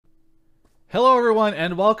Hello, everyone,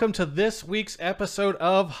 and welcome to this week's episode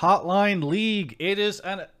of Hotline League. It is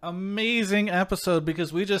an amazing episode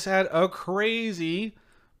because we just had a crazy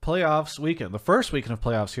playoffs weekend, the first weekend of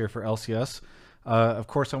playoffs here for LCS. Of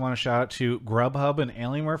course, I want to shout out to Grubhub and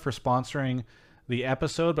Alienware for sponsoring the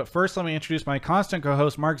episode. But first, let me introduce my constant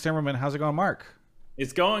co-host, Mark Zimmerman. How's it going, Mark?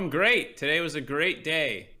 It's going great. Today was a great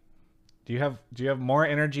day. Do you have more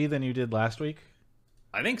energy than you did last week?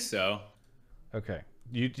 I think so. Okay.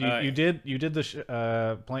 You did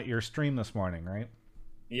your stream this morning, right?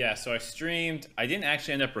 Yeah, so I streamed. I didn't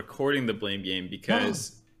actually end up recording the Blame game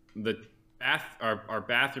because our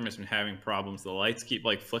bathroom has been having problems. The lights keep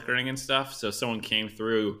like flickering and stuff. So someone came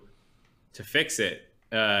through to fix it,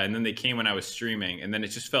 and then they came when I was streaming, and then it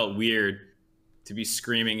just felt weird to be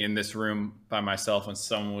screaming in this room by myself when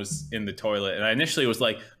someone was in the toilet. And I initially was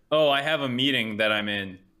like, "Oh, I have a meeting that I'm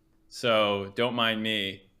in, so don't mind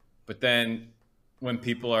me." But then when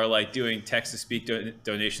people are like doing text-to-speak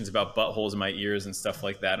donations about buttholes in my ears and stuff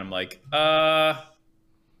like that, I'm like, I'm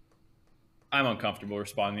uncomfortable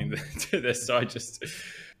responding to this, so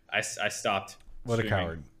I stopped. What streaming. a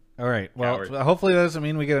coward! All right, well, Coward. hopefully that doesn't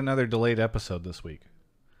mean we get another delayed episode this week.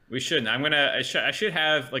 We shouldn't. I should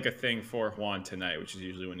have like a thing for Juan tonight, which is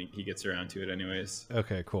usually when he gets around to it, anyways.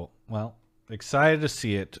 Okay, cool. Well, excited to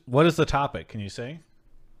see it. What is the topic? Can you say?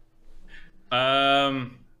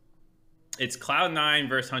 It's Cloud9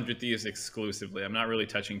 versus 100 Thieves exclusively. I'm not really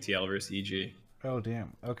touching TL versus EG. Oh,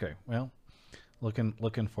 damn. Okay. Well,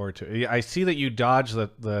 looking forward to it. I see that you dodged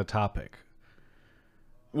the topic.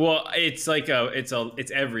 Well, it's like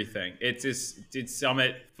it's everything. Did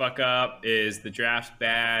Summit fuck up? Is the draft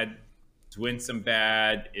bad? Is Winsome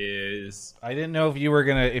bad? I didn't know if you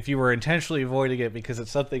were intentionally avoiding it because it's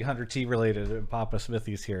something 100T related and Papa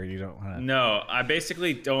Smithy's here. You don't want to. No, I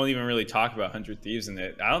basically don't even really talk about 100 Thieves in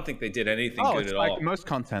it. I don't think they did anything good it's at like all. most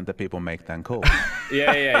content that people make then. Cool.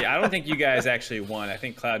 Yeah. I don't think you guys actually won. I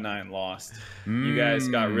think Cloud9 lost. You guys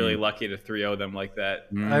got really lucky to 3-0 them like that.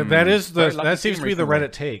 That seems to be the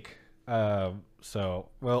Reddit take. So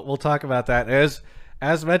we'll talk about that.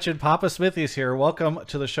 As mentioned, Papa Smithy's here. Welcome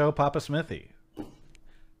to the show, Papa Smithy.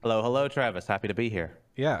 Hello, Travis. Happy to be here.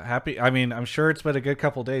 Yeah, happy. I mean, I'm sure it's been a good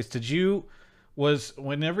couple days.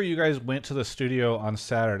 Whenever you guys went to the studio on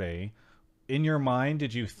Saturday, in your mind,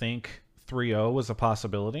 did you think 3-0 was a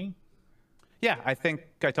possibility? Yeah, I think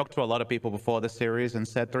I talked to a lot of people before the series and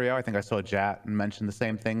said 3-0. I think I saw Jat and mentioned the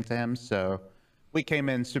same thing to him. So we came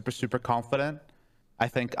in super confident. I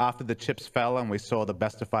think after the chips fell and we saw the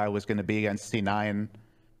best of 5 was going to be against C9,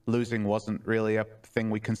 losing wasn't really a thing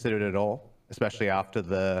we considered at all, especially after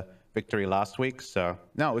the victory last week. So,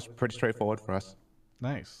 no, it was pretty straightforward for us.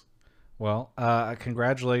 Nice. Well,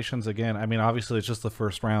 congratulations again. I mean, obviously it's just the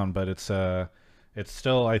first round, but it's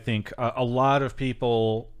still, I think, a lot of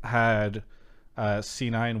people had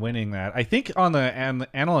C9 winning that. I think on the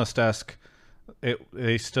analyst desk,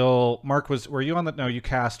 Mark, were you on the? No, you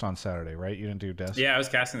cast on Saturday, right? You didn't do desk. Yeah, I was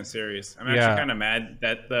casting the series. I'm actually kind of mad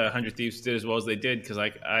that the 100 Thieves did as well as they did because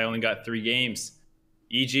I only got 3 games.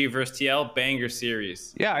 EG versus TL, banger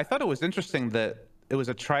series. Yeah, I thought it was interesting that it was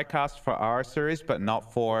a tri-cast for our series, but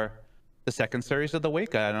not for the second series of the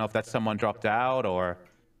week. I don't know if that's someone dropped out or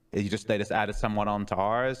they just added someone on to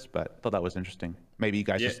ours, but I thought that was interesting. Maybe you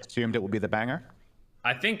guys just assumed it would be the banger.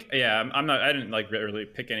 I think, yeah, I didn't like really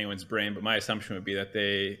pick anyone's brain, but my assumption would be that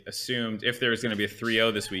they assumed if there was going to be a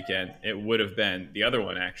 3-0 this weekend, it would have been the other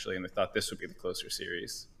one actually, and they thought this would be the closer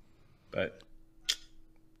series. But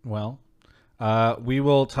well, we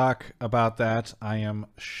will talk about that, I am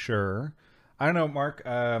sure. I don't know, Mark.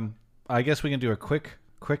 I guess we can do a quick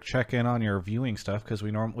check-in on your viewing stuff because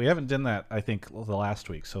we haven't done that, I think, the last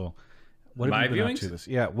week. So what have you been up to this?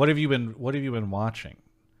 Yeah, what have you been watching?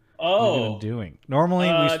 What have you been doing? Normally,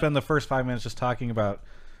 we spend the first 5 minutes just talking about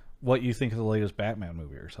what you think of the latest Batman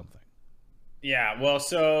movie or something. Yeah, well,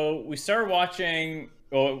 so we started watching.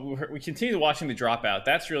 Well, we continued watching The Dropout.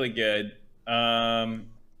 That's really good.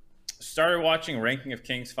 Started watching Ranking of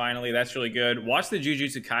Kings finally. That's really good. Watched the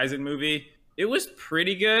Jujutsu Kaisen movie. It was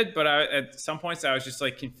pretty good, but at some points I was just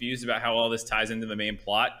like confused about how all this ties into the main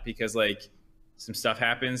plot because like some stuff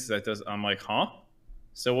happens that does. I'm like, huh?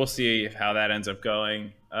 So we'll see how that ends up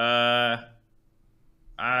going. I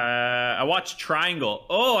watched Triangle.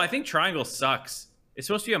 Oh, I think Triangle sucks. It's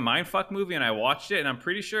supposed to be a mindfuck movie, and I watched it, and I'm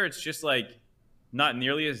pretty sure it's just like not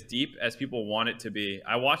nearly as deep as people want it to be.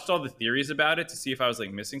 I watched all the theories about it to see if I was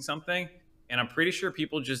like missing something, and I'm pretty sure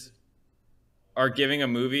people just are giving a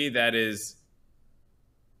movie that is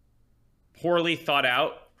poorly thought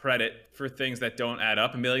out credit for things that don't add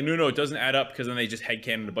up and be like, no, it doesn't add up because then they just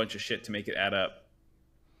headcanon a bunch of shit to make it add up.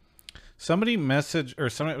 Somebody messaged,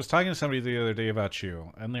 or somebody was talking to somebody the other day about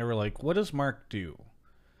you, and they were like, "What does Mark do,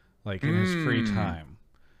 like in his free time?"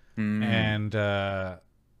 And I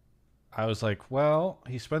was like, "Well,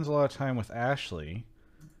 he spends a lot of time with Ashley,"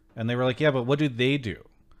 and they were like, "Yeah, but what do they do?"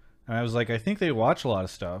 And I was like, "I think they watch a lot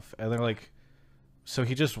of stuff," and they're like, "So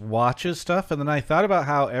he just watches stuff?" And then I thought about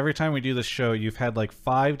how every time we do this show, you've had like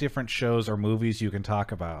 5 different shows or movies you can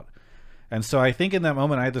talk about, and so I think in that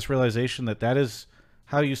moment I had this realization that that is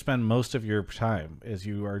how you spend most of your time, is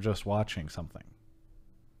you are just watching something.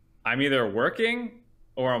 I'm either working,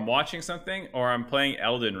 or I'm watching something, or I'm playing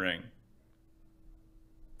Elden Ring.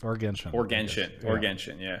 Or Genshin. Or Genshin. Or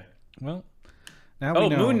Genshin, yeah. Well, now we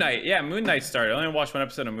know. Moon Knight. Yeah, Moon Knight started. I only watched one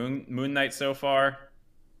episode of Moon Knight so far.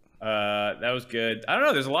 That was good. I don't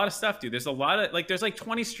know. There's a lot of stuff, dude. There's a lot of, like, there's like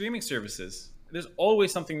 20 streaming services. There's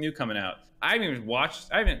always something new coming out. I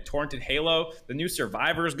haven't torrented Halo. The new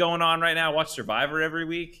Survivor is going on right now. I watch Survivor every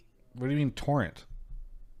week. What do you mean torrent?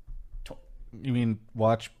 You mean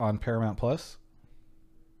watch on Paramount Plus?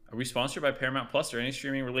 Are we sponsored by Paramount Plus or any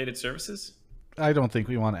streaming related services? I don't think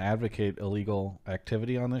we want to advocate illegal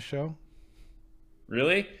activity on this show.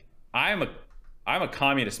 Really? I'm a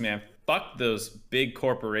communist, man. Fuck those big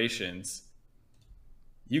corporations.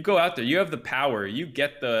 You go out there. You have the power. You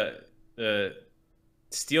get the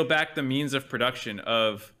steal back the means of production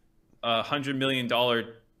of a $100 million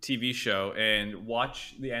TV show and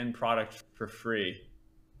watch the end product for free.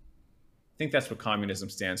 I think that's what communism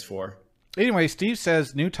stands for. Anyway, Steve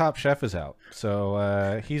says new Top Chef is out,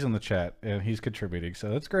 so he's in the chat and he's contributing, so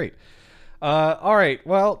that's great. All right,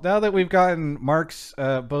 well, now that we've gotten Mark's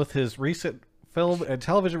both his recent film and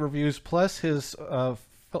television reviews plus his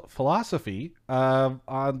philosophy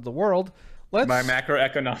on the world, let's my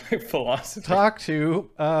macroeconomic philosophy. Talk to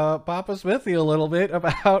Papa Smithy a little bit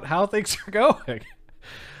about how things are going.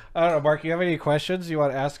 I don't know, Mark, you have any questions you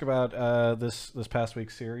want to ask about this past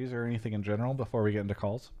week's series or anything in general before we get into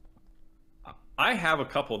calls? I have a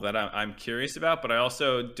couple that I'm curious about, but I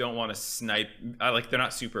also don't want to snipe. They're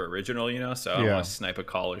not super original, you know, so I don't want to snipe a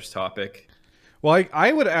caller's topic. Well,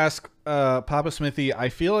 I would ask Papa Smithy, I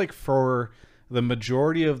feel like for the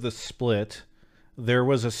majority of the split, there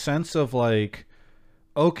was a sense of like,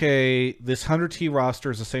 okay, this 100T roster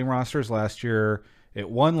is the same roster as last year. It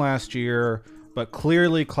won last year, but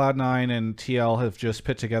clearly Cloud9 and TL have just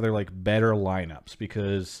put together like better lineups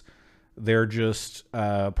because they're just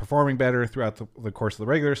performing better throughout the course of the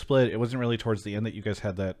regular split. It wasn't really towards the end that you guys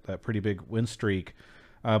had that pretty big win streak.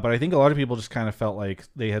 But I think a lot of people just kind of felt like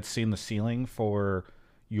they had seen the ceiling for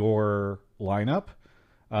your lineup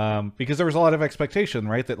because there was a lot of expectation,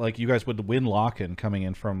 right? That like you guys would win lock-in coming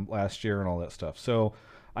in from last year and all that stuff. So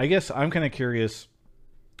I guess I'm kind of curious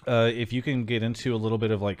if you can get into a little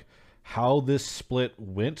bit of like how this split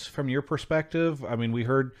went from your perspective. I mean, we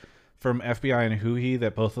heard from FBI and Huhi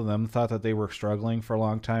that both of them thought that they were struggling for a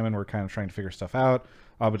long time and were kind of trying to figure stuff out.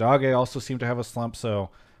 Abbedagge also seemed to have a slump. So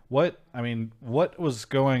what was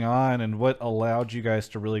going on and what allowed you guys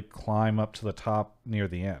to really climb up to the top near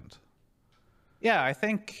the end? Yeah, I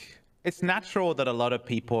think it's natural that a lot of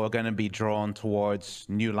people are going to be drawn towards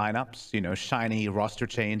new lineups, you know, shiny roster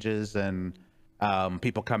changes and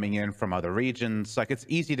people coming in from other regions. Like, it's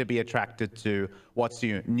easy to be attracted to what's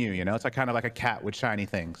new, you know? It's like kind of like a cat with shiny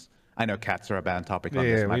things. I know cats are a bad topic on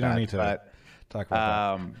this, we don't need to talk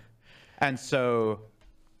about that. And so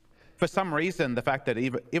for some reason, the fact that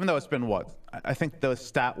even though it's been I think the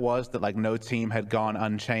stat was that like no team had gone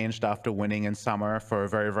unchanged after winning in summer for a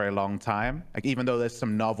very, very long time. Like, even though there's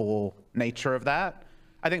some novel nature of that,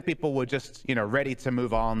 I think people were just, you know, ready to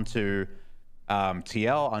move on to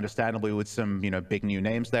TL, understandably, with some, you know, big new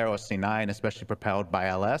names there, or C9, especially propelled by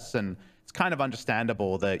LS. And it's kind of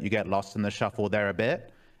understandable that you get lost in the shuffle there a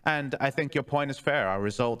bit. And I think your point is fair. Our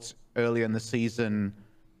results early in the season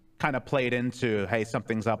kind of played into, hey,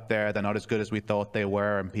 something's up there. They're not as good as we thought they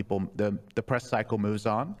were. And the press cycle moves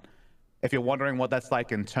on. If you're wondering what that's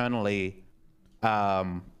like internally,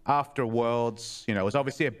 after Worlds, you know, it was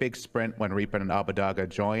obviously a big sprint when Reaper and Abbedagge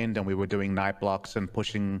joined, and we were doing night blocks and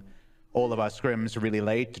pushing all of our scrims really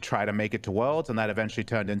late to try to make it to Worlds. And that eventually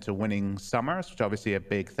turned into winning Summers, which is obviously a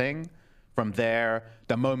big thing. From there,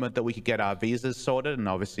 the moment that we could get our visas sorted, and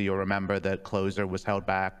obviously you'll remember that Closer was held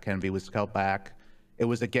back, Envy was held back. It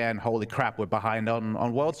was, again, holy crap, we're behind on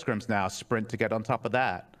World Scrims now, sprint to get on top of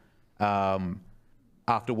that.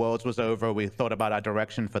 After Worlds was over, we thought about our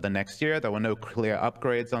direction for the next year. There were no clear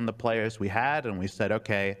upgrades on the players we had, and we said,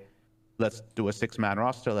 okay, let's do a 6-man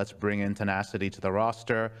roster. Let's bring in Tenacity to the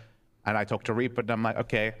roster. And I talked to Reaper, and I'm like,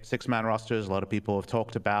 okay, 6-man rosters, a lot of people have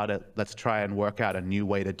talked about it. Let's try and work out a new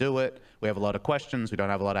way to do it. We have a lot of questions. We don't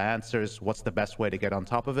have a lot of answers. What's the best way to get on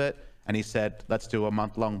top of it? And he said, let's do a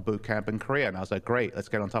month-long boot camp in Korea. And I was like, great, let's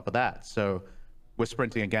get on top of that. So we're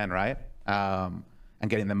sprinting again, right? And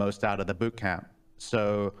getting the most out of the boot camp.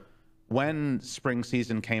 So when spring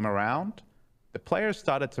season came around, the players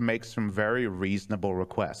started to make some very reasonable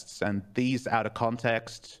requests. And these, out of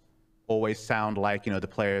context, always sound like, the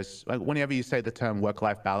players, like whenever you say the term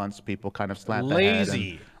work-life balance, people kind of slant their head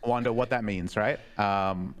and wonder what that means, right?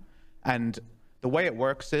 And the way it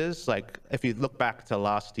works is, like, if you look back to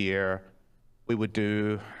last year, we would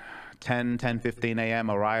do 10:15 a.m.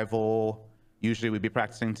 arrival. Usually we'd be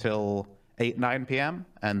practicing till 8-9 p.m.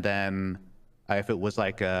 And then if it was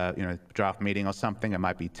like a draft meeting or something, it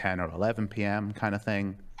might be 10 or 11 p.m. kind of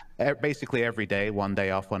thing. Basically every day, one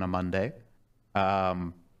day off on a Monday.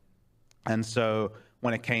 And so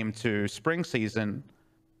when it came to spring season,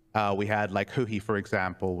 we had like Huhi, for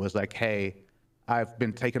example, was like, hey, I've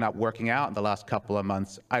been taking up working out in the last couple of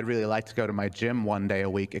months. I'd really like to go to my gym one day a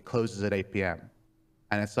week. It closes at 8 p.m.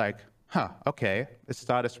 And it's like, okay, it's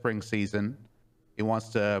start of spring season. He wants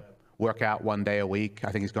to work out one day a week.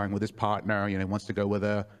 I think he's going with his partner. He wants to go with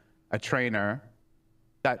a trainer.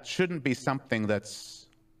 That shouldn't be something that's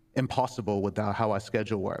impossible with how our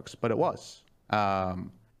schedule works, but it was.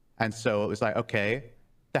 And so it was like, okay,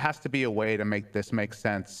 there has to be a way to make this make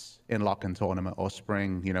sense in lock-in tournament or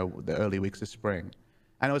spring, the early weeks of spring.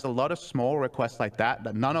 And it was a lot of small requests like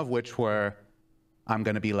that, none of which were, I'm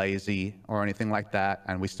going to be lazy or anything like that.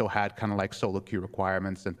 And we still had kind of like solo queue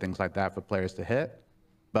requirements and things like that for players to hit.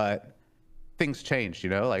 But things changed,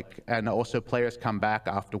 and also players come back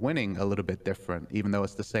after winning a little bit different, even though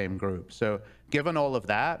it's the same group. So given all of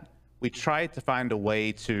that, we tried to find a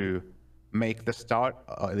way to make the start,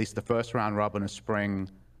 or at least the first round robin of spring,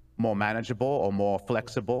 more manageable or more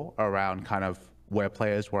flexible around kind of where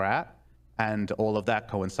players were at. And all of that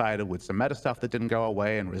coincided with some meta stuff that didn't go our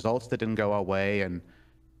way and results that didn't go our way. And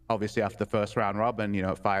obviously after the first round robin,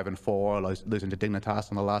 5-4, losing to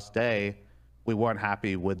Dignitas on the last day, we weren't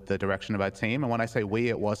happy with the direction of our team. And when I say we,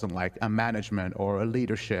 it wasn't like a management or a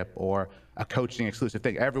leadership or a coaching exclusive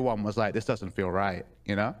thing. Everyone was like, this doesn't feel right,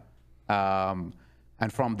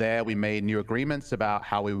 And from there, we made new agreements about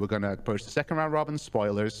how we were going to approach the second round robin.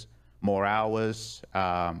 Spoilers, more hours.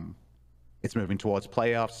 It's moving towards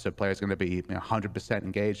playoffs, so players are going to be 100%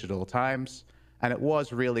 engaged at all times. And it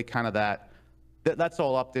was really kind of that's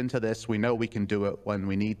all upped into this. We know we can do it when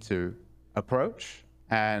we need to approach.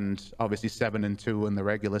 And obviously 7-2 in the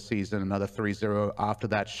regular season, another 3-0 after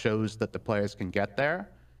that shows that the players can get there.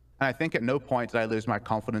 And I think at no point did I lose my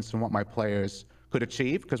confidence in what my players could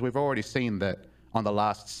achieve, because we've already seen that on the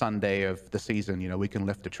last Sunday of the season, we can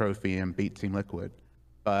lift a trophy and beat Team Liquid.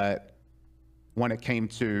 But when it came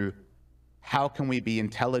to how can we be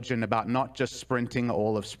intelligent about not just sprinting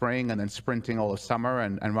all of spring and then sprinting all of summer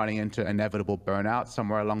and running into inevitable burnout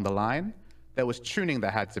somewhere along the line, there was tuning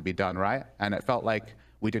that had to be done, right? And it felt like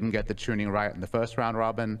we didn't get the tuning right in the first round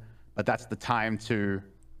robin, but that's the time to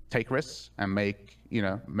take risks and make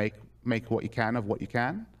what you can of what you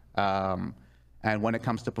can. And when it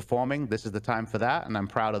comes to performing, this is the time for that. And I'm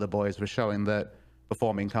proud of the boys for showing that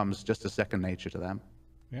performing comes just as second nature to them.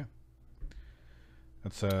 Yeah,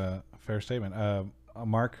 that's a fair statement.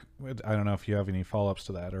 Mark, I don't know if you have any follow-ups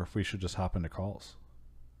to that or if we should just hop into calls.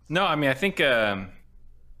 No, I mean, I think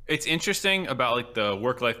it's interesting about like the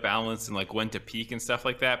work-life balance and like when to peak and stuff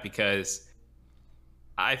like that, because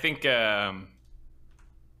I think the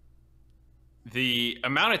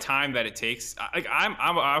amount of time that it takes,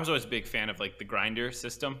 I was always a big fan of like the grinder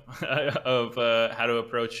system of how to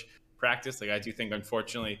approach practice. Like I do think,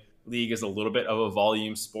 unfortunately, League is a little bit of a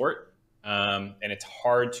volume sport, and it's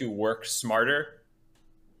hard to work smarter.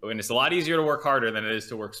 And it's a lot easier to work harder than it is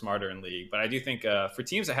to work smarter in League. But I do think for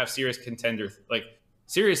teams that have serious contenders, like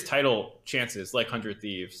serious title chances, like 100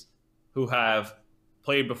 Thieves, who have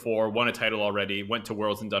played before, won a title already, went to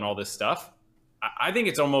Worlds and done all this stuff, I think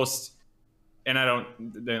it's almost, and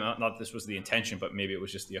not this was the intention, but maybe it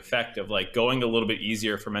was just the effect of like going a little bit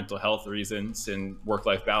easier for mental health reasons and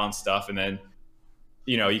work-life balance stuff. And then,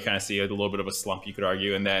 you kind of see a little bit of a slump, you could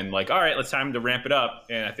argue. And then like, all right, let's time to ramp it up.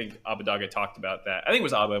 And I think Abbedagge talked about that. I think it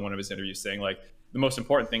was Abba in one of his interviews saying like, the most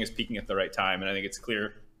important thing is peaking at the right time. And I think it's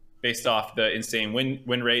clear based off the insane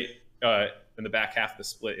win rate in the back half of the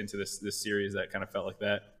split into this series that kind of felt like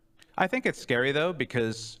that. I think it's scary though,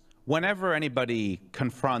 because whenever anybody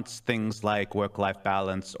confronts things like work-life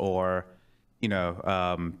balance or,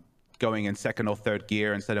 going in second or third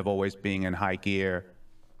gear instead of always being in high gear,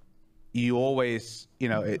 you always,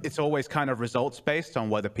 it's always kind of results based on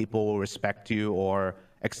whether people will respect you or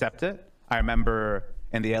accept it. I remember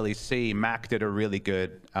in the LEC, Mac did a really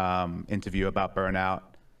good interview about burnout.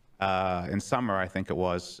 in summer, I think it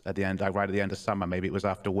was at the end, right at the end of summer, maybe it was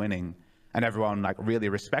after winning, and everyone like really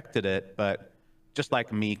respected it. But just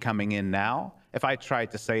like me coming in now, if I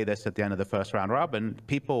tried to say this at the end of the first round robin,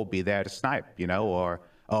 people will be there to snipe, you know, or,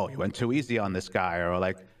 oh, you went too easy on this guy, or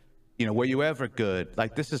like, you know, were you ever good?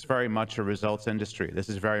 Like, this is very much a results industry. This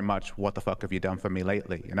is very much what the fuck have you done for me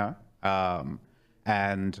lately, you know?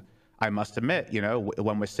 And I must admit, you know,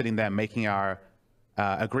 when we're sitting there making our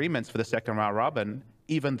agreements for the second round robin,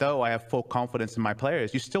 even though I have full confidence in my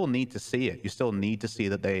players, you still need to see it. You still need to see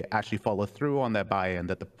that they actually follow through on their buy-in,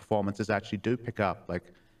 that the performances actually do pick up. Like,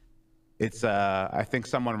 it's, I think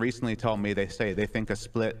someone recently told me, they think a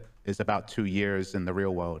split is about 2 years in the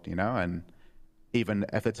real world, you know? And even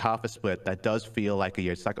if it's half a split, that does feel like a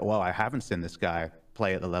year. It's like, well, I haven't seen this guy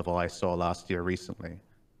play at the level I saw last year recently.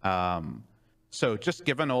 So just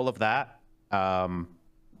given all of that,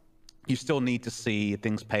 you still need to see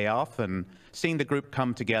things pay off, and seeing the group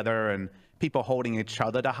come together and people holding each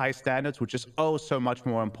other to high standards, which is oh so much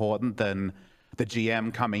more important than the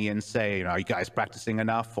GM coming in say, you know, are you guys practicing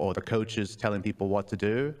enough, or the coaches telling people what to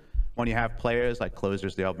do. When you have players, like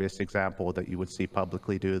Closer's the obvious example that you would see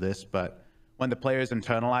publicly do this, but when the players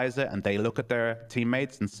internalize it and they look at their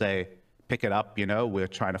teammates and say, pick it up, you know, we're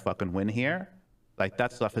trying to fucking win here. Like,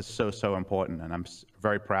 that stuff is so important, and I'm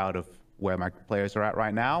very proud of where my players are at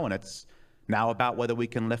right now, and it's now about whether we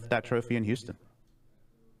can lift that trophy in Houston.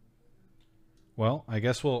 Well, I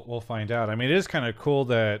guess we'll find out. I mean, it is kind of cool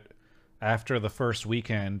that after the first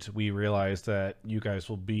weekend, we realized that you guys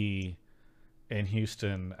will be in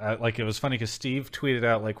Houston. Like, it was funny because Steve tweeted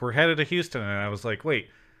out, like, we're headed to Houston, and I was like, wait,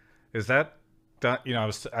 is that done? You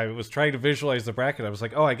know, I was trying to visualize the bracket. I was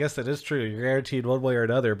like, oh, I guess that is true. You're guaranteed one way or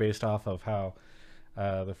another based off of how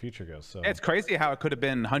the future goes. So it's crazy how it could have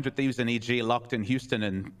been 100 Thieves and EG locked in Houston,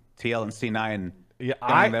 and TL and C9 yeah,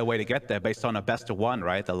 going their way to get there based on a best of one,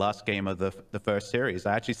 right? The last game of the first series.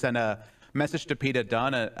 I actually sent a message to Peter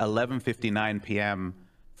Dunn at 11:59 p.m.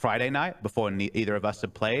 Friday night before either of us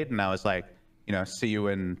had played, and I was like, you know, see you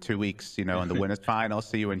in 2 weeks, you know, in the winners final,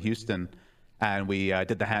 see you in Houston. And we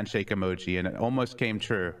did the handshake emoji, and it almost came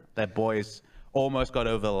true. Their boys almost got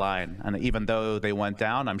over the line, and even though they went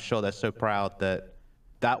down, I'm sure they're so proud that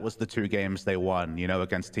that was the 2 games they won, you know,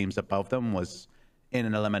 against teams above them, was in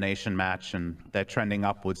an elimination match, and they're trending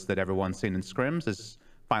upwards that everyone's seen in scrims is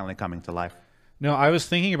finally coming to life. No, I was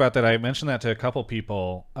thinking about that. I mentioned that to a couple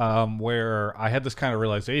people where I had this kind of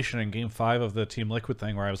realization in Game 5 of the Team Liquid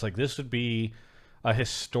thing where I was like, this would be a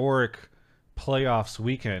historic playoffs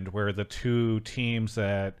weekend where the 2 teams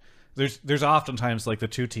that there's oftentimes like the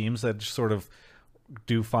 2 teams that just sort of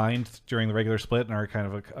do fine during the regular split and are kind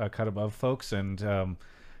of a cut above folks, and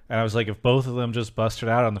I was like, if both of them just busted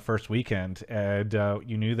out on the first weekend and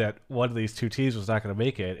you knew that one of these 2 teams was not going to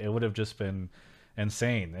make it, it would have just been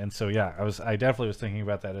insane. And so yeah, I definitely was thinking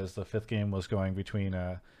about that as the 5th game was going between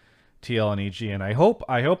TL and EG, and I hope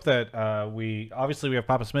that we have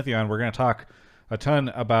Papa Smithy on. We're going to talk a ton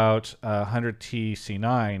about 100T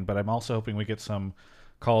C9, but I'm also hoping we get some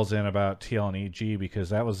calls in about TL and EG because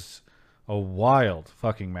that was a wild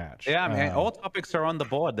fucking match. Yeah, I mean, all topics are on the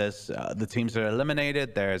board. There's the teams that are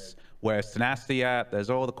eliminated. There's where's Tenacity at. There's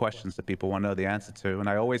all the questions that people want to know the answer to. And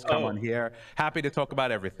I always come on here happy to talk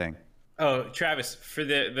about everything. Oh, Travis, for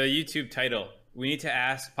the YouTube title, we need to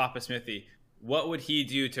ask Papa Smithy, what would he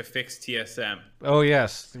do to fix TSM? Oh,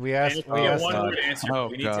 yes. We asked. We have one word answer. Oh,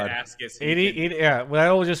 we need God. to ask it. So yeah, well,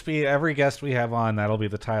 that'll just be every guest we have on. That'll be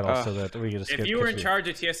the title, so that we can just. If you were in charge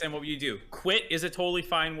of TSM, what would you do? Quit is a totally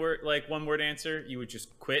fine word, like one word answer. You would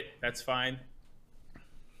just quit. That's fine.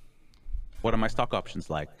 What are my stock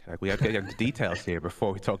options like? We have to get into details here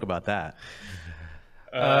before we talk about that.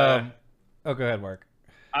 Oh, go ahead, Mark.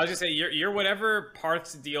 I was just say you're whatever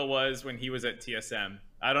Parth's deal was when he was at TSM.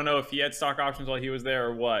 I don't know if he had stock options while he was there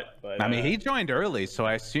or what, but I mean, he joined early, so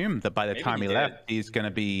I assume that by the time he he left, he's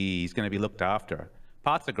gonna be looked after.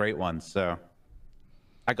 Pot's a great one, so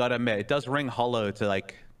I gotta admit, it does ring hollow to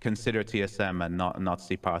like consider TSM and not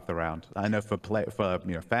see Parth around. I know for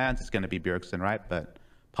fans, it's gonna be Bjergsen, right? But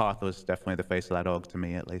Parth was definitely the face of that org to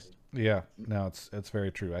me, at least. Yeah, no, it's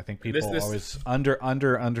very true. I think people always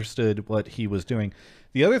understood what he was doing.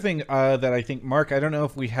 The other thing that I think, Mark, I don't know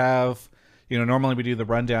if we have, normally we do the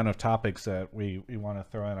rundown of topics that we want to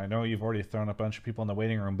throw in. I know you've already thrown a bunch of people in the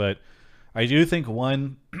waiting room, but I do think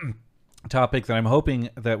one topic that I'm hoping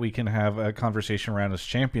that we can have a conversation around is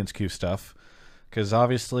Champions Queue stuff, because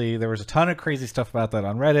obviously there was a ton of crazy stuff about that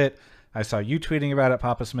on Reddit. I saw you tweeting about it,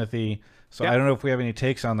 Papa Smithy. So I don't know if we have any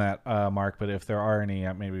takes on that, Mark, but if there are any,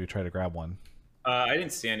 maybe we try to grab one. I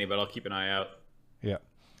didn't see any, but I'll keep an eye out. Yeah.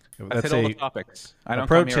 Let's hit all the topics. I a don't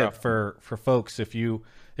pro come here tip often. for folks. If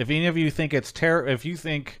any of you think it's if you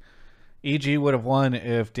think EG would have won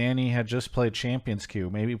if Danny had just played Champions Queue,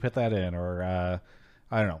 maybe put that in, or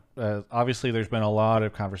I don't know. Obviously, there's been a lot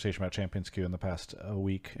of conversation about Champions Queue in the past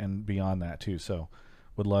week and beyond that too. So,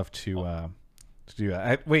 would love to do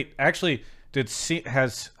that. Wait, actually,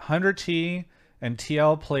 has 100T and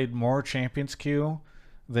TL played more Champions Queue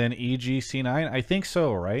than EG C9? I think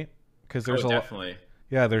so, right? Because there's definitely.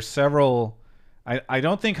 Yeah, there's several. I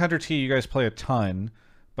don't think 100T you guys play a ton,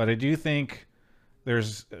 but I do think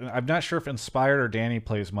I'm not sure if Inspired or Danny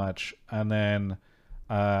plays much, and then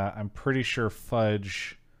I'm pretty sure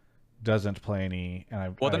Fudge doesn't play any.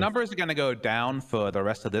 And the numbers are going to go down for the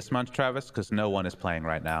rest of this month, Travis, because no one is playing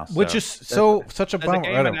right now. So which is such a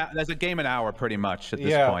bummer. There's a game an hour pretty much at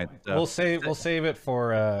this point. So. We'll save it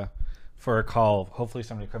for a call. Hopefully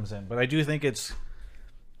somebody comes in, but I do think it's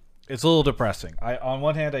a little depressing. On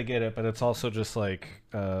one hand I get it, but it's also just like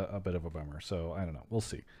a bit of a bummer. So I don't know. We'll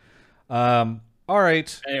see. All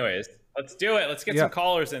right. Anyways, let's do it. Let's get some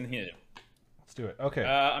callers in here. Let's do it. Okay.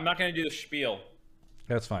 I'm not going to do the spiel.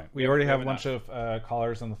 That's fine. We already have a bunch of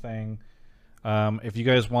callers on the thing. If you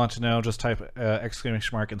guys want to know, just type !!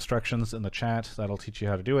 instructions in the chat. That'll teach you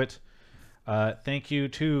how to do it. Thank you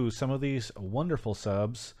to some of these wonderful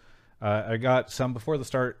subs. I got some before the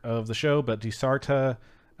start of the show, but Desarta,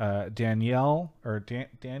 Danielle, I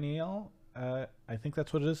think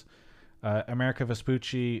that's what it is. America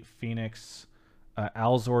Vespucci, Phoenix,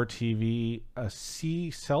 Alzor TV,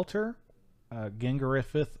 C. Selter,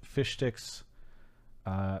 Gengarifith, Fishsticks,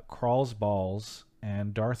 Crawls Balls,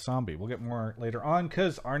 and Darth Zombie. We'll get more later on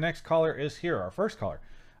because our next caller is here. Our first caller,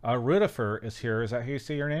 Rudifer, is here. Is that how you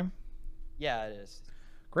say your name? Yeah, it is.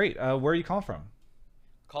 Great. Where are you calling from?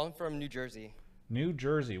 Calling from New Jersey. New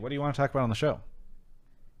Jersey. What do you want to talk about on the show?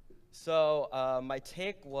 So my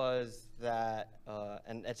take was that,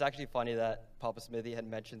 and it's actually funny that Papa Smithy had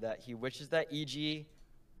mentioned that he wishes that EG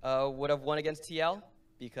would have won against TL,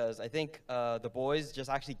 because I think the boys just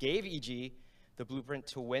actually gave EG the blueprint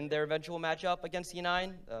to win their eventual matchup against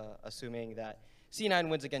C9, assuming that C9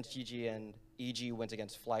 wins against GG and EG wins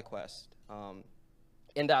against FlyQuest.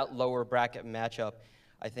 In that lower bracket matchup,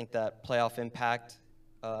 I think that playoff impact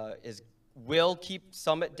will keep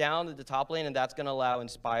Summit down at the top lane, and that's going to allow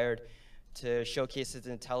Inspired to showcase his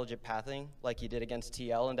intelligent pathing like he did against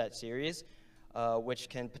TL in that series, which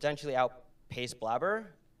can potentially outpace Blabber,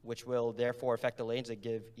 which will therefore affect the lanes and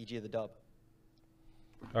give EG the dub.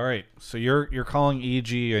 All right, so you're calling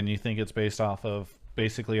EG, and you think it's based off of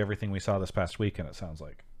basically everything we saw this past weekend, it sounds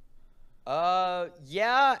like.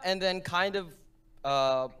 Yeah, and then kind of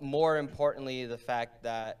more importantly, the fact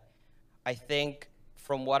that I think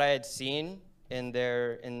from what I had seen in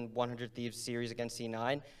 100 Thieves series against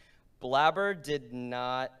C9, Blabber did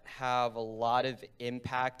not have a lot of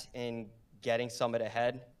impact in getting Summit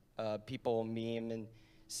ahead. People meme and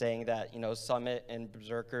saying that, Summit and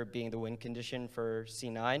Berserker being the win condition for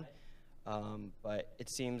C9. But it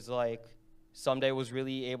seems like Someday was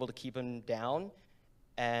really able to keep him down.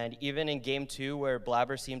 And even in game 2, where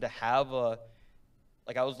Blabber seemed to have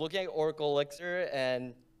I was looking at Oracle Elixir,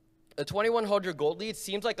 and a 2100 gold lead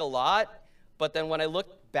seems like a lot, but then when I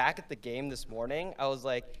looked back at the game this morning, I was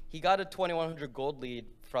like, he got a 2100 gold lead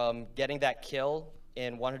from getting that kill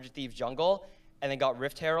in 100 Thieves jungle, and then got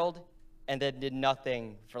Rift Herald, and then did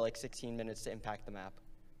nothing for like 16 minutes to impact the map.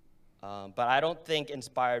 But I don't think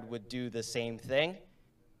Inspired would do the same thing,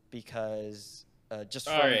 because just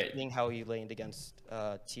from seeing how he laned against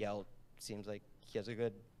TL, seems like he has a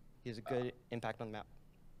good impact on the map.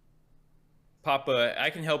 Papa,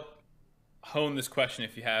 I can help hone this question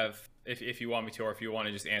if you want me to, or if you want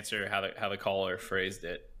to just answer how the caller phrased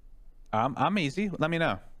it. I'm easy. Let me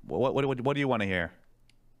know. What do you want to hear?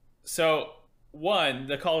 So, one,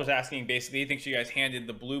 the caller's asking basically, he thinks you guys handed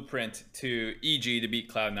the blueprint to EG to beat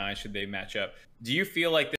Cloud9 should they match up. Do you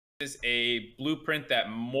feel like this is a blueprint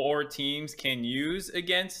that more teams can use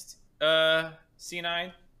against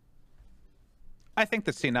C9? I think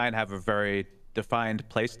the C9 have a very defined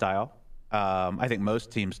play style. I think most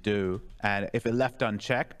teams do, and if it left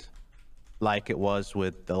unchecked, like it was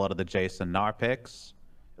with a lot of the Jason Nar picks,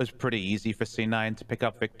 it was pretty easy for C9 to pick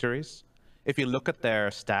up victories. If you look at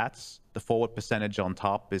their stats, the forward percentage on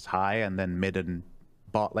top is high, and then mid and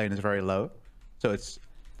bot lane is very low. So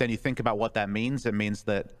then you think about what that means. It means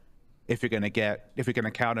that if you're going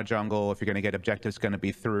to counter jungle, if you're going to get objectives, going to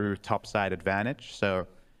be through topside advantage. So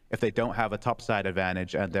if they don't have a topside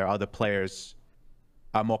advantage and their other players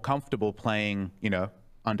are more comfortable playing,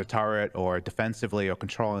 under turret or defensively or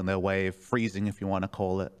controlling their wave, freezing if you want to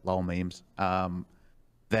call it, lol memes,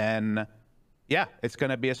 then, yeah, it's going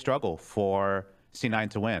to be a struggle for C9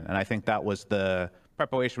 to win. And I think that was the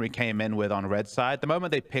preparation we came in with on red side. The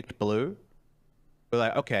moment they picked blue, we're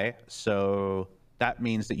like, okay, so that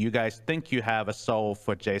means that you guys think you have a soul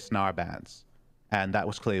for Jace Narbands. And that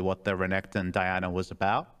was clearly what the Renekton Diana was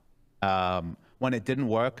about. When it didn't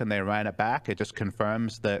work and they ran it back, it just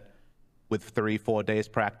confirms that with 3-4 days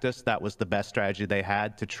practice, that was the best strategy they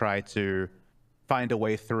had to try to find a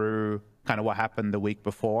way through kind of what happened the week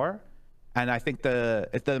before. And I think the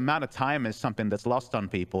amount of time is something that's lost on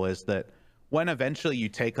people, is that when eventually you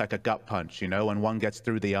take like a gut punch, you know, when one gets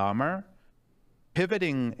through the armor,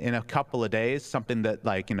 pivoting in a couple of days, something that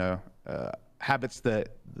like, you know, habits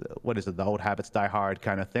that, what is it, the old habits die hard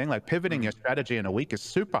kind of thing, like pivoting your strategy in a week is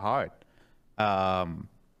super hard.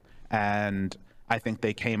 And I think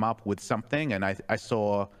they came up with something, and I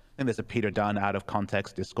saw, I think there's a Peter Dunn out of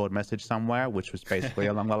context Discord message somewhere, which was basically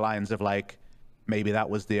along the lines of like, maybe that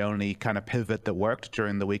was the only kind of pivot that worked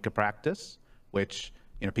during the week of practice, which,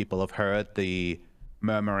 you know, people have heard the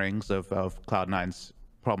murmurings of Cloud9's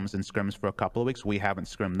problems in scrims for a couple of weeks. We haven't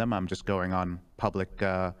scrimmed them. I'm just going on public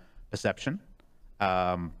perception.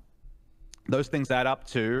 Those things add up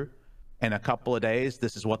to, in a couple of days,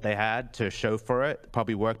 this is what they had to show for it.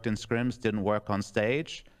 Probably worked in scrims, didn't work on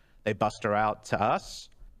stage. They bust her out to us.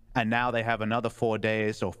 And now they have another 4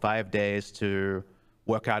 days or 5 days to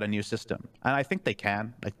work out a new system. And I think they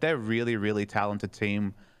can. Like, they're really, really talented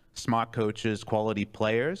team, smart coaches, quality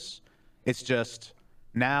players. It's just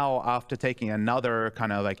now, after taking another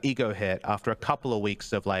kind of like ego hit, after a couple of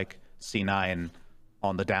weeks of like C9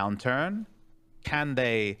 on the downturn, can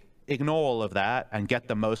they ignore all of that and get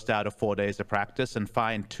the most out of 4 days of practice and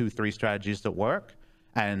find 2-3 strategies that work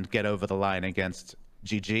and get over the line against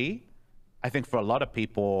GG? I think for a lot of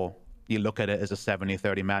people, you look at it as a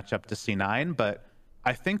 70-30 matchup to C9, but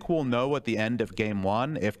I think we'll know at the end of game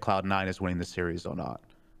one if Cloud9 is winning the series or not.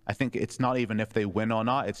 I think it's not even if they win or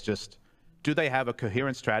not, it's just, do they have a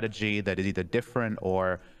coherent strategy that is either different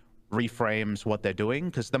or reframes what they're doing?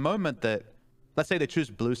 Because the moment that, let's say they choose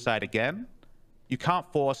blue side again, you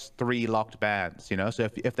can't force 3 locked bans, you know? So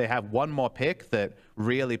if they have one more pick that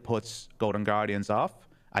really puts Golden Guardians off,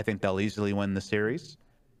 I think they'll easily win the series.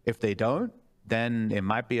 If they don't, then it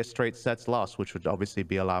might be a straight sets loss, which would obviously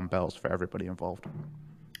be alarm bells for everybody involved.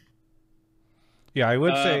 Yeah, I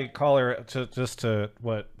would say, caller, to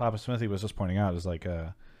what Papa Smithy was just pointing out, is like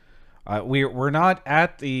we're not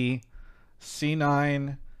at the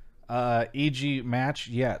C9 EG match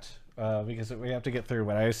yet, because we have to get through.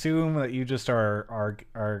 But I assume that you just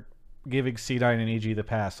are giving C9 and EG the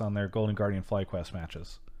pass on their Golden Guardian FlyQuest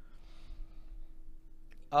matches.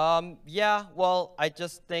 Yeah, well, I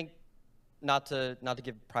just think not to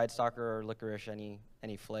give Pride Stalker or Licorice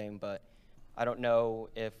any flame, but I don't know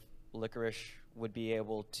if Licorice would be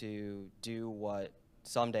able to do what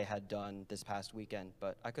Someday had done this past weekend,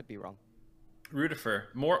 but I could be wrong. Rudifer,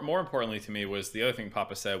 more importantly to me was the other thing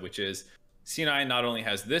Papa said, which is C9 not only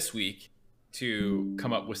has this week to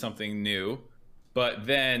come up with something new, but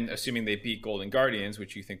then, assuming they beat Golden Guardians,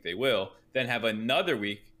 which you think they will, then have another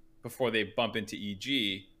week before they bump into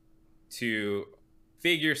EG to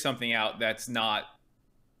figure something out that's not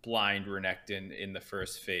blind Renekton in the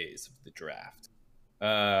first phase of the draft.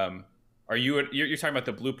 You're talking about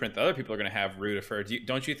the blueprint that other people are going to have, Rudifer.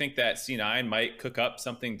 Don't you think that C9 might cook up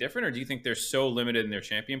something different, or do you think they're so limited in their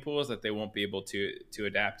champion pools that they won't be able to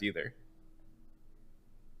adapt either?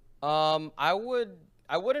 I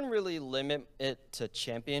wouldn't really limit it to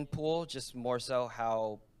champion pool, just more so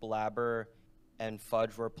how Blabber and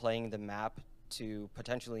Fudge were playing the map to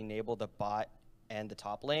potentially enable the bot and the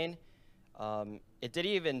top lane. It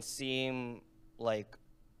didn't even seem like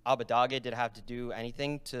Abbedagge didn't have to do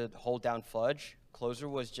anything to hold down Fudge. Closer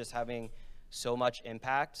was just having so much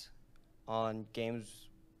impact on games,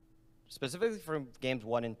 specifically from games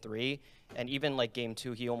 1 and 3, and even like game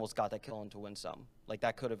 2, he almost got that kill on to win some. Like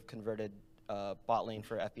that could have converted bot lane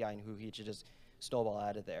for FBI, and who he should just snowball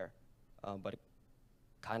out of there, but it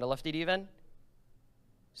kind of left it even.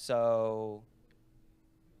 So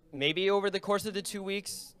maybe over the course of the 2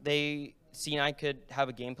 weeks, C9 could have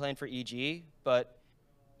a game plan for EG, but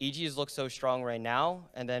EG's look so strong right now,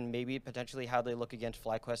 and then maybe potentially how they look against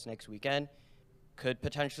FlyQuest next weekend could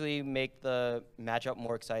potentially make the matchup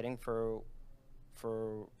more exciting for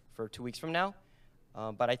 2 weeks from now.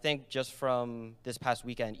 But I think just from this past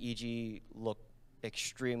weekend, EG looked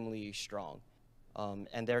extremely strong,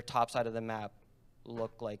 and their top side of the map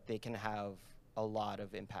look like they can have a lot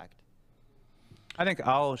of impact. I think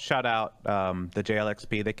I'll shout out the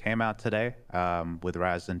JLXP that came out today with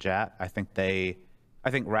Raz and Jat. I think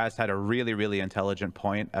Raz had a really, really intelligent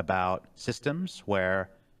point about systems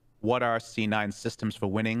where what are C9's systems for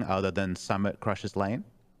winning other than Summit crushes lane?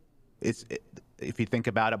 If you think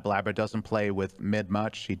about it, Blabber doesn't play with mid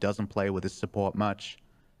much. He doesn't play with his support much.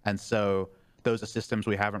 And so those are systems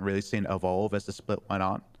we haven't really seen evolve as the split went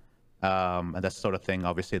on. And that's the sort of thing,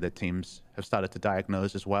 obviously, that teams have started to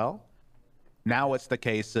diagnose as well. Now it's the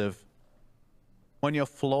case of when your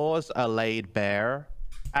flaws are laid bare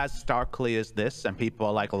as starkly as this, and people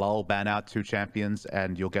are like, lol, ban out 2 champions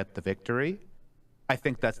and you'll get the victory. I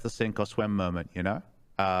think that's the sink or swim moment, you know?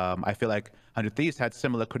 I feel like 100 Thieves had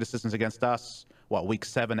similar criticisms against us, week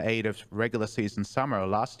 7, 8 of regular season summer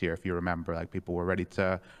last year, if you remember. Like, people were ready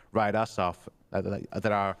to write us off,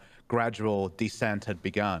 that our gradual descent had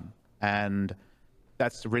begun. And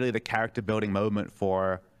that's really the character building moment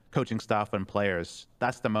for coaching staff and players.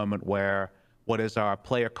 That's the moment where what is our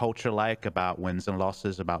player culture like about wins and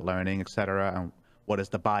losses, about learning, etc., and what is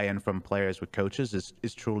the buy-in from players with coaches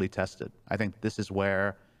is truly tested. I think this is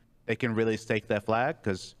where they can really stake their flag,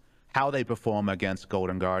 because how they perform against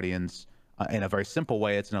Golden Guardians, in a very simple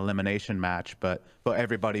way, it's an elimination match, but for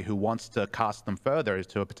everybody who wants to cast them further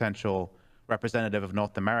to a potential representative of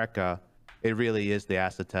North America, it really is the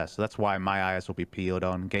acid test. So that's why my eyes will be peeled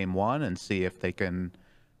on game 1 and see if they can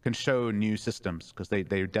show new systems, because they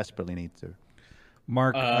desperately need to.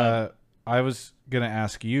 Mark, I was gonna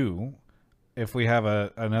ask you if we have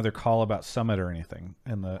another call about Summit or anything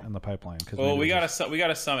in the pipeline. Well, we got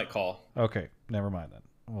a Summit call. Okay, never mind then.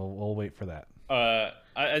 We'll wait for that.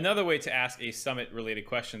 Another way to ask a Summit related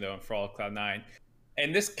question though, in For All of Cloud9,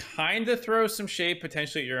 and this kind of throws some shade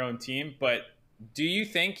potentially at your own team, but do you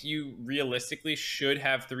think you realistically should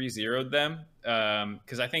have 3-0'd them?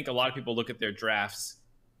 Because I think a lot of people look at their drafts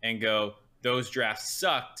and go, those drafts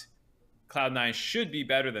sucked. Cloud9 should be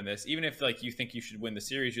better than this. Even if like you think you should win the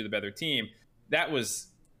series, you're the better team. That was,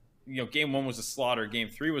 game 1 was a slaughter. Game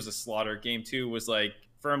 3 was a slaughter. Game 2 was like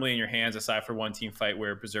firmly in your hands, aside for one team fight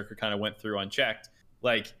where Berserker kind of went through unchecked.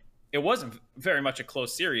 Like, it wasn't very much a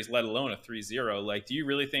close series, let alone a 3-0. Like, do you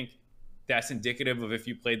really think that's indicative of if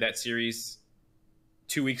you played that series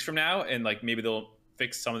 2 weeks from now and like maybe they'll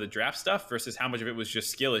fix some of the draft stuff, versus how much of it was just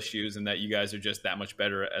skill issues and that you guys are just that much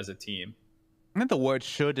better as a team? I think the word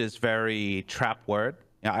should is very trap word.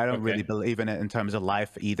 I don't really believe in it in terms of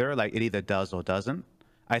life either. Like, it either does or doesn't.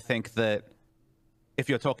 I think that if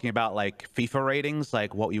you're talking about like FIFA ratings,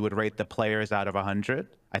 like what you would rate the players out of 100,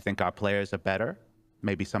 I think our players are better.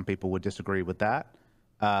 Maybe some people would disagree with that.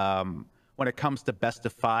 When it comes to best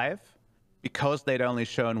of 5, because they'd only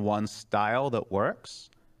shown one style that works,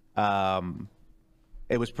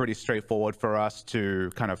 it was pretty straightforward for us to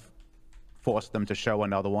kind of force them to show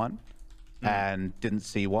another one, and didn't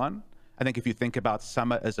see one. I think if you think about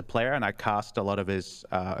Summit as a player, and I cast a lot of his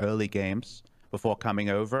early games before coming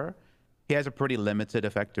over, he has a pretty limited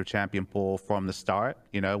effective champion pool from the start.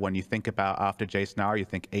 When you think about after Jace, you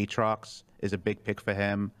think Aatrox is a big pick for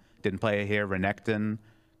him. Didn't play here. Renekton,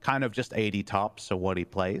 kind of just 80 tops of what he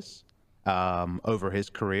plays. Over his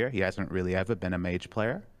career, he hasn't really ever been a mage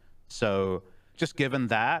player. So just given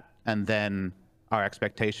that, and then our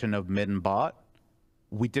expectation of mid and bot,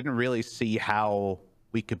 we didn't really see how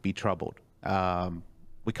we could be troubled.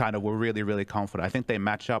 We kind of were really, really confident. I think they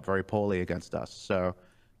match up very poorly against us. So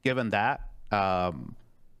given that,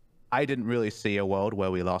 I didn't really see a world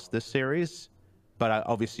where we lost this series, but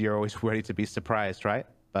obviously you're always ready to be surprised, right?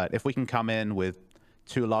 But if we can come in with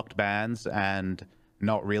 2 locked bans and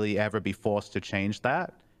not really ever be forced to change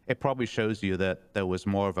that, it probably shows you that there was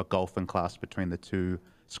more of a gulf in class between the 2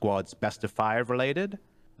 squads, best of 5 related,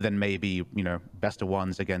 than maybe, best of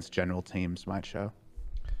 1s against general teams might show.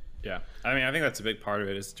 Yeah, I mean, I think that's a big part of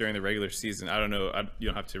it is during the regular season. I don't know, you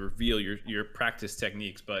don't have to reveal your practice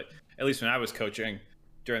techniques, but at least when I was coaching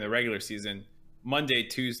during the regular season, Monday,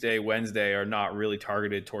 Tuesday, Wednesday are not really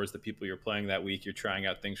targeted towards the people you're playing that week. You're trying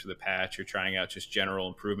out things for the patch. You're trying out just general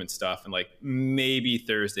improvement stuff. And like maybe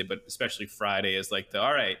Thursday, but especially Friday is like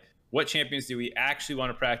all right, what champions do we actually want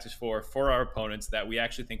to practice for our opponents that we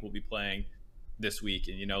actually think will be playing this week?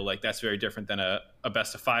 And like that's very different than a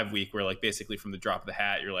best of 5 week where like basically from the drop of the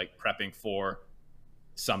hat you're like prepping for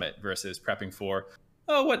Summit versus prepping for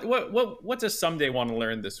what does Someday want to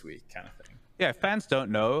learn this week kind of thing. Yeah, if fans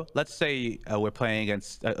don't know, let's say we're playing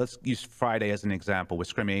against let's use Friday as an example. We're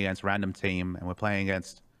scrimming against random team and we're playing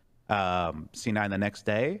against C9 the next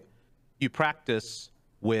day. You practice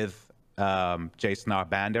with Jace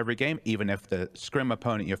banned every game, even if the scrim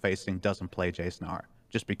opponent you're facing doesn't play Jace,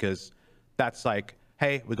 just because that's like,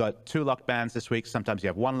 hey, we got 2 locked bans this week. Sometimes you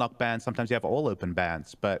have 1 locked ban, sometimes you have all open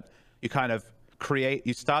bans. But you kind of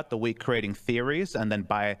you start the week creating theories, and then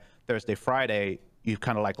by Thursday, Friday, you've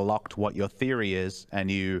kind of like locked what your theory is, and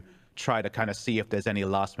you try to kind of see if there's any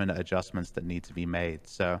last minute adjustments that need to be made.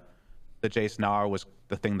 So the Jason R was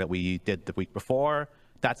the thing that we did the week before.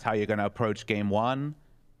 That's how you're going to approach game one.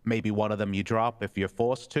 Maybe one of them you drop if you're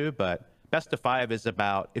forced to, but best of 5 is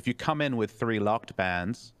about if you come in with 3 locked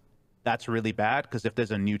bans, that's really bad because if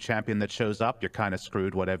there's a new champion that shows up, you're kind of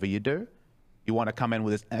screwed whatever you do. You want to come in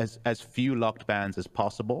with as few locked bans as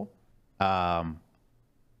possible. Yeah,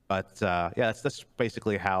 that's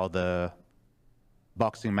basically how the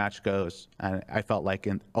boxing match goes. And I felt like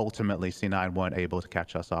ultimately C9 weren't able to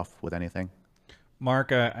catch us off with anything.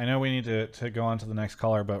 Mark, I know we need to go on to the next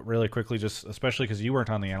caller, but really quickly, just especially because you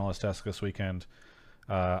weren't on the analyst desk this weekend,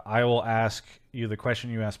 I will ask you the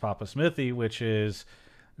question you asked Papa Smithy, which is,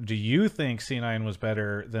 do you think C9 was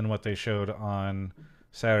better than what they showed on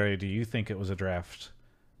Saturday? Do you think it was a draft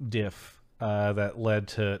diff that led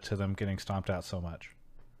to them getting stomped out so much?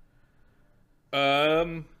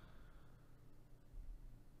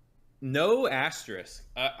 No asterisk.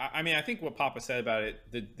 I mean, I think what Papa said about it,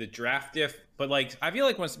 the draft diff, but like, I feel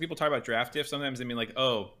like when people talk about draft diff, sometimes they mean like,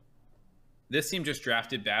 oh, this team just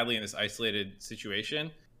drafted badly in this isolated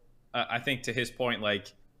situation. I think to his point,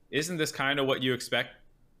 like, isn't this kind of what you expect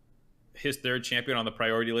his third champion on the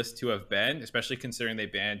priority list to have been, especially considering they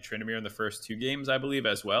banned Tryndamere in the first 2 games, I believe,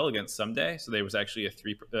 as well against Someday. So there was actually a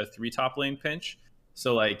three top lane pinch.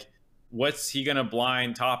 So like, what's he going to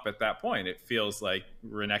blind top at that point? It feels like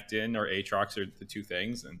Renekton or Aatrox are the 2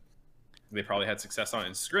 things, and they probably had success on it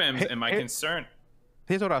in scrims. And my concern...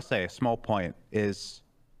 Here's what I'll say. A small point is,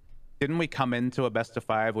 didn't we come into a best of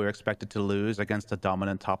 5? We were expected to lose against a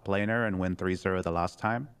dominant top laner and win 3-0 the last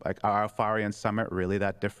time. Like, are Alphari and Summit really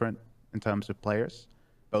that different in terms of players?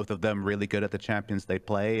 Both of them really good at the champions they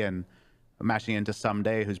play, and matching into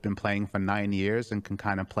Someday, who's been playing for 9 years and can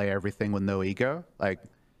kind of play everything with no ego. Like,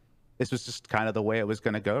 this was just kind of the way it was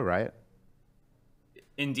going to go, right?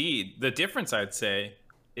 Indeed. The difference, I'd say,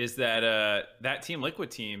 is that that Team Liquid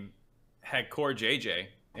team had Core JJ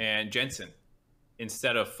and Jensen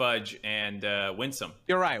instead of Fudge and Winsome.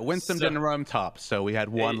 You're right. Winsome didn't roam top, so we had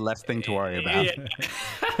one less thing to worry about.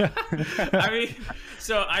 Yeah. I mean,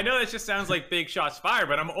 so I know that just sounds like big shots fired,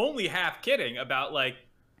 but I'm only half kidding about, like,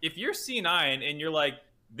 if you're C9 and you're like,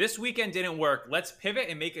 this weekend didn't work, let's pivot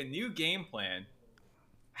and make a new game plan.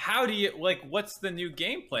 How do you, like, what's the new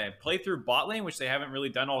game plan? Play through bot lane, which they haven't really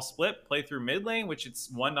done all split. Play through mid lane, which it's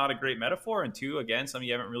 1, not a great metaphor, and 2, again, something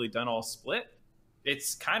you haven't really done all split.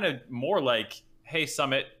 It's kind of more like, hey,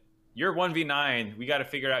 Summit, you're 1v9. We got to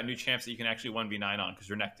figure out new champs that you can actually 1v9 on, because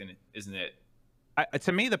Renekton isn't it.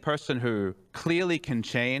 To me, the person who clearly can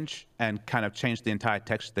change and kind of change the entire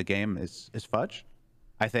texture of the game is Fudge.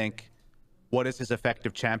 I think what is his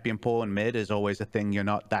effective champion pool in mid is always a thing you're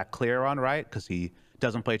not that clear on, right? Because he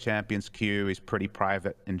doesn't play champions queue. He's pretty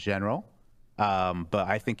private in general. But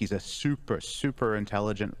I think he's a super, super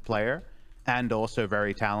intelligent player and also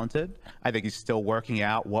very talented. I think he's still working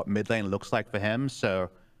out what mid lane looks like for him. So,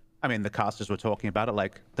 I mean, the casters were talking about it,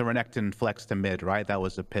 like the Renekton flex to mid, right? That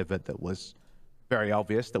was a pivot that was very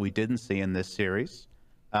obvious that we didn't see in this series.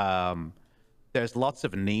 There's lots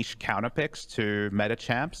of niche counter picks to meta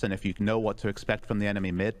champs, and if you know what to expect from the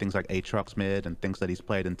enemy mid, things like Aatrox mid and things that he's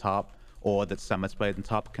played in top or that Summit's played in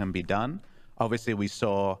top can be done. Obviously, we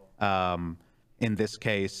saw in this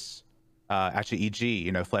case, actually EG,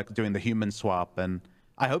 you know, Flex doing the human swap, and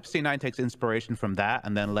I hope C9 takes inspiration from that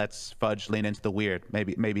and then lets Fudge lean into the weird.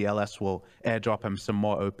 Maybe LS will airdrop him some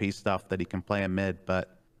more OP stuff that he can play in mid,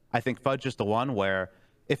 but I think Fudge is the one where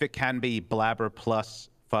if it can be Blabber plus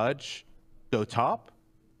Fudge go top,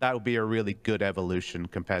 that would be a really good evolution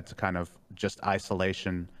compared to kind of just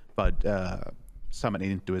isolation, but Summit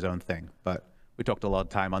needing to do his own thing. But we talked a lot of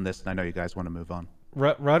time on this, and I know you guys want to move on.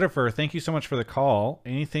 Rutherford, thank you so much for the call.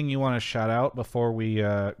 Anything you want to shout out before we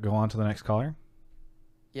go on to the next caller?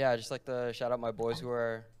 Yeah, I'd just like to shout out my boys who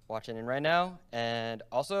are watching in right now, and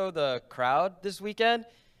also the crowd this weekend.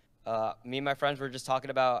 Me and my friends were just talking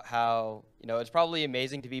about how, you know, it's probably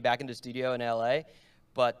amazing to be back in the studio in LA,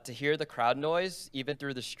 but to hear the crowd noise even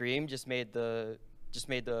through the stream just made the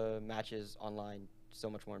matches online so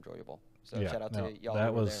much more enjoyable. So yeah, shout out to y'all that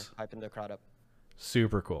over was there hyping the crowd up.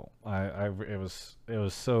 Super cool. It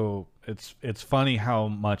was so it's funny how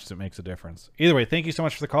much it makes a difference. Either way, thank you so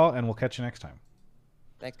much for the call, and we'll catch you next time.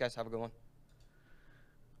 Thanks, guys. Have a good one.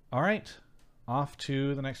 All right, off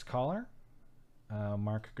to the next caller.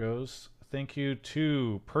 Mark goes. Thank you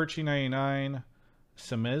to Perchy99,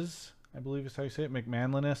 Samiz, I believe is how you say it,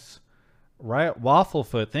 McManlinus, Riot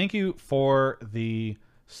Wafflefoot. Thank you for the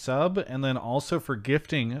sub, and then also for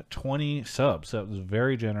gifting 20 subs. That was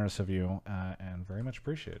very generous of you, and very much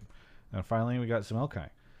appreciated. And finally, we got Zemelkai.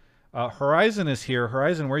 Horizon is here.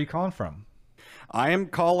 Horizon, where are you calling from? I am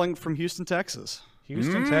calling from Houston, Texas.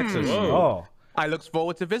 Houston, Texas. Whoa. Oh, I look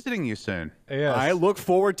forward to visiting you soon. yes. I look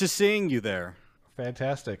forward to seeing you there.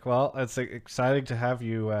 Fantastic. Well, it's exciting to have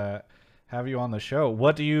you on the show.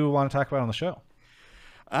 What do you want to talk about on the show?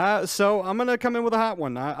 So I'm going to come in with a hot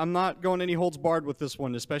one. I'm not going any holds barred with this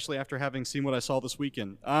one, especially after having seen what I saw this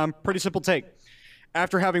weekend. Pretty simple take.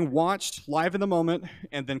 After having watched Live in the Moment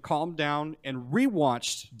and then calmed down and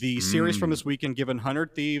rewatched the series from this weekend, given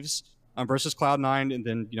 100 Thieves versus Cloud9 and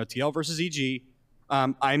then TL versus EG,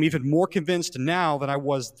 I'm even more convinced now than I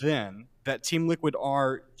was then that Team Liquid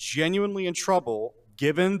are genuinely in trouble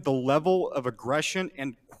given the level of aggression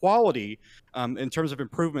and quality in terms of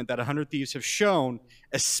improvement that 100 Thieves have shown,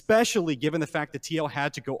 especially given the fact that TL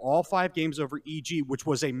had to go all 5 games over EG, which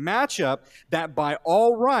was a matchup that by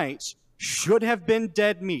all rights should have been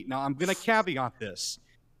dead meat. Now, I'm going to caveat this.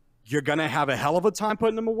 You're going to have a hell of a time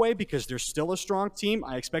putting them away because they're still a strong team.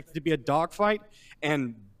 I expect it to be a dogfight.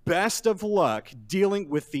 And best of luck dealing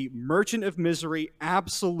with the merchant of misery,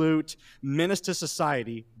 absolute menace to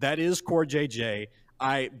society that is Core JJ.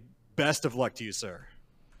 Best of luck to you, sir.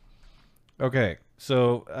 Okay,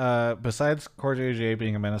 so besides Core JJ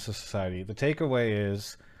being a menace to society, the takeaway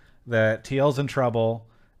is that TL's in trouble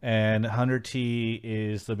and 100T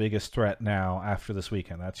is the biggest threat now after this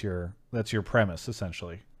weekend. That's your premise,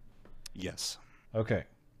 essentially. Yes. Okay.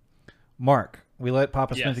 Mark, we let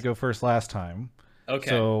Papa Yes. Smithy go first last time. Okay.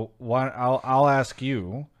 So I'll ask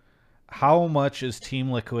you, how much is Team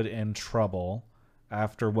Liquid in trouble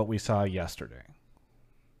after what we saw yesterday?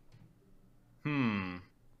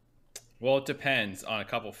 Well, it depends on a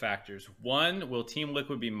couple factors. One, will Team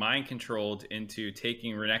Liquid be mind controlled into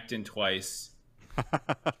taking Renekton twice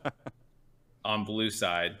on blue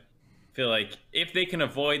side? I feel like if they can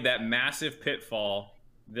avoid that massive pitfall,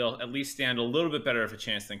 they'll at least stand a little bit better of a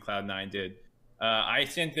chance than Cloud9 did. I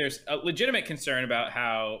think there's a legitimate concern about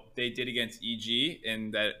how they did against EG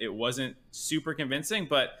and that it wasn't super convincing,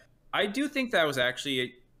 but I do think that was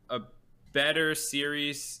actually a better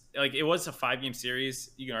series. Like, it was a 5-game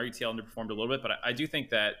series. You can argue TL underperformed a little bit, but I do think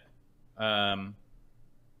that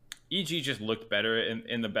EG just looked better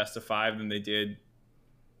in the best of 5 than they did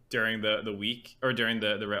during the week, or during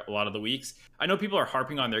a lot of the weeks. I know people are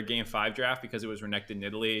harping on their Game 5 draft because it was Renekton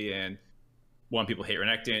Nidalee, and 1, people hate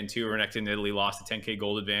Renekton. 2, Renekton Nidalee lost a 10k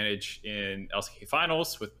gold advantage in LCK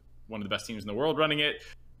finals with one of the best teams in the world running it,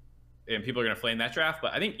 and people are going to flame that draft.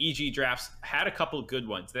 But I think EG drafts had a couple good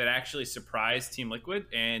ones that actually surprised Team Liquid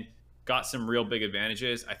and got some real big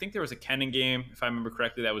advantages. I think there was a Kennen game, if I remember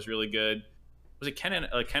correctly, that was really good. Was it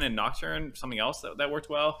Kennen Nocturne, something else that worked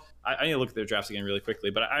well? I need to look at their drafts again really quickly,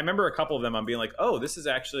 but I remember a couple of them on being like, oh, this is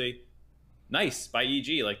actually nice by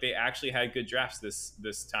EG. Like, they actually had good drafts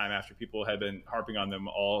this time after people had been harping on them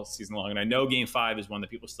all season long. And I know Game 5 is one that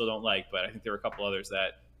people still don't like, but I think there were a couple others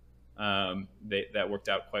that that worked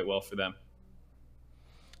out quite well for them.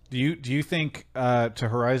 Do you think, to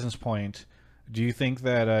Horizon's point, do you think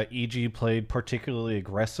that EG played particularly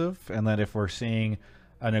aggressive, and that if we're seeing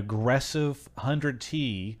an aggressive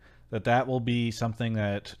 100T, that will be something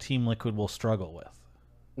that Team Liquid will struggle with?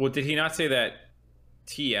 Well, did he not say that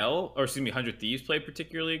TL, or excuse me, 100 Thieves played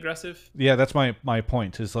particularly aggressive? Yeah, that's my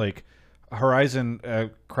point. Is like Horizon.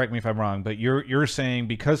 Correct me if I'm wrong, but you're saying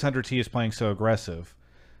because 100T is playing so aggressive,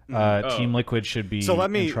 Team Liquid should be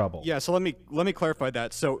in trouble. Yeah, so let me clarify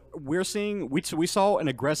that. So we're seeing we saw an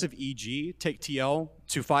aggressive EG take TL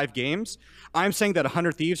to 5 games. I'm saying that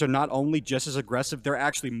 100 Thieves are not only just as aggressive, they're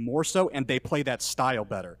actually more so, and they play that style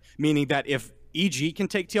better. Meaning that if EG can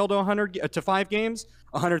take TL to 5 games,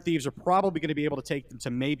 100 Thieves are probably going to be able to take them to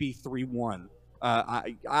maybe 3-1.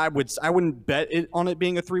 I wouldn't bet on it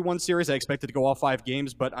being a 3-1 series. I expect it to go all 5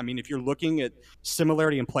 games, but I mean, if you're looking at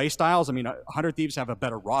similarity in play styles, I mean, 100 Thieves have a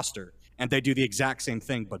better roster, and they do the exact same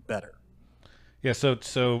thing but better. Yeah.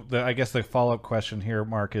 So I guess the follow-up question here,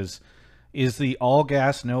 Mark, is the all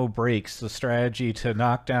gas no brakes the strategy to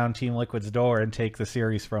knock down Team Liquid's door and take the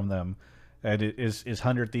series from them? And is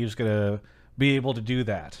 100 Thieves gonna be able to do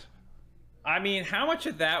that? I mean, how much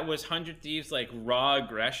of that was 100 Thieves like raw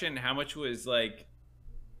aggression? How much was like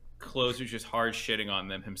Closer just hard shitting on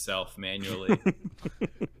them himself manually?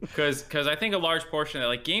 Because I think a large portion of that,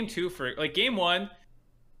 like game 2 for like game 1,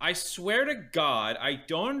 I swear to God, I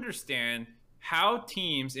don't understand how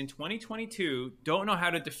teams in 2022 don't know how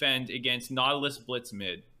to defend against Nautilus Blitz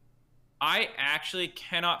mid. I actually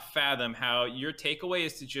cannot fathom how your takeaway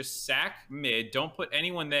is to just sack mid, don't put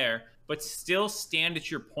anyone there, but still stand at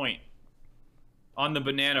your point on the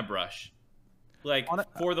banana brush. Like,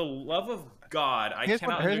 for the love of God, I Here's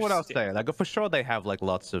cannot what I'll understand. say. Like, for sure, they have like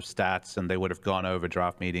lots of stats, and they would have gone over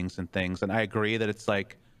draft meetings and things. And I agree that it's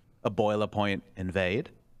like a boiler point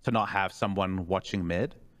invade to not have someone watching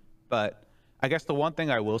mid. But I guess the one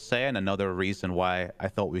thing I will say, and another reason why I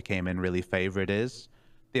thought we came in really favored, is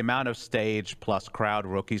the amount of stage plus crowd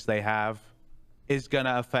rookies they have is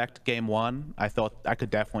gonna affect game one. I thought I could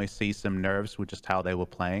definitely see some nerves with just how they were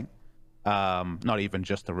playing. Not even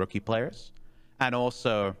just the rookie players. And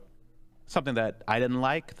also, something that I didn't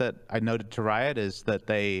like that I noted to Riot is that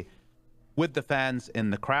they, with the fans in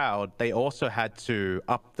the crowd, they also had to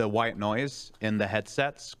up the white noise in the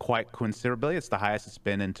headsets quite considerably. It's the highest it's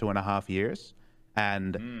been in 2.5 years.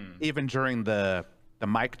 And even during the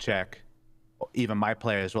mic check, even my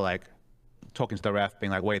players were like talking to the ref,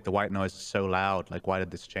 being like, wait, the white noise is so loud. Like, why did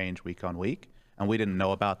this change week on week? And we didn't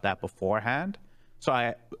know about that beforehand.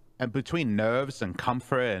 So and between nerves and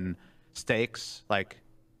comfort and stakes, like,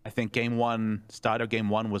 I think start of game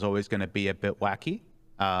one was always going to be a bit wacky.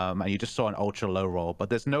 And you just saw an ultra low roll, but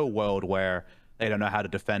there's no world where they don't know how to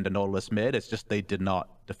defend a Nautilus mid. It's just they did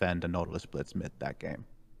not defend a Nautilus Blitz mid that game.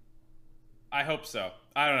 I hope so.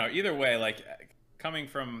 I don't know. Either way, like, coming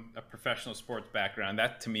from a professional sports background,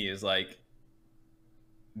 that to me is like,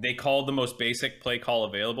 they called the most basic play call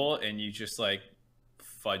available, and you just like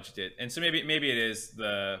fudged it. And so maybe it is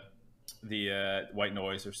the white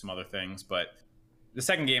noise or some other things, but the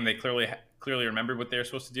second game they clearly remembered what they were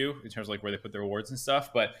supposed to do in terms of like where they put their awards and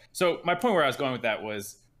stuff. But so my point where I was going with that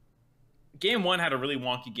was, game one had a really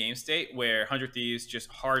wonky game state where 100 Thieves just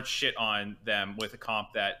hard shit on them with a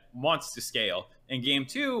comp that wants to scale, and game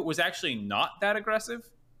two was actually not that aggressive.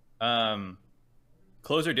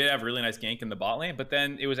 Closer did have a really nice gank in the bot lane, but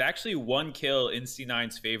then it was actually one kill in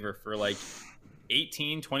C9's favor for like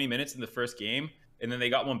 18-20 minutes in the first game, and then they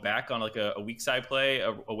got one back on like a weak side play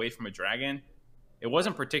away from a dragon. It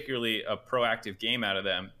wasn't particularly a proactive game out of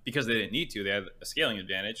them because they didn't need to. They had a scaling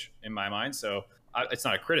advantage in my mind, so it's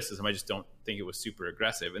not a criticism. I just don't think it was super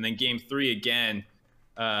aggressive. And then game three again,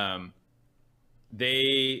 there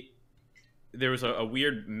was a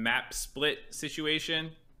weird map split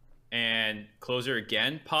situation, and Closer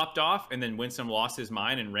again popped off, and then Winsome lost his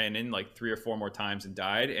mind and ran in like 3 or 4 more times and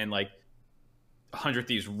died, and like 100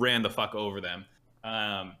 Thieves ran the fuck over them.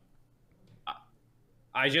 I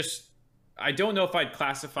don't know if I'd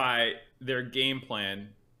classify their game plan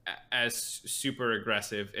as super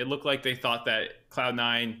aggressive. It looked like they thought that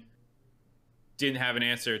Cloud9 didn't have an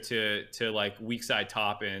answer to like weak side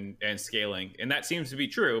top and scaling, and that seems to be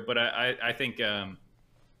true. But I think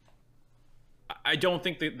I don't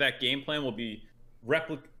think that game plan will be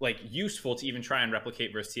useful to even try and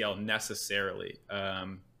replicate versus TL necessarily.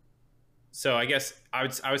 So I guess I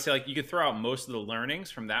would say like you could throw out most of the learnings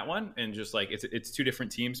from that one, and just like it's two different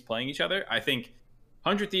teams playing each other. I think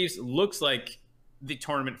 100 Thieves looks like the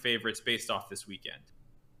tournament favorites based off this weekend.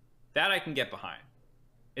 That I can get behind.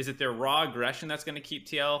 Is it their raw aggression that's going to keep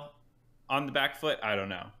TL on the back foot? I don't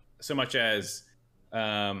know. So much as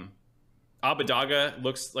Abadaga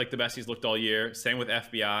looks like the best he's looked all year. Same with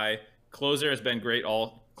FBI. Closer has been great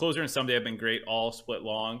Closer and Someday have been great all split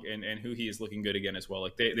long, and Huhi is looking good again as well.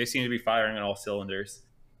 Like they seem to be firing on all cylinders.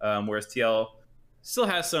 Whereas TL still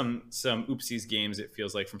has some oopsies games, it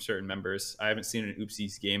feels like, from certain members. I haven't seen an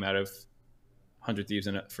oopsies game out of 100 Thieves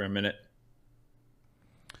in it for a minute.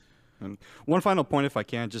 And one final point, if I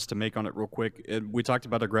can, just to make on it real quick. We talked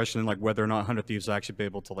about aggression and like whether or not 100 Thieves will actually be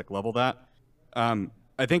able to like level that.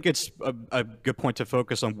 I think it's a good point to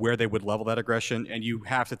focus on where they would level that aggression, and you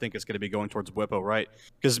have to think it's going to be going towards Bwipo, right?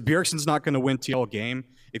 Because Bjergsen's not going to win TL game.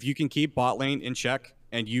 If you can keep bot lane in check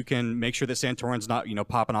and you can make sure that Santorin's not,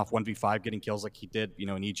 popping off 1v5, getting kills like he did,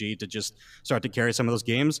 in EG to just start to carry some of those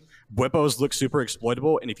games, Bwipo's look super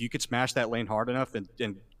exploitable, and if you could smash that lane hard enough and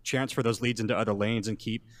transfer those leads into other lanes and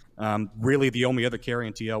keep really the only other carry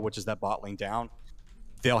in TL, which is that bot lane down,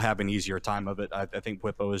 they'll have an easier time of it. I think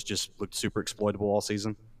Bwipo has just looked super exploitable all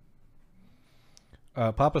season.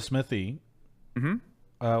 Papa Smithy,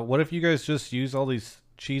 what if you guys just use all these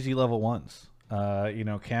cheesy level 1s?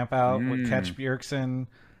 Camp out, catch Bjergsen.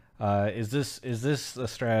 Is this a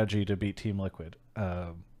strategy to beat Team Liquid?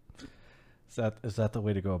 Is that the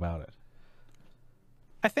way to go about it?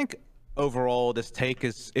 I think overall this take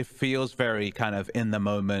it feels very kind of in the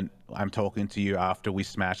moment. I'm talking to you after we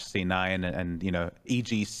smashed C9 and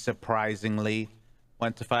EG surprisingly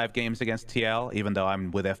went to 5 games against TL. Even though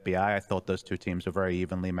I'm with FBI, I thought those two teams were very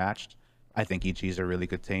evenly matched. I think EG is a really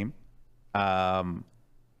good team. So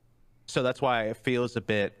that's why it feels a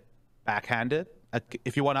bit backhanded.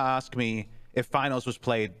 If you want to ask me if finals was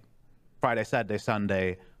played Friday, Saturday,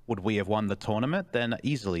 Sunday, would we have won the tournament? Then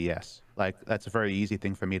easily yes. Like, that's a very easy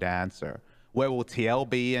thing for me to answer. Where will TL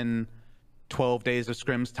be in 12 days of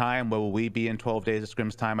scrims time? Where will we be in 12 days of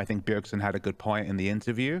scrims time? I think Bjergsen had a good point in the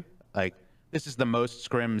interview. Like, this is the most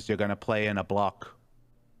scrims you're going to play in a block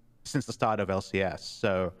since the start of LCS.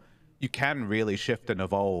 So you can really shift and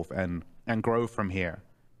evolve and grow from here.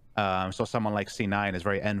 So someone like C9 is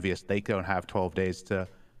very envious. They don't have 12 days to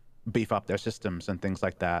beef up their systems and things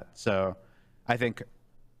like that. So I think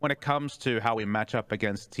when it comes to how we match up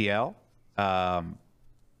against TL,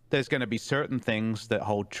 there's going to be certain things that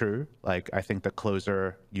hold true. Like, I think the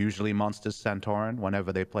closer usually monsters Santorin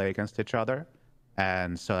whenever they play against each other.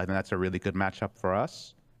 And so I think that's a really good matchup for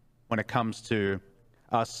us. When it comes to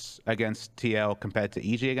us against TL compared to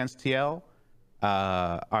EG against TL,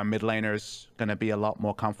 our mid laners going to be a lot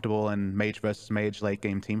more comfortable in mage versus mage late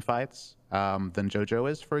game team fights than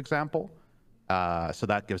JoJo is, for example. So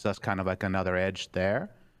that gives us kind of like another edge there.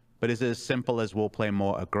 But is it as simple as we'll play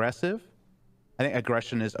more aggressive? I think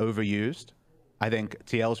aggression is overused. I think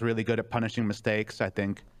TL is really good at punishing mistakes. I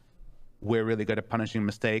think we're really good at punishing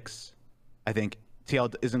mistakes. I think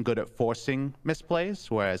TL isn't good at forcing misplays,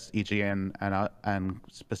 whereas EGN and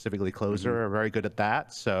specifically Closer are very good at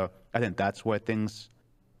that. So I think that's where things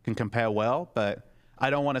can compare well. But I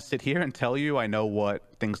don't want to sit here and tell you I know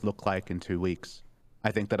what things look like in 2 weeks.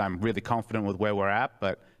 I think that I'm really confident with where we're at,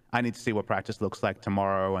 but I need to see what practice looks like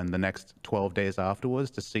tomorrow and the next 12 days afterwards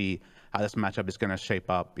to see how this matchup is going to shape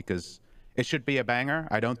up, because it should be a banger.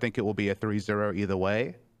 I don't think it will be a 3-0 either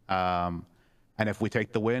way. And if we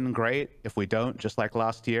take the win, great. If we don't, just like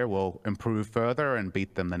last year, we'll improve further and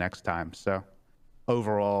beat them the next time. So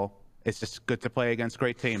overall, it's just good to play against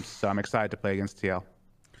great teams. So I'm excited to play against TL.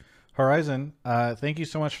 Horizon, thank you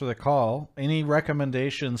so much for the call. Any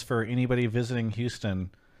recommendations for anybody visiting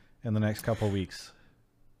Houston in the next couple of weeks?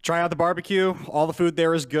 Try out the barbecue. All the food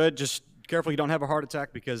there is good. Just careful you don't have a heart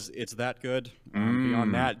attack because it's that good.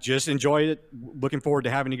 Beyond that, just enjoy it. Looking forward to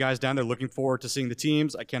having you guys down there. Looking forward to seeing the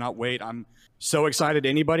teams. I cannot wait. I'm so excited.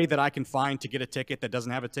 Anybody that I can find to get a ticket that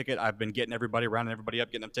doesn't have a ticket, I've been getting everybody around and everybody up,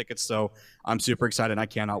 getting them tickets. So I'm super excited. I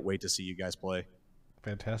cannot wait to see you guys play.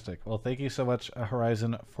 Fantastic. Well, thank you so much,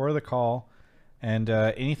 Horizon, for the call. And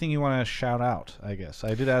anything you want to shout out, I guess.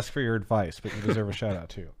 I did ask for your advice, but you deserve a shout out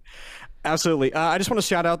too. Absolutely. I just want to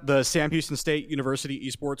shout out the Sam Houston State University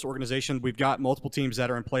Esports Organization. We've got multiple teams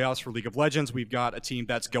that are in playoffs for League of Legends. We've got a team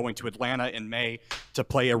that's going to Atlanta in May to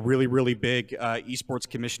play a really, really big Esports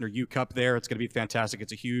Commissioner U Cup there. It's going to be fantastic.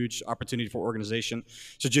 It's a huge opportunity for organization.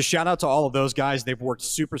 So just shout out to all of those guys. They've worked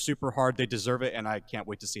super, super hard. They deserve it, and I can't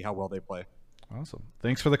wait to see how well they play. Awesome.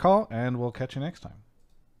 Thanks for the call, and we'll catch you next time.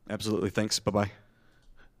 Absolutely. Thanks. Bye-bye.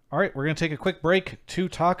 All right, we're going to take a quick break to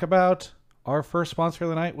talk about our first sponsor of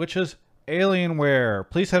the night, which is Alienware.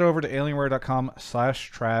 Please head over to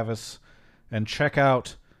alienware.com/Travis and check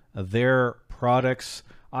out their products.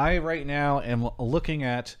 I right now am looking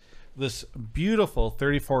at this beautiful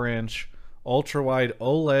 34-inch ultra-wide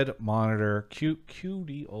OLED monitor,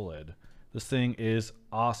 QD OLED. This thing is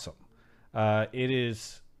awesome. It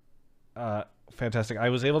is fantastic. I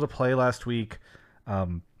was able to play last week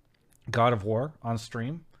God of War on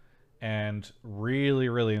stream and really,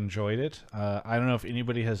 really enjoyed it. I don't know if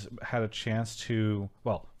anybody has had a chance to,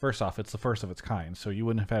 well, first off, it's the first of its kind, so you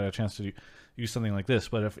wouldn't have had a chance to use something like this,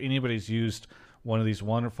 but if anybody's used one of these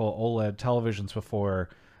wonderful OLED televisions before,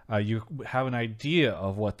 you have an idea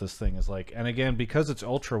of what this thing is like. And again, because it's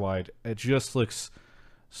ultra wide, it just looks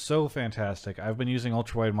so fantastic. I've been using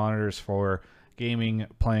ultra wide monitors for gaming,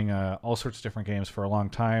 playing all sorts of different games for a long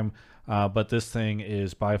time, but this thing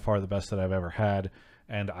is by far the best that I've ever had,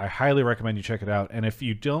 and I highly recommend you check it out. And if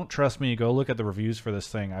you don't trust me, go look at the reviews for this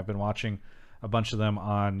thing. I've been watching a bunch of them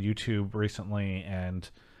on YouTube recently, and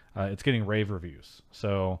it's getting rave reviews.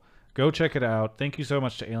 So go check it out. Thank you so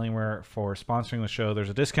much to Alienware for sponsoring the show. There's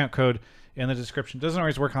a discount code in the description. It doesn't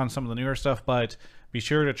always work on some of the newer stuff, but be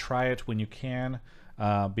sure to try it when you can,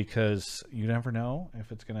 because you never know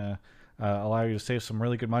if it's going to allow you to save some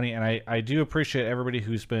really good money. And I do appreciate everybody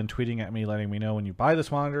who's been tweeting at me, letting me know when you buy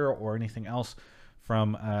this monitor or anything else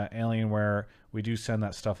from Alienware. We do send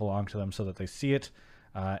that stuff along to them so that they see it,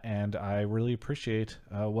 and I really appreciate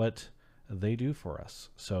what they do for us.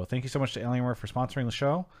 So thank you so much to Alienware for sponsoring the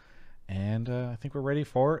show, and I think we're ready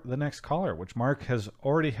for the next caller, which Mark has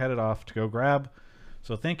already headed off to go grab.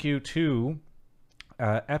 So thank you to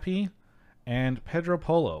Epi and Pedro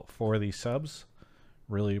Polo for the subs.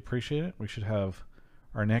 Really appreciate it. We should have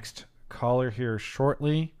our next caller here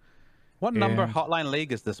shortly. What number Hotline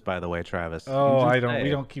League is this, by the way, Travis? Oh, we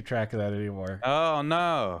don't keep track of that anymore. Oh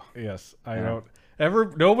no. Yes, I don't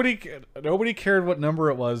ever. Nobody cared what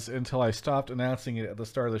number it was until I stopped announcing it at the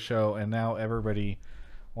start of the show, and now everybody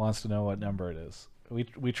wants to know what number it is.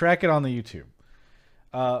 We track it on the YouTube.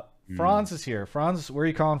 Franz is here. Franz, where are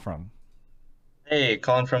you calling from? Hey,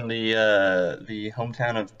 calling from the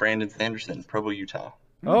hometown of Brandon Sanderson, Provo, Utah.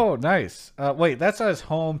 Oh, nice. Wait, that's not his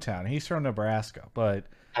hometown. He's from Nebraska, but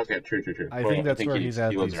Okay, true. I think that's where he's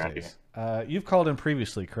at he lives these around days. You've called him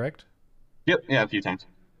previously, correct? Yep, yeah, a few times.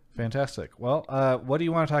 Fantastic. Well, what do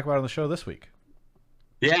you want to talk about on the show this week?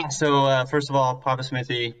 Yeah, so first of all, Papa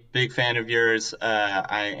Smithy, big fan of yours.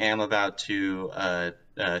 I am about to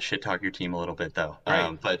shit talk your team a little bit though.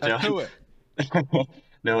 But do it.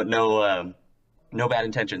 no bad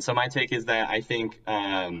intention. So my take is that I think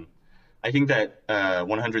that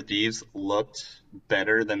 100 Thieves looked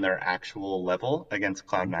better than their actual level against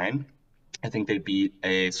Cloud9. I think they beat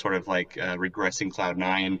a sort of like regressing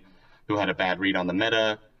Cloud9 who had a bad read on the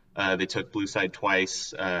meta. They took blue side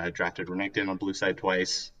twice, drafted Renekton on blue side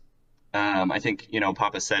twice. I think,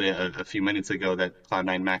 Papa said it a few minutes ago that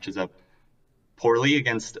Cloud9 matches up poorly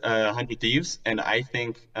against 100 Thieves, and I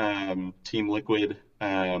think Team Liquid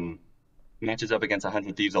matches up against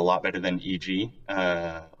 100 Thieves a lot better than EG,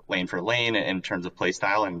 lane for lane in terms of play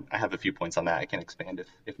style, and I have a few points on that I can expand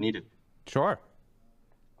if needed. Sure.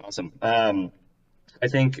 Awesome. I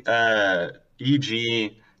think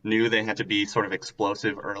EG knew they had to be sort of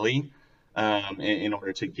explosive early in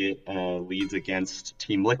order to get leads against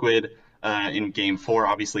Team Liquid. In Game 4,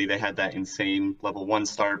 obviously, they had that insane level 1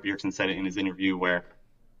 start. Bjergsen said it in his interview where,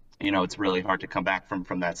 it's really hard to come back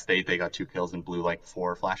from that state. They got 2 kills and blew like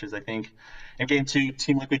 4 flashes, I think. In Game 2,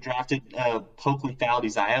 Team Liquid drafted Poke Lethality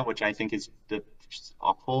Xayah, which I think is just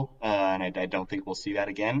awful, and I don't think we'll see that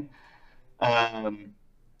again.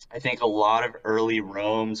 I think a lot of early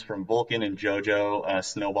roams from Vulcan and JoJo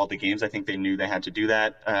snowballed the games. I think they knew they had to do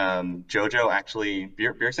that. JoJo actually,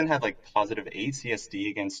 Bjergsen had like positive 8 CSD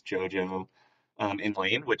against JoJo in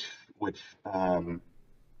lane, which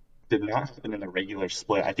did not happen in the regular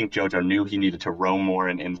split. I think JoJo knew he needed to roam more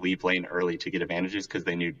and leave lane early to get advantages because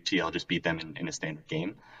they knew TL just beat them in a standard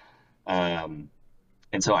game. And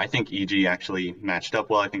so I think EG actually matched up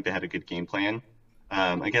well. I think they had a good game plan.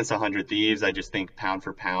 Against 100 Thieves, I just think pound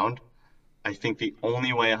for pound, I think the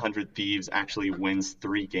only way 100 Thieves actually wins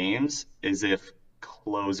 3 games is if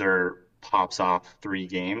Closer pops off 3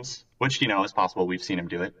 games, which, is possible. We've seen him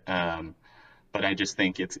do it. But I just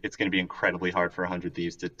think it's going to be incredibly hard for 100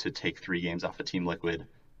 Thieves to take 3 games off of Team Liquid,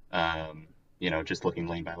 just looking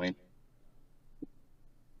lane by lane.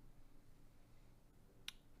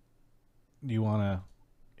 You want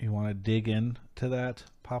to dig into that,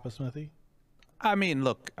 Papa Smithy? I mean,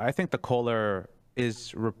 look, I think the caller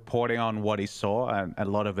is reporting on what he saw, and a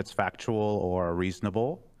lot of it's factual or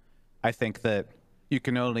reasonable. I think that you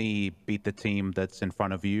can only beat the team that's in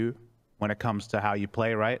front of you when it comes to how you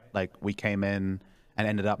play, right? Like, we came in and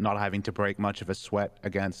ended up not having to break much of a sweat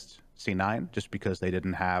against C9 just because they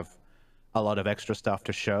didn't have a lot of extra stuff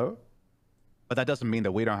to show. But that doesn't mean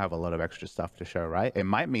that we don't have a lot of extra stuff to show, right? It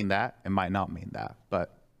might mean that, it might not mean that.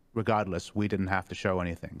 But regardless, we didn't have to show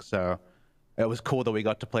anything. So it was cool that we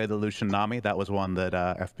got to play the Lucian Nami. That was one that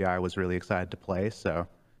FBI was really excited to play. So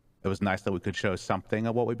it was nice that we could show something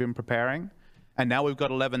of what we've been preparing. And now we've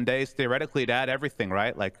got 11 days theoretically to add everything,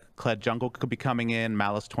 right? Like Kled Jungle could be coming in,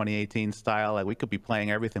 Malice 2018 style. Like we could be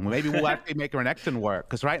playing everything. Maybe we'll actually make Renekton work.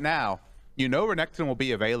 Because right now, Renekton will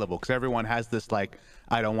be available because everyone has this like,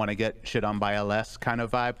 I don't want to get shit on by LS kind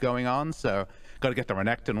of vibe going on. So got to get the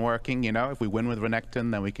Renekton working, If we win with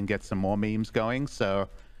Renekton, then we can get some more memes going. So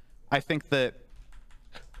I think that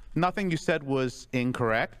nothing you said was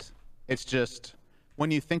incorrect. It's just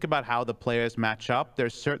when you think about how the players match up,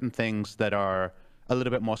 there's certain things that are a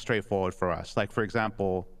little bit more straightforward for us. Like, for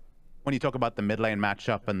example, when you talk about the mid lane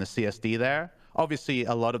matchup and the CSD there, obviously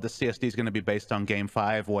a lot of the CSD is going to be based on Game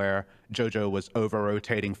 5 where JoJo was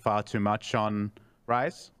over-rotating far too much on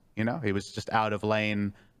Ryze. He was just out of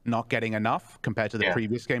lane, not getting enough compared to the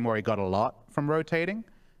previous game where he got a lot from rotating.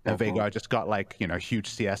 And Veigar just got like, huge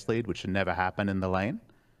CS lead, which should never happen in the lane.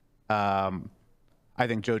 I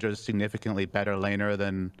think JoJo's significantly better laner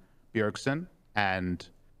than Bjergsen, and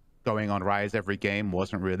going on Ryze every game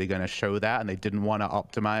wasn't really going to show that, and they didn't want to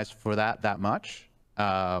optimize for that much.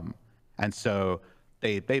 And so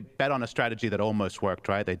they bet on a strategy that almost worked,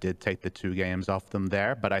 right? They did take the 2 games off them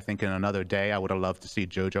there, but I think in another day I would have loved to see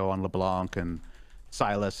JoJo on LeBlanc and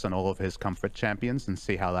Sylas and all of his comfort champions and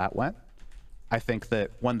see how that went. I think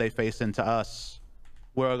that when they face into us,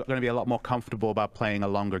 we're going to be a lot more comfortable about playing a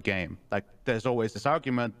longer game. Like, there's always this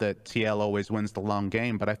argument that TL always wins the long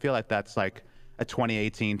game, but I feel like that's like a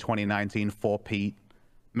 2018, 2019 4-Pete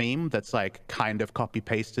meme that's like kind of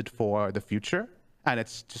copy-pasted for the future. And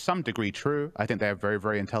it's to some degree true. I think they have very,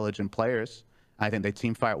 very intelligent players. I think they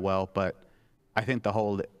team fight well, but I think the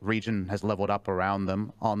whole region has leveled up around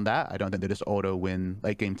them on that. I don't think they just auto-win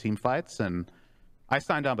late-game team fights. And I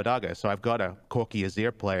signed Ambadaga, so I've got a Corki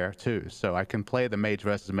Azir player too. So I can play the mage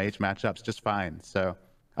versus mage matchups just fine. So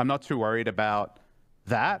I'm not too worried about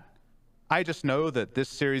that. I just know that this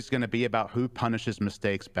series is going to be about who punishes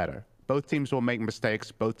mistakes better. Both teams will make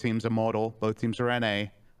mistakes. Both teams are mortal. Both teams are NA.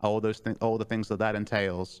 All the things that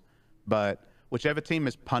entails. But whichever team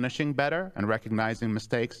is punishing better and recognizing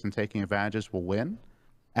mistakes and taking advantages will win.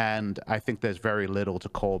 And I think there's very little to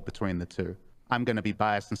call between the two. I'm going to be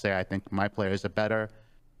biased and say I think my players are better.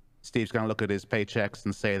 Steve's going to look at his paychecks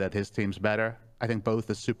and say that his team's better. I think both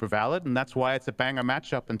are super valid, and that's why it's a banger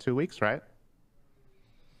matchup in 2 weeks, right?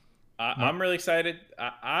 I'm really excited.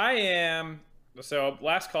 I am. So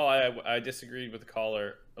last call, I disagreed with the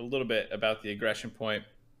caller a little bit about the aggression point.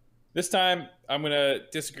 This time, I'm going to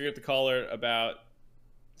disagree with the caller about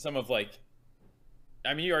some of like,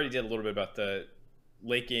 I mean, you already did a little bit about the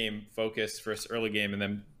late game focus versus early game and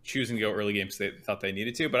then choosing to go early games they thought they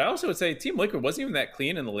needed to. But I also would say Team Liquid wasn't even that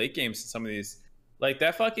clean in the late games. Some of these, like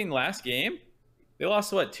that fucking last game, they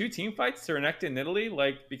lost, what, 2 team fights to Renekton in Italy,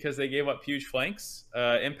 like because they gave up huge flanks.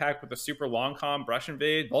 Impact with a super long comb, brush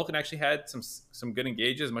invade. Vulcan actually had some good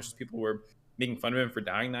engages, as much as people were making fun of him for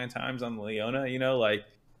dying 9 times on the Leona. You know, like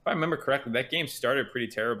if I remember correctly, that game started pretty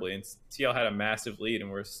terribly, and TL had a massive lead,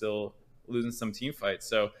 and we're still losing some team fights.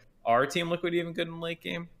 So are Team Liquid even good in the late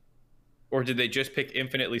game? Or did they just pick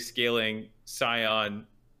infinitely scaling Sion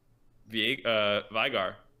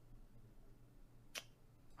Vigar?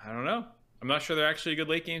 I don't know. I'm not sure they're actually a good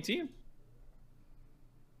late game team.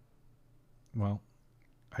 Well,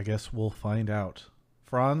 I guess we'll find out.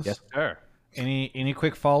 Franz? Yes, sir. Any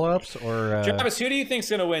quick follow-ups or Travis, who do you think's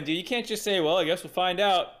gonna win, dude? You can't just say, well, I guess we'll find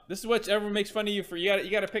out. This is what everyone makes fun of you for. You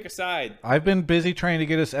gotta pick a side. I've been busy trying to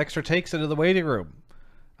get us extra takes into the waiting room.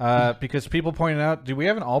 Because people pointed out, do we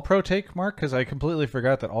have an all-pro take, Mark? Because I completely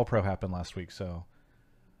forgot that all-pro happened last week, so.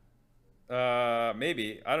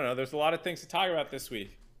 Maybe. I don't know. There's a lot of things to talk about this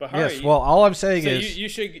week. But hurry. Yes, well, all I'm saying So is you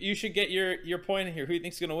should get your point in here. Who do you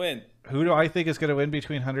think's gonna win? who do I think is going to win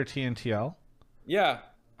between Hunter T and TL? Yeah.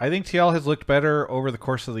 I think TL has looked better over the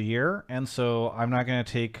course of the year, and so I'm not going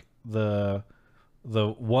to take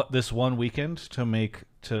this one weekend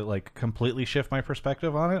to like completely shift my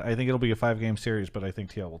perspective on it. I think it'll be a 5-game series, but I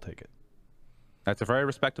think TL will take it. That's a very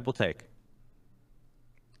respectable take.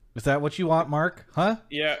 Is that what you want, Mark? Huh?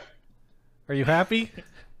 Yeah. Are you happy?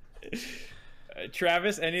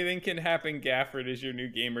 Travis, anything can happen. Gafford is your new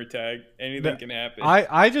gamer tag. Anything can happen.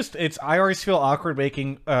 I always feel awkward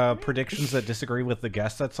making predictions that disagree with the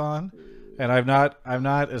guest that's on, and I'm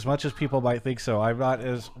not as much as people might think so. I'm not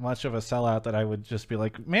as much of a sellout that I would just be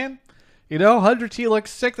like, man, you know, 100T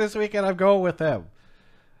looks sick this weekend. I'm going with them.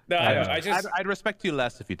 No, I'd respect you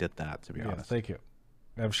less if you did that, to be honest. Thank you.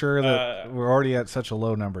 I'm sure that we're already at such a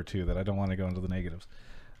low number too that I don't want to go into the negatives.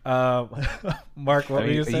 Mark, what were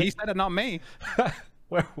you saying? He said it, not me.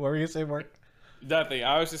 What were you saying, Mark? Nothing.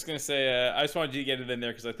 I was just gonna say. I just wanted you to get it in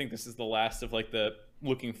there because I think this is the last of like the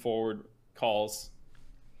looking forward calls.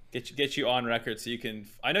 Get you on record so you can.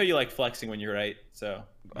 I know you like flexing when you're right. So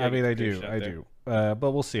I mean, I do. But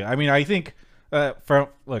we'll see. I mean, I think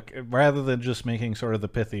rather than just making sort of the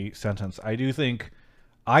pithy sentence, I do think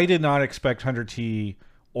I did not expect 100T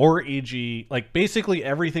or EG. Like basically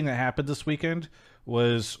everything that happened this weekend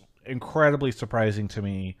was incredibly surprising to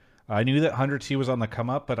me. I knew that 100T was on the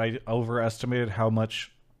come up, but I overestimated how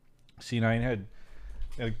much C9 had.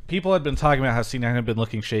 People had been talking about how C9 had been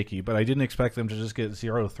looking shaky, but I didn't expect them to just get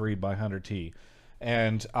 0-3 by 100T.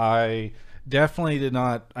 And I definitely did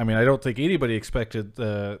not. I mean, I don't think anybody expected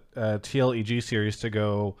the TL-EG series to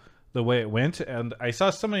go the way it went. And I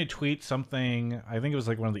saw somebody tweet something. I think it was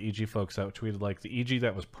like one of the EG folks that tweeted like the EG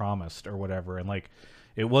that was promised or whatever. And like,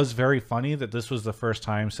 it was very funny that this was the first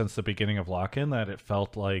time since the beginning of lock-in that it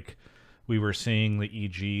felt like we were seeing the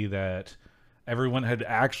EG that everyone had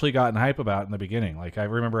actually gotten hype about in the beginning. Like I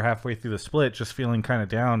remember halfway through the split just feeling kind of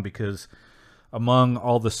down because among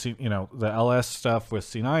all the, the LS stuff with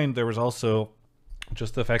C9, there was also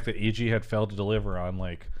just the fact that EG had failed to deliver on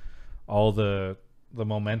like all the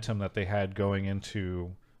momentum that they had going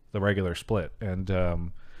into the regular split. And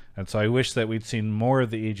so I wish that we'd seen more of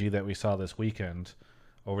the EG that we saw this weekend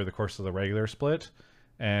over the course of the regular split,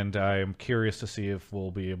 and I'm curious to see if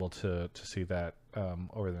we'll be able to see that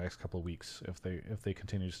over the next couple of weeks if they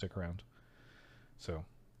continue to stick around. So,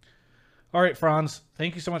 all right, Franz,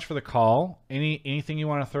 thank you so much for the call. Anything you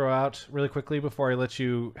want to throw out really quickly before I let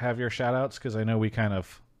you have your shout outs, because I know we kind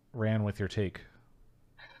of ran with your take.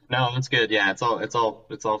 No, that's good. Yeah, it's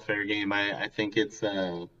all fair game. I think it's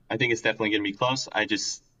definitely gonna be close.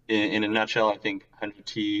 in a nutshell, I think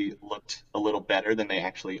 100T looked a little better than they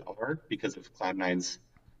actually are because of Cloud9's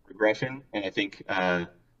regression, and I think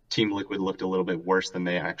Team Liquid looked a little bit worse than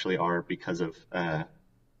they actually are because of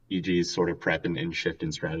EG's sort of prep and shift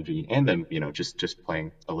in strategy, and them, just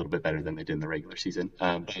playing a little bit better than they did in the regular season.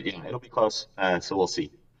 But yeah, it'll be close, so we'll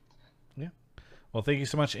see. Yeah. Well, thank you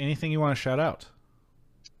so much. Anything you want to shout out?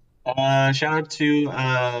 Shout out to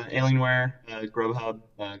Alienware, Grubhub,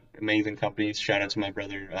 amazing companies. Shout out to my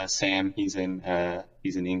brother Sam. He's in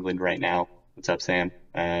England right now. What's up, Sam?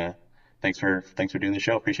 Thanks for doing the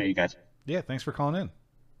show. Appreciate you guys. Yeah, thanks for calling in.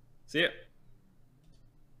 See ya.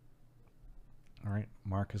 All right,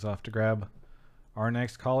 Mark is off to grab our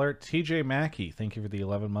next caller, TJ Mackey. Thank you for the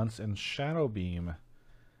 11 months, and Shadowbeam,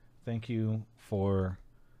 thank you for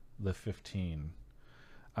the 15.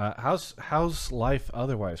 How's life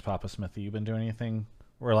otherwise, Papa Smithy? You been doing anything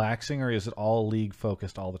relaxing, or is it all league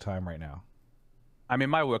focused all the time right now? I mean,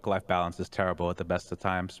 my work-life balance is terrible at the best of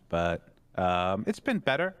times, but it's been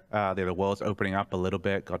better. The world's opening up a little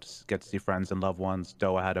bit. Got to get to see friends and loved ones.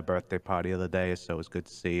 Doa had a birthday party the other day, so it was good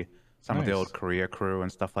to see some of the old Korea crew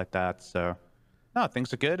and stuff like that. So, no,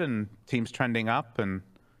 things are good, and team's trending up, and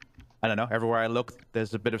I don't know, everywhere I look,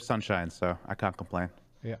 there's a bit of sunshine, so I can't complain.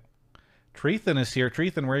 Yeah. Treethan is here.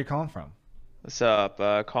 Treethan, where are you calling from? What's up?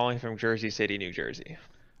 Calling from Jersey City, New Jersey.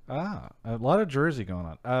 Ah, a lot of Jersey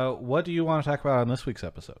going on. What do you want to talk about on this week's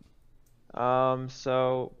episode?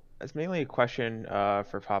 So it's mainly a question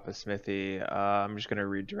for Papa Smithy. I'm just going to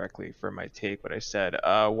read directly from my take what I said.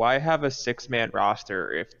 Why have a 6-man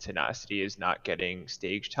roster if Tenacity is not getting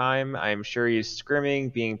stage time? I'm sure he's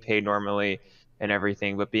scrimming, being paid normally and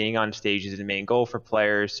everything, but being on stage is the main goal for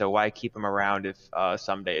players, so why keep him around if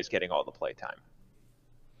someday is getting all the play time?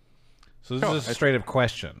 So this is a straight-up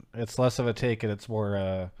question. It's less of a take, and it's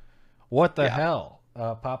more, what the hell,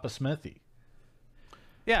 Papa Smithy?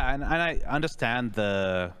 Yeah, and I understand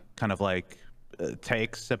the kind of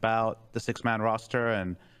takes about the 6-man roster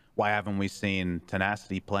and why haven't we seen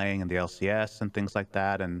Tenacity playing in the LCS and things like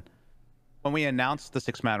that. And when we announced the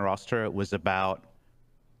 6-man roster, it was about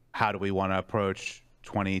how do we want to approach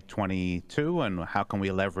 2022 and how can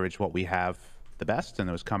we leverage what we have the best. And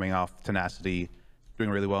it was coming off Tenacity doing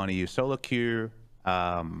really well in EU solo queue.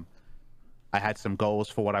 I had some goals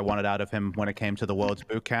for what I wanted out of him when it came to the Worlds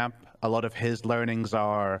Bootcamp. A lot of his learnings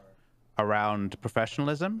are around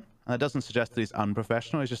professionalism. And that doesn't suggest that he's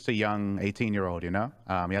unprofessional. He's just a young 18-year-old, He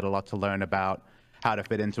had a lot to learn about how to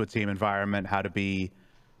fit into a team environment, how to be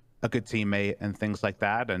a good teammate and things like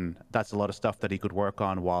that. And that's a lot of stuff that he could work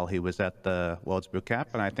on while he was at the Worlds Bootcamp.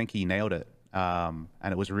 And I think he nailed it. And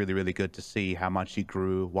it was really, really good to see how much he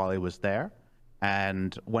grew while he was there.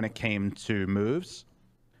 And when it came to moves,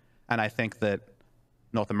 and I think that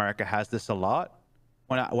North America has this a lot,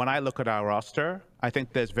 when I look at our roster, I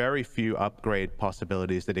think there's very few upgrade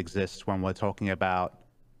possibilities that exist when we're talking about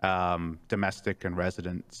domestic and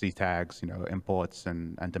resident C tags, imports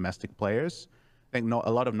and domestic players. I think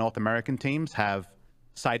a lot of North American teams have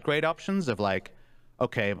side grade options of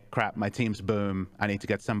okay, crap, my team's boom, I need to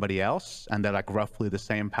get somebody else, and they're roughly the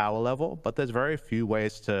same power level, but there's very few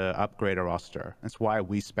ways to upgrade a roster. That's why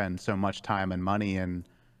we spend so much time and money in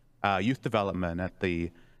youth development at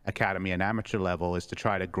the academy and amateur level, is to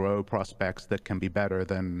try to grow prospects that can be better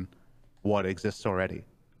than what exists already.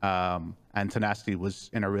 And Tenacity was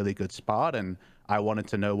in a really good spot, and I wanted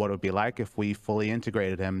to know what it would be like if we fully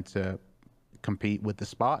integrated him to compete with the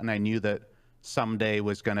spot. And I knew that someday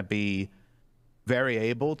was going to be very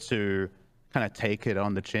able to kind of take it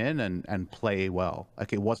on the chin and play well.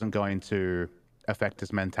 It wasn't going to affect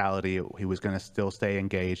his mentality. He was going to still stay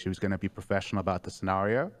engaged. He was going to be professional about the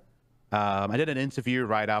scenario. I did an interview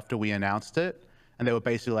right after we announced it, and they were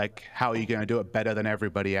basically like, how are you going to do it better than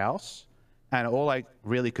everybody else? And all I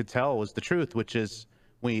really could tell was the truth, which is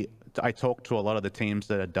I talked to a lot of the teams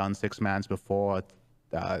that had done 6-mans before,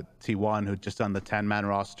 T1 who'd just done the 10-man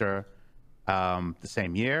roster the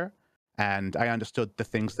same year. And I understood the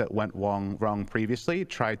things that went wrong previously,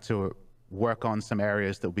 tried to work on some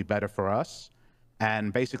areas that would be better for us.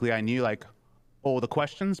 And basically I knew all the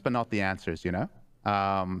questions, but not the answers,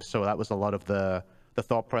 So that was a lot of the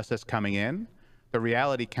thought process coming in. The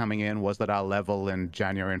reality coming in was that our level in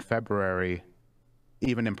January and February,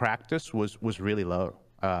 even in practice, was really low.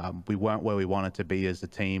 We weren't where we wanted to be as a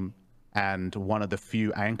team. And one of the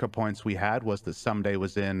few anchor points we had was that Someday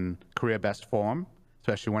was in career best form,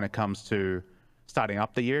 especially when it comes to starting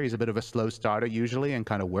up the year. He's a bit of a slow starter usually and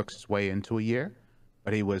kind of works his way into a year.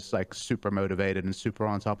 But he was super motivated and super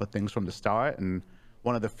on top of things from the start. And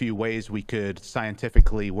one of the few ways we could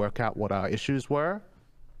scientifically work out what our issues were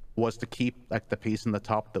was to keep the piece in the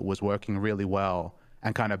top that was working really well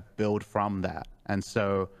and kind of build from that. And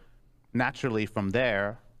so naturally from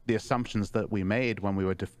there, the assumptions that we made when we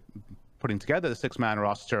were putting together the 6-man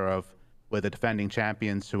roster of we're the defending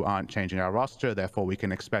champions who aren't changing our roster, therefore we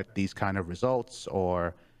can expect these kind of results,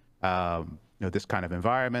 or this kind of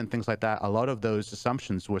environment, things like that. A lot of those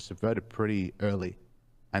assumptions were subverted pretty early.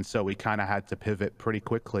 And so we kind of had to pivot pretty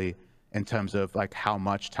quickly in terms of like how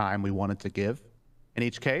much time we wanted to give in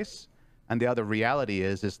each case. And the other reality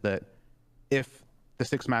is that if the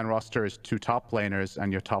 6-man roster is 2 top laners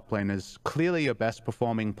and your top lane is clearly your best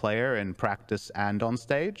performing player in practice and on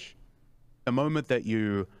stage, the moment that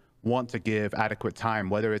you want to give adequate time,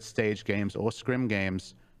 whether it's stage games or scrim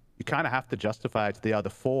games, you kind of have to justify it to the other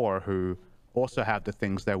 4 who also have the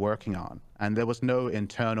things they're working on. And there was no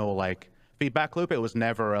internal like feedback loop. It was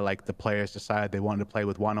never like the players decided they wanted to play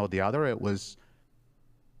with one or the other.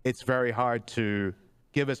 It's very hard to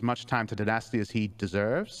give as much time to Tenacity as he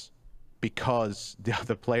deserves, because the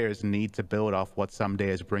other players need to build off what Someday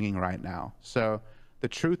is bringing right now. So the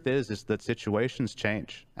truth is that situations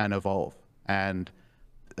change and evolve, and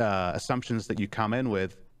assumptions that you come in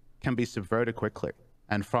with can be subverted quickly.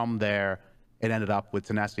 And from there, it ended up with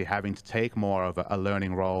Tenacity having to take more of a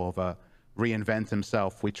learning role, of a reinvent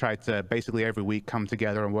himself. We tried to basically every week come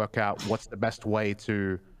together and work out what's the best way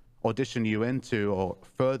to audition you into or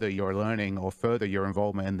further your learning or further your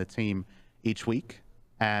involvement in the team each week.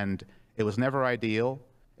 And it was never ideal.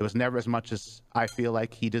 It was never as much as I feel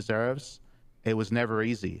like he deserves. It was never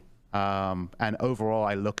easy. And overall,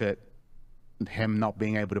 I look at him not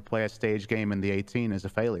being able to play a stage game in the 18 as a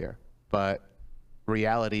failure. But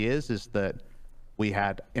reality is that we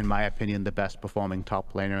had, in my opinion, the best performing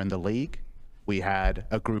top laner in the league. We had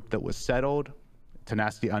a group that was settled.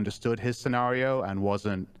 Tenacity understood his scenario and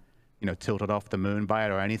wasn't, tilted off the moon by it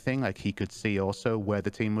or anything. Like, he could see also where the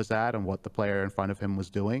team was at and what the player in front of him was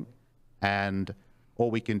doing. And all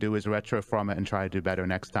we can do is retro from it and try to do better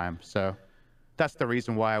next time. So that's the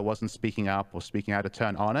reason why I wasn't speaking up or speaking out of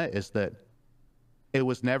turn on it, is that it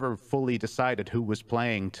was never fully decided who was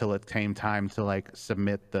playing till it came time to like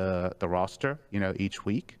submit the roster, each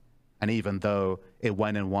week. And even though it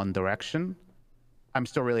went in one direction, I'm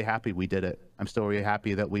still really happy we did it. I'm still really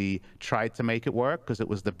happy that we tried to make it work, because it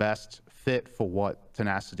was the best fit for what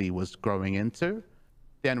Tenacity was growing into.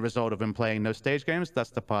 The end result of him playing no stage games,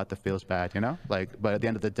 that's the part that feels bad, but at the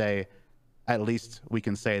end of the day, at least we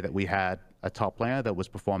can say that we had a top laner that was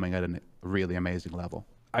performing at a really amazing level.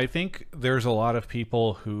 I think there's a lot of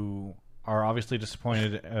people who are obviously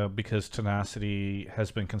disappointed because Tenacity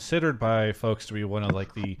has been considered by folks to be one of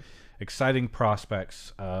like the exciting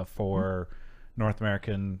prospects for North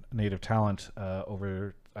American native talent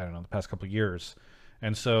over, the past couple of years.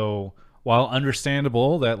 And so while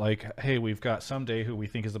understandable that like, hey, we've got Someday who we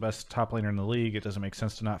think is the best top laner in the league, it doesn't make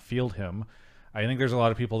sense to not field him. I think there's a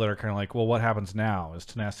lot of people that are kind of like, well, what happens now? Is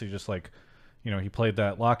Tenacity just like, he played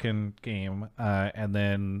that lock-in game and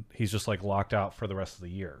then he's just like locked out for the rest of the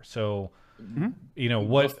year. So,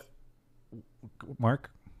 what,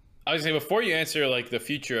 Mark? I was going to say, before you answer like the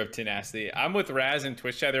future of Tenacity, I'm with Raz in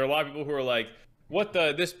Twitch chat. There are a lot of people who are like, what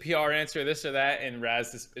this PR answer, this or that, and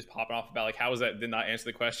Raz is popping off about like, how is that did not answer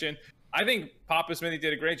the question. I think Papa Smithy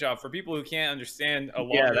did a great job. For people who can't understand a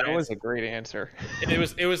longer that was a great answer.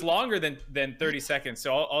 It was longer than 30 seconds,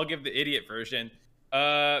 so I'll give the idiot version.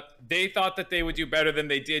 They thought that they would do better than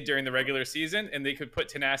they did during the regular season, and they could put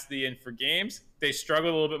Tenacity in for games. They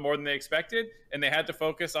struggled a little bit more than they expected, and they had to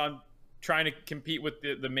focus on trying to compete with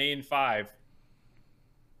the main 5.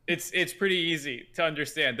 It's pretty easy to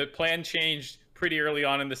understand. The plan changed pretty early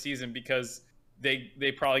on in the season because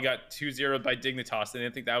they probably got 2-0'd by Dignitas. They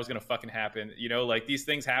didn't think that was going to fucking happen. Like, these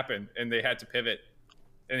things happen, and they had to pivot.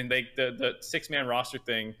 And the 6-man roster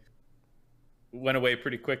thing went away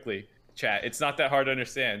pretty quickly. Chat, it's not that hard to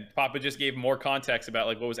understand. Papa just gave more context about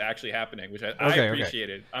like what was actually happening, which I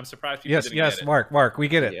appreciated. I'm surprised people didn't get it. Mark, we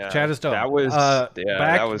get it. Yeah, Chat is done. That was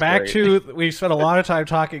back great. to we spent a lot of time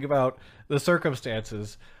talking about the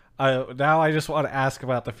circumstances. Now I just want to ask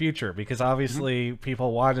about the future, because obviously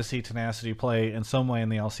people want to see Tenacity play in some way in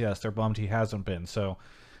the LCS. They're bummed he hasn't been. So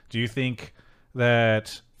do you think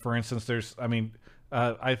that, for instance,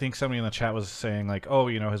 I think somebody in the chat was saying like, oh,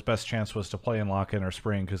 his best chance was to play in lock-in or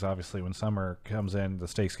spring, because obviously when summer comes in, the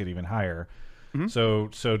stakes get even higher. So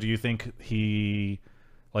do you think he,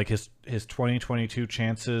 like his 2022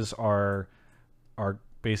 chances are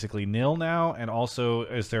basically nil now? And also,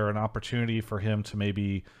 is there an opportunity for him to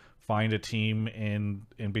maybe find a team in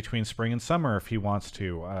between spring and summer if he wants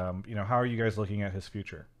to? How are you guys looking at his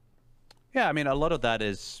future? Yeah, a lot of that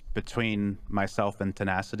is between myself and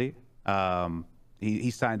Tenacity.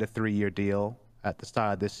 He signed a 3-year deal at the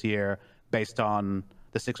start of this year. based on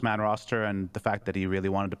the six-man roster and the fact that he really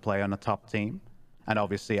wanted to play on a top team. And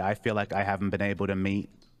obviously, I feel like I haven't been able to meet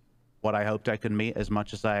what I hoped I could meet as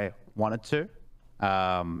much as I wanted to.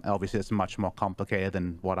 Obviously, it's much more complicated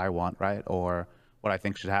than what I want, right? Or what I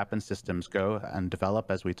think should happen. Systems go and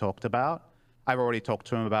develop as we talked about. I've already talked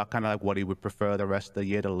to him about kind of like what he would prefer the rest of the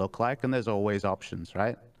year to look like, and there's always options,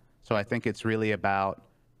 right? So I think it's really about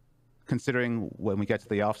considering when we get to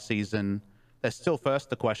the off season, there's still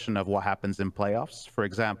first the question of what happens in playoffs. For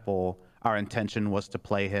example, our intention was to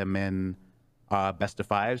play him in best of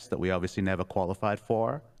fives that we obviously never qualified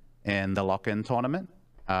for in the lock-in tournament.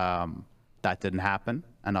 That didn't happen,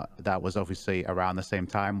 and that was obviously around the same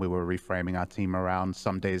time we were reframing our team around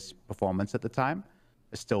Sumday's performance at the time.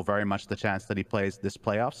 There's still very much the chance that he plays this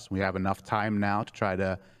playoffs. We have enough time now to try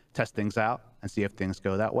to test things out and see if things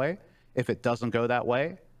go that way. If it doesn't go that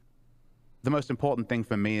way, the most important thing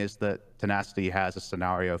for me is that Tenacity has a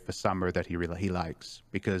scenario for summer that he likes,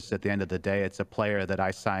 because at the end of the day, it's a player that I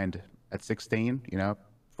signed at 16,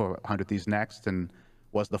 for 100 Thieves Next, and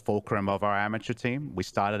was the fulcrum of our amateur team. We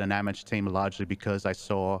started an amateur team largely because I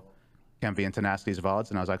saw Kenvi and Tenacity's VODs,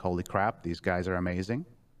 and I was like, holy crap, these guys are amazing.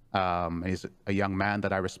 He's a young man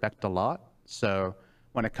that I respect a lot. So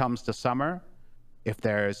when it comes to summer, if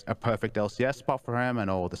there's a perfect LCS spot for him and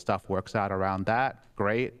all the stuff works out around that,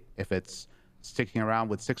 great. If it's sticking around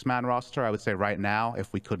with six-man roster, I would say right now,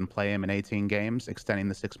 if we couldn't play him in 18 games, extending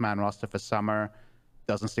the six-man roster for summer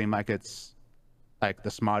doesn't seem like it's like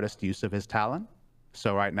the smartest use of his talent.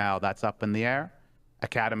 So right now, that's up in the air.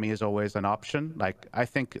 Academy is always an option. Like, I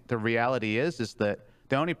think the reality is that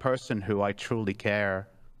the only person who I truly care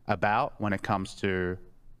about when it comes to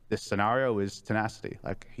this scenario is Tenacity.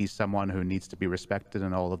 Like, he's someone who needs to be respected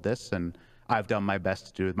in all of this, and I've done my best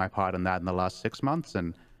to do my part in that in the last 6 months,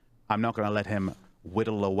 and I'm not going to let him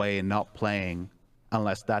whittle away not playing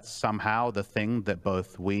unless that's somehow the thing that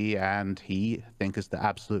both we and he think is the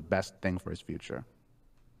absolute best thing for his future.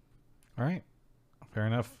 All right. Fair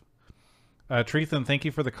enough. Treethan, thank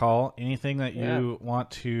you for the call. Anything that you want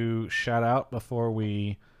to shout out before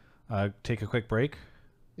we take a quick break?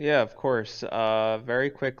 Yeah, of course. Very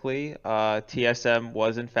quickly, TSM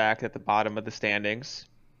was in fact at the bottom of the standings.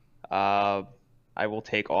 I will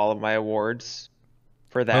take all of my awards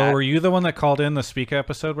for that. Oh, were you the one that called in the Speak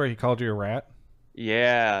episode where he called you a rat?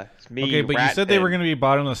 Yeah, it's me. Okay, but you said they were going to be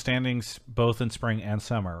bottom of the standings both in spring and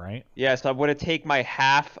summer, right? Yeah, so I'm going to take my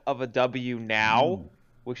half of a W now,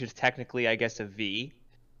 which is technically, I guess, a V.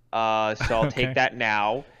 So I'll take that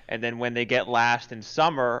now, and then when they get last in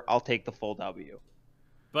summer, I'll take the full W.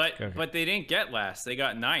 But they didn't get last. They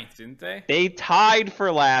got 9th, didn't they? They tied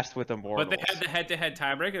for last with Immortals. But they had the head-to-head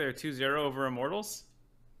tiebreaker. They're 2-0 over Immortals.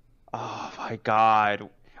 Oh my god.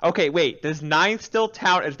 Okay, wait. Does 9th still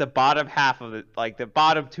count as the bottom half of it? Like, the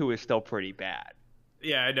bottom 2 is still pretty bad.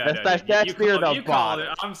 Yeah, I know. That's near the bottom.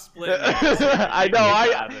 I'm splitting. I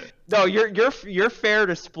know. No, you're fair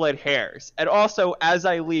to split hairs. And also, as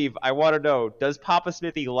I leave, I want to know: does Papa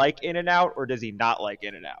Smithy like In-N-Out, or does he not like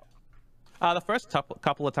In-N-Out? The first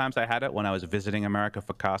couple of times I had it when I was visiting America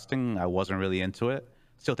for casting, I wasn't really into it.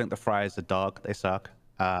 Still think the fries are dog. They suck.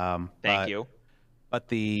 Thank you.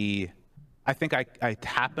 But I think I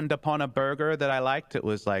happened upon a burger that I liked. It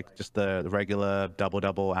was like just the regular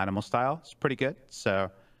double animal style. It's pretty good. So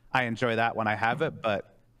I enjoy that when I have it,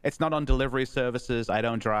 but it's not on delivery services. I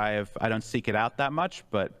don't drive. I don't seek it out that much.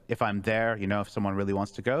 But if I'm there, if someone really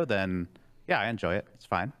wants to go, then yeah, I enjoy it. It's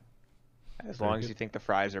fine. As long as you think the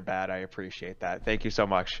fries are bad, I appreciate that. Thank you so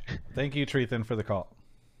much. Thank you, Treethan, for the call.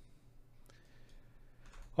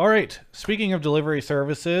 All right. Speaking of delivery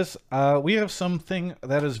services, we have something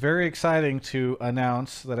that is very exciting to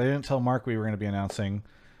announce that I didn't tell Mark we were going to be announcing.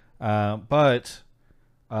 But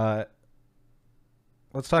let's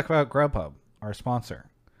talk about Grubhub, our sponsor.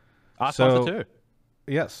 Our sponsor too.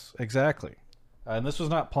 Yes, exactly. And this was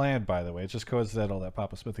not planned, by the way. It's just coincidental that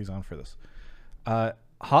Papa Smithy's on for this.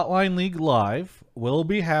 Hotline League Live will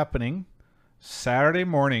be happening Saturday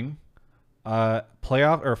morning,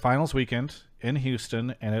 playoff or finals weekend in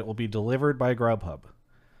Houston, and it will be delivered by Grubhub.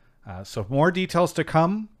 So more details to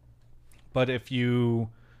come, but if you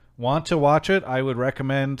want to watch it, I would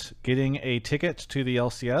recommend getting a ticket to the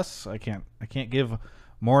LCS. I can't give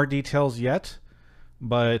more details yet,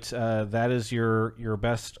 but that is your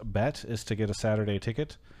best bet, is to get a Saturday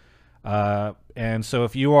ticket. And so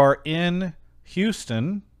if you are in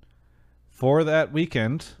Houston for that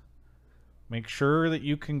weekend, make sure that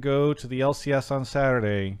you can go to the LCS on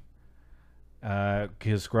Saturday,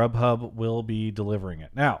 because Grubhub will be delivering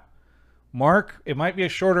it. Now, Mark, it might be a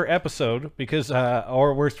shorter episode because,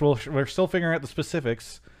 or we're still figuring out the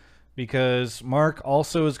specifics, because Mark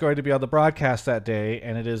also is going to be on the broadcast that day,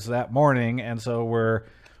 and it is that morning, and so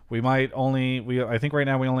I think right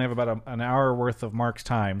now we only have about an hour worth of Mark's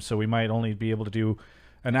time, so we might only be able to do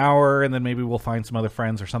an hour, and then maybe we'll find some other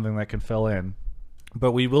friends or something that can fill in.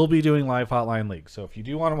 But we will be doing live Hotline League, so if you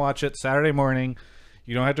do want to watch it Saturday morning,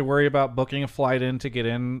 you don't have to worry about booking a flight in to get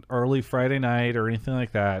in early Friday night or anything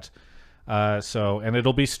like that. And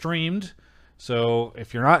it'll be streamed. So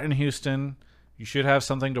if you're not in Houston, you should have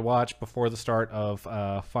something to watch before the start of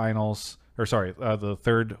the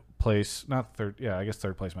third place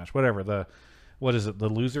match. Whatever. What is it? The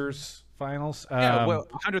losers finals? Yeah,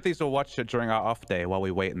 100 Thieves will watch it during our off day while we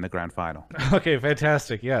wait in the grand final. Okay,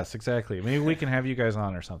 fantastic. Yes, exactly. Maybe we can have you guys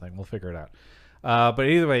on or something. We'll figure it out. But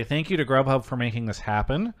either way, thank you to Grubhub for making this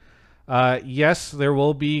happen. Yes, there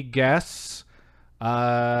will be guests.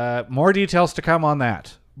 More details to come on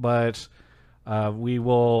that, but we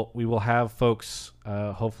will have folks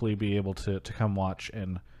hopefully be able to come watch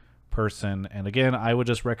in person. And again, I would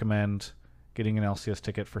just recommend getting an LCS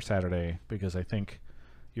ticket for Saturday because I think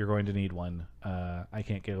you're going to need one. I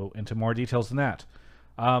can't go into more details than that.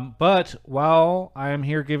 But while I'm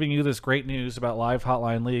here giving you this great news about Live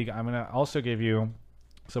Hotline League, I'm going to also give you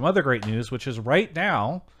some other great news, which is right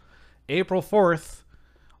now, April 4th,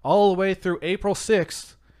 all the way through April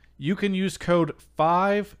 6th, you can use code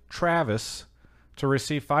 5Travis to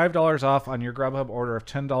receive $5 off on your Grubhub order of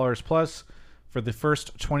 $10 plus for the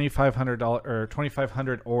first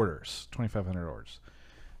 $2,500 orders.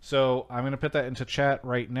 So I'm going to put that into chat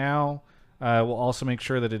right now. We'll also make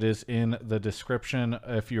sure that it is in the description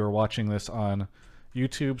if you're watching this on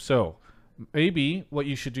YouTube. So maybe what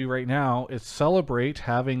you should do right now is celebrate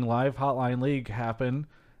having Live Hotline League happen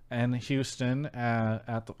in Houston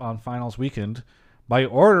on finals weekend by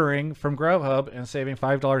ordering from Grubhub and saving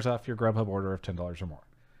 $5 off your Grubhub order of $10 or more.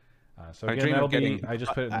 So again, I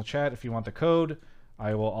just put it in the chat if you want the code.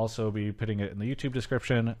 I will also be putting it in the YouTube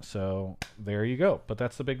description. So there you go. But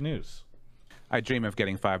that's the big news. I dream of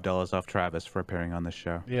getting $5 off Travis for appearing on this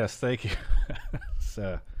show. Yes, thank you.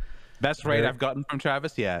 Best rate I've gotten from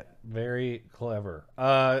Travis yet. Very clever.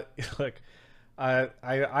 Look,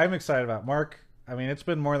 I'm excited about Mark. I mean, it's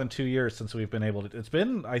been more than 2 years since we've been able to. It's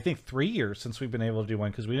been, I think, 3 years since we've been able to do one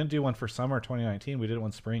because we didn't do one for summer 2019. We did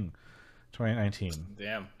one spring 2019.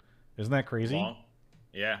 Damn. Isn't that crazy? Long.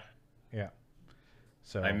 Yeah. Yeah.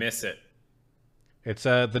 So I miss it. It's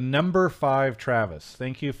the number 5 Travis.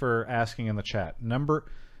 Thank you for asking in the chat.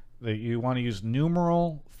 You want to use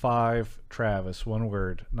numeral 5 Travis, one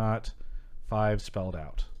word, not 5 spelled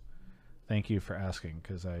out. Thank you for asking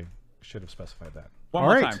because I should have specified that. One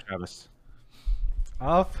more time, Travis.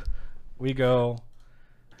 Off we go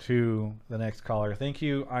to the next caller. Thank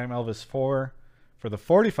you. I'm Elvis 4 for the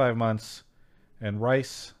 45 months and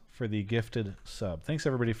Rice for the gifted sub. Thanks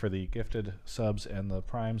everybody for the gifted subs and the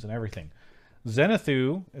primes and everything.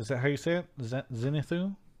 Zenithu, is that how you say it?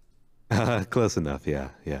 Zenithu? Close enough, yeah.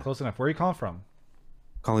 Close enough. Where are you calling from?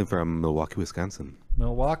 Calling from Milwaukee, Wisconsin.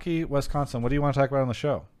 Milwaukee, Wisconsin. What do you want to talk about on the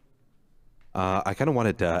show? I kind of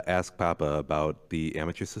wanted to ask Papa about the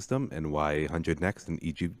amateur system and why 100 Next and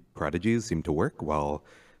EG Prodigies seem to work while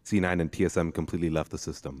C9 and TSM completely left the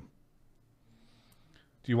system.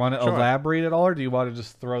 Do you want to elaborate at all, or do you want to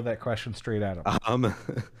just throw that question straight at him?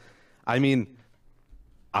 I mean,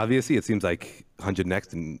 obviously it seems like 100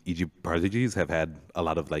 Next and EG Prodigies have had a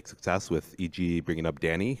lot of success with EG bringing up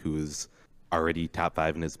Danny, who's already top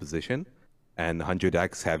 5 in his position, and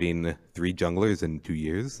 100X having 3 junglers in 2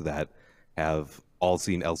 years that have all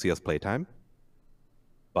seen LCS playtime.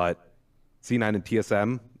 But C9 and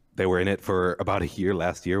TSM, they were in it for about a year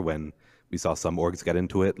last year when we saw some orgs get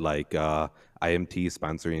into it, like IMT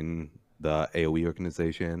sponsoring the AoE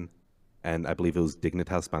organization, and I believe it was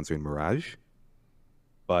Dignitas sponsoring Mirage.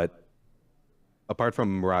 But apart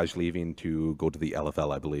from Mirage leaving to go to the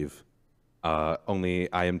LFL, I believe, only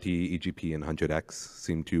IMT, EGP, and 100X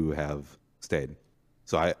seem to have stayed.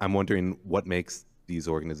 So I'm wondering what makes these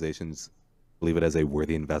organizations believe it as a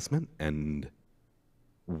worthy investment, and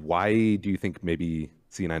why do you think maybe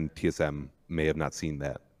C9 and TSM may have not seen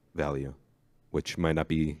that value, which might not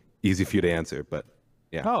be easy for you to answer, but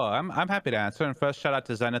yeah. Oh, I'm happy to answer. And first, shout out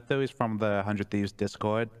to Zenithu. He's from the 100 Thieves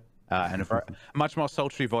Discord, and a much more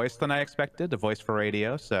sultry voice than I expected, a voice for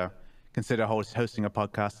radio. So consider hosting a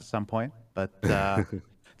podcast at some point. But to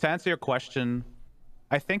answer your question,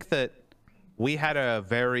 I think that we had a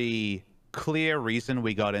very clear reason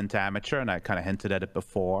we got into amateur, and I kind of hinted at it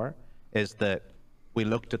before, is that we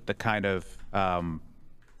looked at the kind of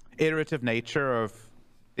iterative nature of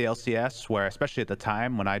the LCS, where especially at the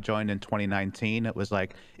time when I joined in 2019, it was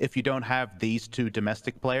like, if you don't have these 2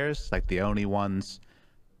 domestic players, like the only ones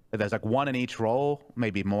there's like one in each role,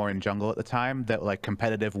 maybe more in jungle at the time, that were like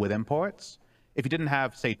competitive with imports. If you didn't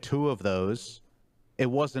have, say, 2 of those, it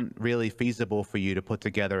wasn't really feasible for you to put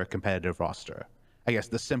together a competitive roster. I guess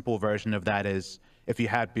the simple version of that is if you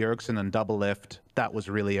had Bjergsen and Doublelift, that was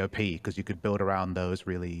really OP because you could build around those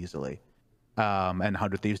really easily. And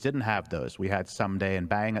 100 Thieves didn't have those. We had Someday and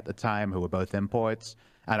Bang at the time, who were both imports,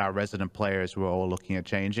 and our resident players were all looking at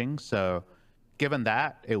changing. So given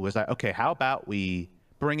that, it was like, okay, how about we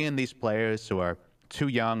bring in these players who are too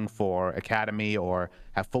young for academy or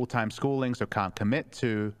have full-time schooling, so can't commit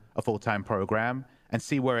to a full-time program, and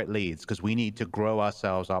see where it leads, because we need to grow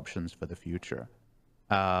ourselves options for the future.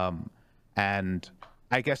 And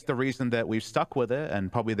I guess the reason that we've stuck with it,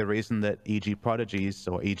 and probably the reason that EG Prodigies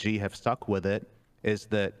or EG have stuck with it, is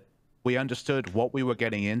that we understood what we were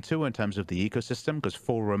getting into in terms of the ecosystem, because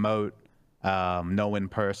full remote, no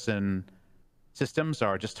in-person systems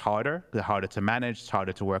are just harder. They're harder to manage. It's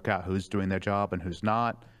harder to work out who's doing their job and who's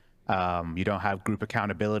not. You don't have group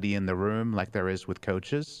accountability in the room like there is with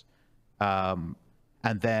coaches. And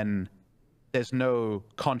then there's no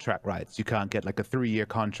contract rights. You can't get like a 3-year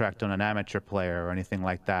contract on an amateur player or anything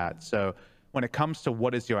like that. So when it comes to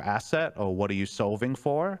what is your asset or what are you solving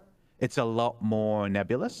for, it's a lot more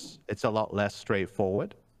nebulous. It's a lot less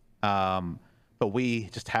straightforward. But we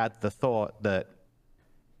just had the thought that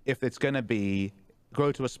if it's going to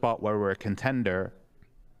grow to a spot where we're a contender,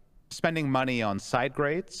 spending money on side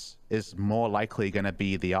grades is more likely going to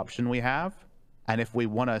be the option we have. And if we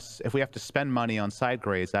have to spend money on side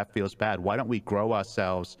grades, that feels bad. Why don't we grow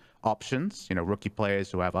ourselves options, rookie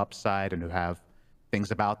players who have upside and who have things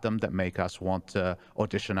about them that make us want to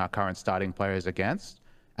audition our current starting players against?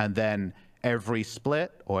 And then every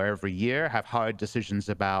split or every year have hard decisions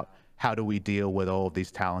about how do we deal with all of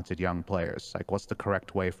these talented young players? Like, what's the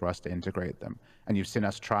correct way for us to integrate them? And you've seen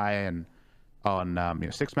us try on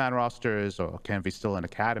 6-man rosters, or can we still an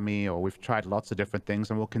academy, or we've tried lots of different things,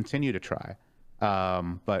 and we'll continue to try.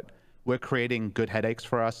 But we're creating good headaches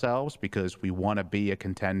for ourselves because we want to be a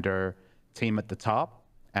contender team at the top.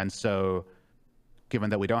 And so given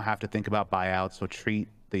that we don't have to think about buyouts or treat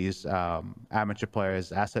these amateur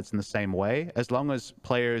players assets in the same way, as long as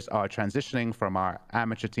players are transitioning from our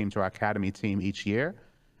amateur team to our academy team each year,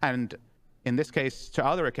 and in this case to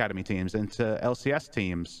other academy teams and to LCS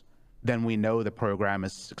teams, then we know the program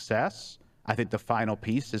is a success. I think the final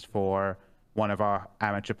piece is for one of our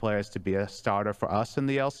amateur players to be a starter for us in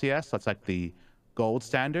the LCS. That's like the gold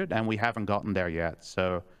standard, and we haven't gotten there yet.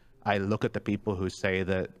 So I look at the people who say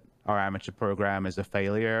that our amateur program is a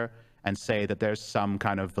failure and say that there's some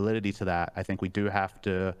kind of validity to that. I think we do have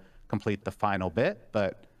to complete the final bit,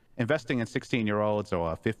 but investing in 16-year-olds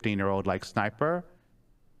or a 15-year-old like Sniper,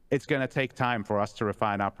 it's going to take time for us to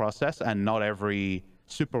refine our process, and not every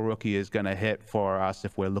super rookie is going to hit for us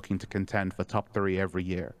if we're looking to contend for top 3 every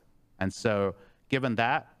year. And so given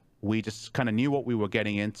that, we just kind of knew what we were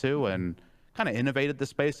getting into and kind of innovated the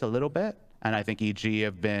space a little bit. And I think EG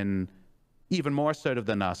have been even more assertive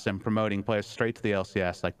than us in promoting players straight to the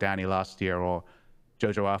LCS, like Danny last year or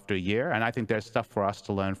Jojo after a year. And I think there's stuff for us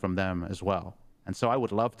to learn from them as well. And so I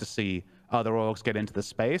would love to see other orgs get into the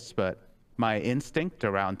space, but my instinct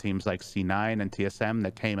around teams like C9 and TSM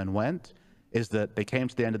that came and went is that they came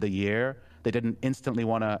to the end of the year. They didn't instantly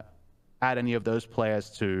want to add any of those players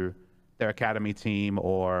to their academy team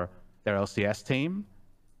or their LCS team.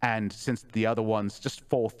 And since the other ones just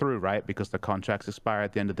fall through, right, because the contracts expire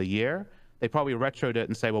at the end of the year, they probably retroed it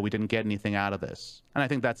and say, well, we didn't get anything out of this. And I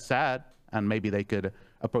think that's sad, and maybe they could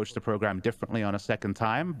approach the program differently on a second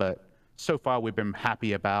time. But so far, we've been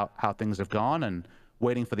happy about how things have gone, and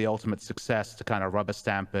waiting for the ultimate success to kind of rubber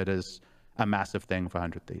stamp it is a massive thing for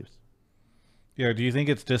 100 Thieves. Yeah, do you think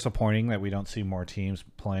it's disappointing that we don't see more teams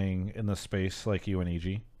playing in the space like you and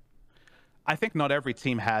EG? I think not every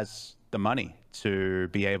team has the money to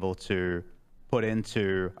be able to put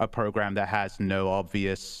into a program that has no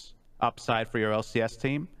obvious upside for your LCS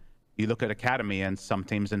team. You look at Academy, and some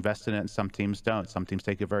teams invest in it and some teams don't. Some teams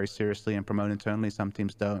take it very seriously and promote internally, some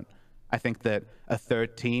teams don't. I think that a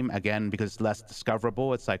third team, again, because it's less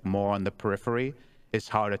discoverable, it's like more on the periphery, is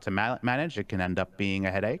harder to manage. It can end up being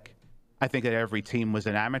a headache. I think that every team was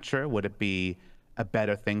an amateur. Would it be a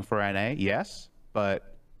better thing for NA? Yes.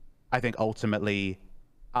 But I think ultimately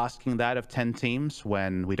asking that of 10 teams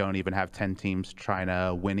when we don't even have 10 teams trying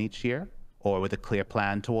to win each year or with a clear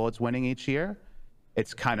plan towards winning each year,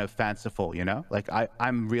 it's kind of fanciful, you know? Like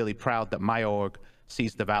I'm really proud that my org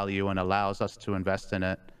sees the value and allows us to invest in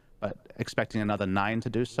it, but expecting another 9 to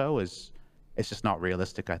do so it's just not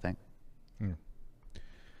realistic, I think.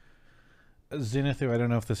 Zenithu, I don't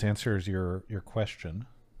know if this answers your question.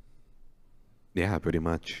 Yeah, pretty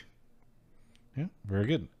much. Yeah, very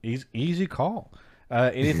good. Easy call.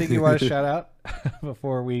 Anything you want to shout out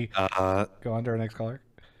before we go on to our next caller?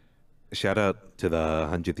 Shout out to the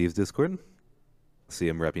 100 Thieves Discord. See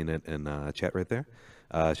him repping it in chat right there.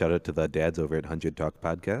 Shout out to the dads over at 100 Talk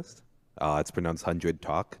Podcast. It's pronounced 100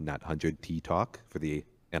 Talk, not 100 T Talk for the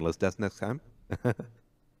analyst desk next time.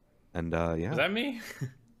 And yeah. Was that me?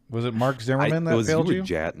 Was it Mark Zimmerman that it was failed you? you? Or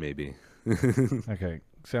Jat, maybe. Okay.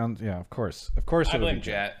 Sounds, yeah, of course. Of course I it would blame be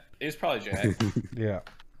Jat. It was probably Jat. Yeah.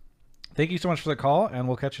 Thank you so much for the call, and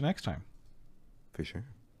we'll catch you next time. For sure.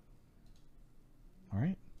 All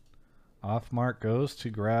right. Off Mark goes to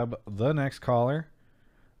grab the next caller.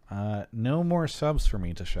 No more subs for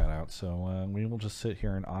me to shout out, so we will just sit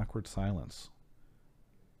here in awkward silence.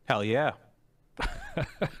 Hell yeah.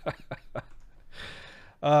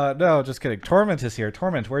 No, just kidding. Torment is here.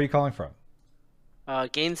 Torment, where are you calling from?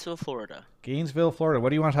 Gainesville, Florida. Gainesville, Florida. What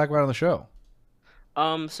do you want to talk about on the show?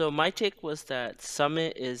 So my take was that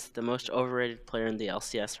Summit is the most overrated player in the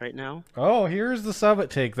LCS right now. Oh, here's the Summit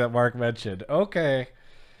take that Mark mentioned. Okay.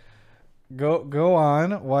 Go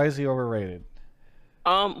on. Why is he overrated?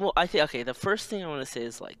 Well, I think, okay, the first thing I want to say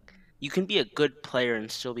is, like, you can be a good player and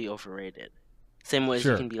still be overrated. Same way as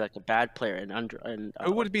Sure. you can be, like, a bad player and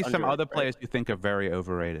Who would be some underrated, other right? players you think are very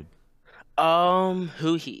overrated?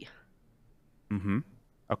 Huhi. Mm-hmm.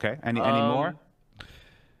 Okay. Any more?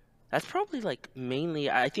 That's probably, like, mainly,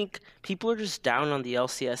 I think people are just down on the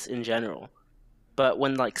LCS in general. But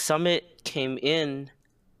when, like, Summit came in,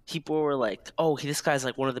 people were like, oh, this guy's,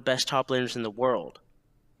 like, one of the best top laners in the world.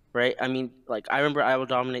 Right? I mean, like, I remember I Will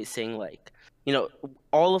Dominate saying, like, you know,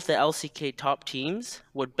 all of the LCK top teams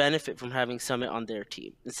would benefit from having Summit on their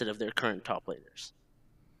team instead of their current top laners.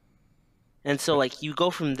 And so, like, you go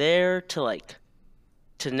from there to, like,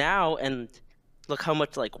 to now, and look how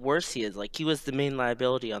much, like, worse he is. Like, he was the main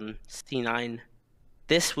liability on C9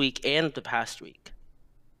 this week and the past week.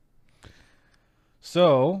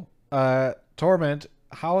 So, Torment,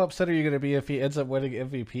 how upset are you going to be if he ends up winning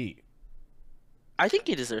MVP? I think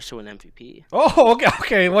he deserves to win MVP. Oh,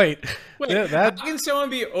 okay, wait. Wait, that how can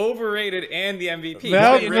someone be overrated and the MVP?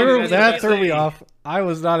 that He's threw, rated as that the threw me best. off. I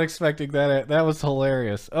was not expecting that. That was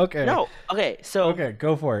hilarious. Okay. No, okay, so Okay,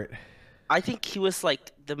 go for it. I think he was,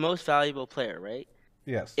 like, the most valuable player, right?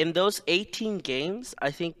 Yes. In those 18 games,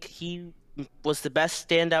 I think he was the best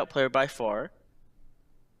standout player by far.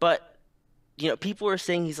 But, you know, people were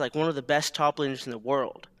saying he's, like, one of the best top laners in the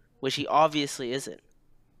world, which he obviously isn't.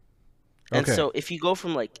 And Okay. so if you go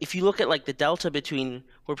from, like, if you look at, like, the delta between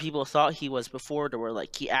where people thought he was before to where,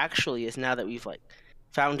 like, he actually is now that we've, like,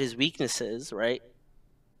 found his weaknesses, right?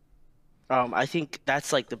 I think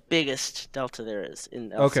that's, like, the biggest delta there is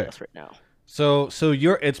in LCS Okay. right now. So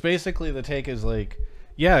it's basically the take is like,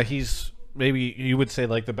 yeah, he's maybe you would say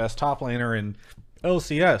like the best top laner in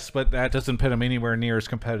LCS, but that doesn't put him anywhere near as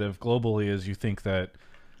competitive globally as you think that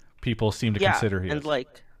people seem to consider he and is.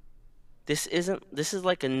 like this is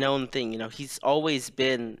like a known thing, you know. He's always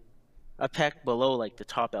been a peck below like the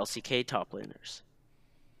top LCK top laners.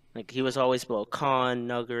 Like he was always below Khan,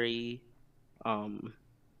 Nuguri. I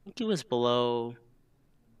think he was below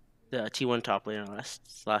the T1 top laner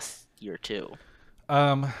last year too.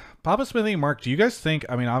 Papa Smithy, Mark, do you guys think?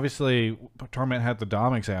 I mean, obviously, Torment had the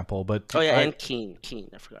Dom example, but And Keen,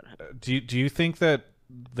 I forgot him. do you think that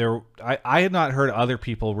there? I had not heard other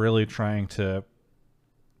people really trying to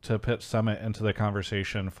put Summit into the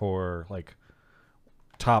conversation for like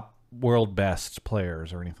top world best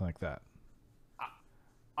players or anything like that.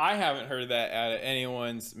 I haven't heard that out of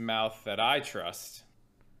anyone's mouth that I trust.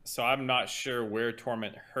 So I'm not sure where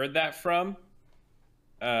Torment heard that from.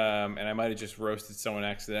 And I might have just roasted someone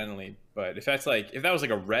accidentally. But if that was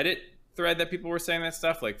like a Reddit thread that people were saying that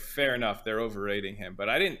stuff, like fair enough, they're overrating him. But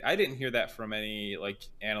I didn't hear that from any like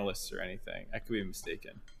analysts or anything. I could be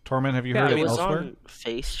mistaken. Torment, have you heard It it was elsewhere? on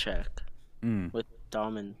Face Check with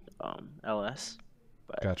Dom and LS.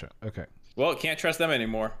 But Gotcha. Okay. Well, can't trust them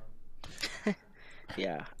anymore.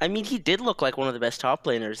 yeah, I mean, he did look like one of the best top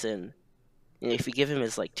laners in. You know, if you give him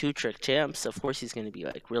his like 2-trick champs, of course he's going to be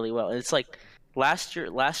like really well. And it's like last year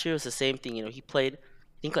was the same thing. You know, he played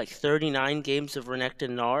I think like 39 games of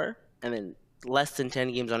Renekton Gnar and then less than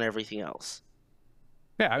 10 games on everything else.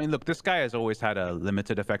 Yeah, I mean, look, this guy has always had a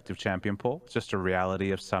limited effective champion pool. It's just a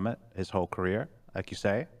reality of Summit his whole career, like you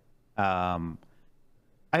say. I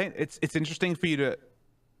think it's interesting for you to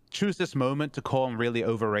choose this moment to call him really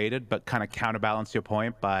overrated, but kind of counterbalance your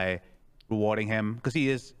point by rewarding him because he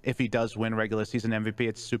is, if he does win regular season MVP,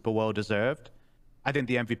 it's super well deserved. I think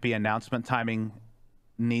the MVP announcement timing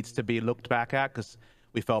needs to be looked back at because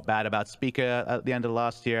we felt bad about Speaker at the end of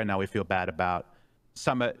last year, and now we feel bad about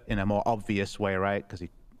Summit in a more obvious way, right? Because he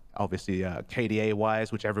obviously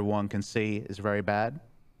KDA-wise, which everyone can see, is very bad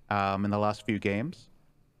in the last few games.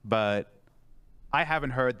 But I haven't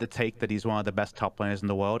heard the take that he's one of the best top laners in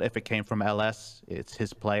the world. If it came from LS, it's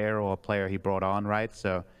his player or a player he brought on, right?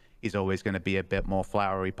 So he's always going to be a bit more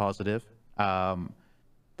flowery positive.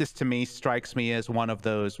 This to me strikes me as one of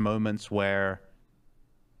those moments where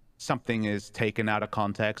something is taken out of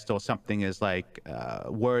context, or something is like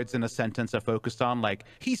words in a sentence are focused on, like,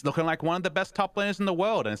 he's looking like one of the best top laners in the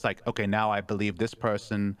world. And it's like, okay, now I believe this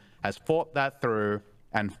person has thought that through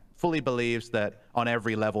and fully believes that on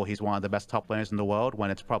every level he's one of the best top laners in the world,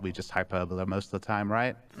 when it's probably just hyperbole most of the time,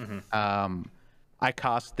 right? I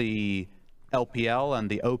cast the LPL and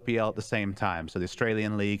the OPL at the same time, so the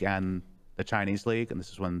Australian League and the Chinese League, and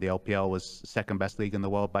this is when the LPL was second best league in the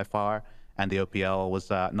world by far, and the OPL was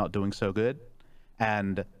not doing so good.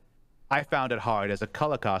 And I found it hard as a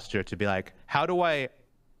color caster to be like, how do I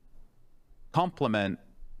compliment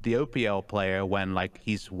the OPL player when, like,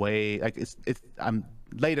 he's way, like, I'm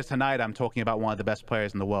later tonight I'm talking about one of the best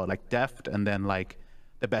players in the world, like Deft, and then like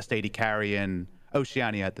the best AD carry in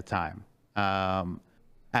Oceania at the time.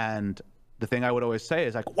 And the thing I would always say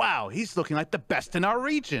is like, wow, he's looking like the best in our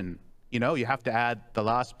region. You know, you have to add the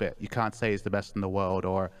last bit. You can't say he's the best in the world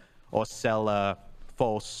or sell a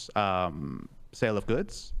false sale of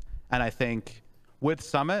goods. And I think with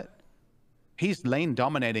Summit, he's lane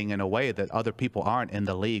dominating in a way that other people aren't in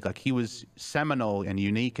the league. Like, he was seminal and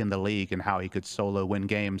unique in the league in how he could solo win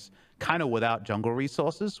games kind of without jungle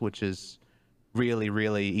resources, which is really,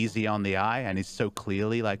 really easy on the eye. And he's so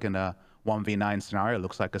clearly, like, in a 1v9 scenario,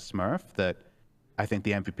 looks like a smurf, that I think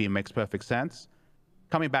the MVP makes perfect sense.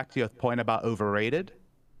 Coming back to your point about overrated,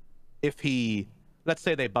 if he, let's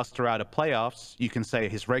say they bust her out of playoffs, you can say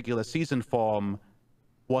his regular season form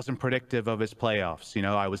wasn't predictive of his playoffs. You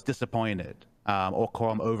know, I was disappointed, or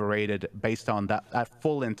call him overrated based on that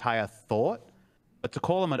full entire thought. But to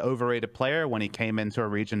call him an overrated player when he came into a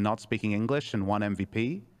region not speaking English and won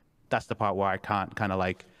MVP, that's the part where I can't kind of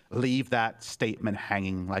like leave that statement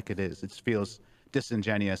hanging like it is. It feels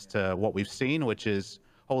disingenuous to what we've seen, which is,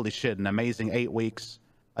 holy shit, an amazing 8 weeks,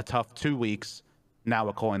 a tough 2 weeks. Now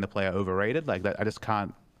we're calling the player overrated. Like that, I just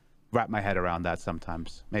can't wrap my head around that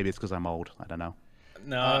sometimes. Maybe it's because I'm old. I don't know.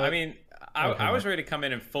 No, I mean, I was ready to come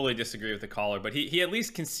in and fully disagree with the caller, but he at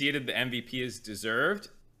least conceded the MVP is deserved,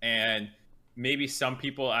 and maybe some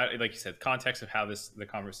people, like you said, context of how the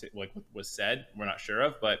conversation like was said, we're not sure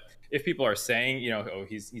of. But if people are saying, you know, oh,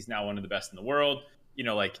 he's now one of the best in the world, you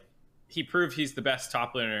know, like he proved he's the best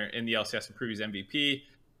top laner in the LCS and proved he's MVP.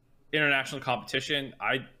 International competition,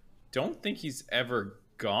 I don't think he's ever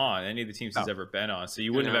gone any of the teams he's ever been on, so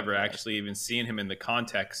you wouldn't have ever actually even seen him in the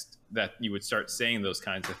context that you would start saying those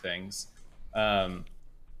kinds of things.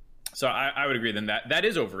 So I would agree then that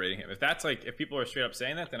is overrating him. If that's like, if people are straight up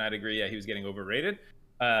saying that, then I'd agree, yeah, he was getting overrated.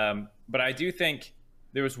 But I do think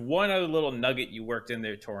there was one other little nugget you worked in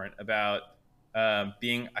there, Torrent, about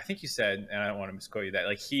being, I think you said, and I don't want to misquote you, that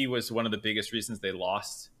like he was one of the biggest reasons they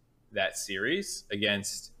lost that series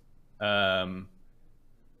against 100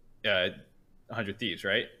 Thieves,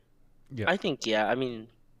 right? Yeah. I think, yeah. I mean,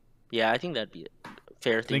 yeah, I think that'd be a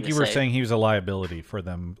fair thing to say. I think you were saying he was a liability for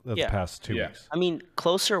them the past 2 weeks. I mean,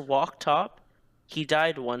 closer walk top, he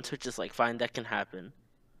died once, which is like, fine, that can happen.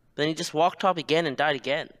 But then he just walked top again and died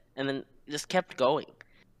again. And then just kept going.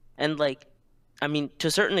 And like, I mean, to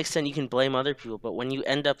a certain extent, you can blame other people. But when you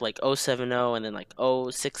end up like 0-7-0 and then like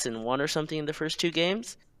 0-6-1 or something in the first 2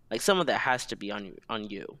 games, like some of that has to be on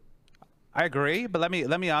you. I agree, but let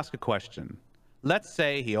me ask a question. Let's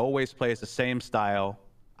say he always plays the same style,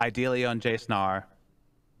 ideally on Jace Nar,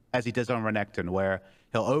 as he does on Renekton, where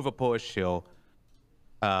he'll overpush, he'll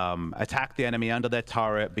attack the enemy under their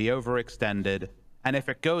turret, be overextended, and if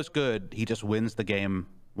it goes good, he just wins the game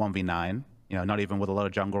 1v9, you know, not even with a lot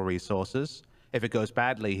of jungle resources. If it goes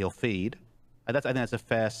badly, he'll feed. I think that's a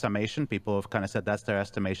fair summation. People have kind of said that's their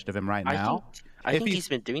estimation of him right now. I think he's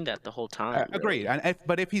been doing that the whole time. Agreed. And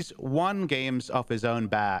but if he's won games off his own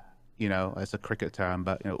bat, you know, as a cricket term,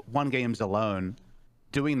 but you know, 1 games alone,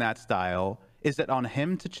 doing that style, is it on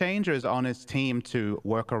him to change, or is it on his team to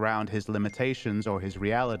work around his limitations or his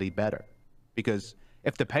reality better? Because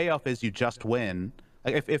if the payoff is you just win,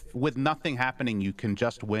 like if with nothing happening you can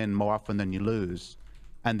just win more often than you lose,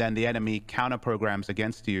 and then the enemy counter programs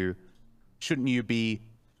against you, shouldn't you be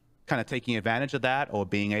kind of taking advantage of that, or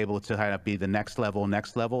being able to kind of be the next level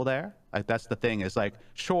there? Like, that's the thing, is like,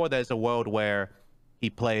 sure, there's a world where he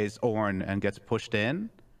plays Ornn and gets pushed in,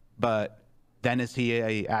 but then is he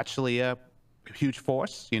actually a huge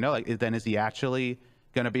force? You know, like, then is he actually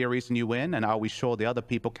going to be a reason you win? And are we sure the other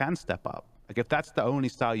people can step up? Like if that's the only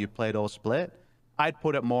style you played all split, I'd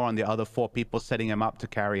put it more on the other 4 people setting him up to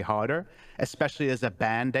carry harder, especially as a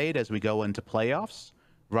band-aid as we go into playoffs,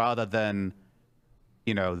 rather than,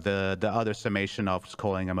 you know, the other summation of just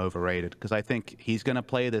calling him overrated. Because I think he's going to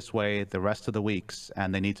play this way the rest of the weeks,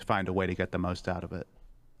 and they need to find a way to get the most out of it.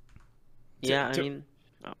 Yeah, I mean,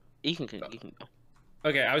 you can go.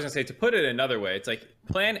 Okay, I was gonna say, to put it another way, it's like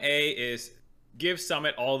plan A is give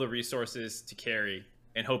Summit all the resources to carry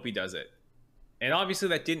and hope he does it. And obviously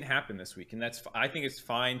that didn't happen this week, and I think it's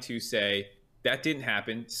fine to say that didn't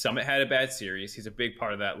happen. Summit had a bad series. He's a big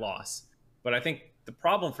part of that loss. But I think the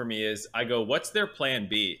problem for me is I go, what's their plan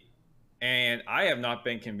B? And I have not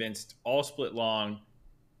been convinced all split long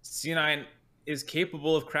C9 is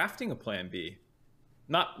capable of crafting a plan B.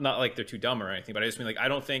 Not like they're too dumb or anything, but I just mean, like, I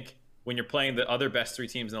don't think when you're playing the other best 3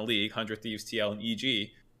 teams in the league, 100 Thieves, TL, and EG,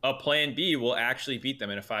 a plan B will actually beat them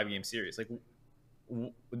in a 5-game series. Like,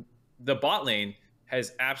 the bot lane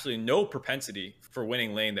has absolutely no propensity for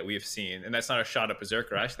winning lane that we have seen, and that's not a shot at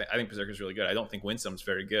Berserker. Actually, I think Berserker's really good. I don't think Winsome's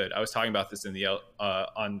very good. I was talking about this in the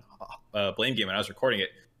on Blame Game when I was recording it.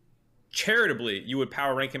 Charitably, you would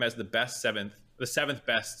power rank him as the 7th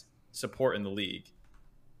best support in the league,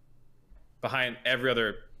 behind every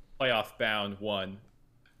other playoff bound one.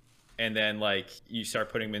 And then, like, you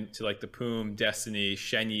start putting him into, like, the Poom, Destiny,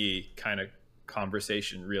 Shenyi kind of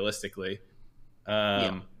conversation, realistically.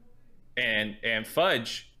 And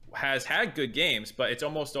Fudge has had good games, but it's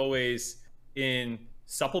almost always in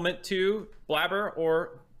supplement to Blabber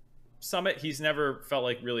or Summit. He's never felt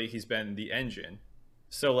like really he's been the engine.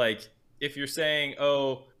 So, like, if you're saying,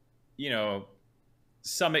 oh, you know,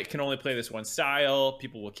 Summit can only play this one style,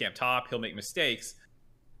 people will camp top, he'll make mistakes,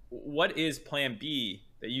 what is plan B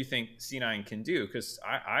that you think C9 can do? Because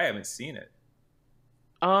I haven't seen it.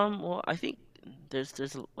 Well, I think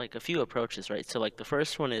there's like a few approaches, right? So like the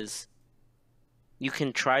first one is you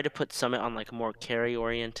can try to put Summit on like a more carry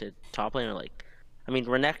oriented top lane, or like, I mean,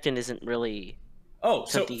 Renekton isn't really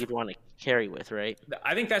something you'd want to carry with, right?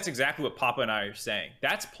 I think that's exactly what Papa and I are saying.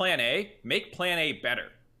 That's plan A. Make plan A better.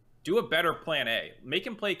 Do a better plan A. Make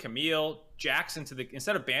him play Camille, Jackson to the,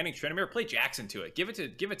 instead of banning Tryndamere, play Jackson to it. Give it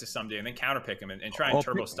to Someday, and then counterpick him and try and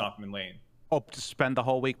turbo stomp him in lane. Or to spend the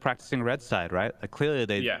whole week practicing red side, right? Like clearly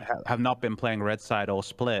they have not been playing red side or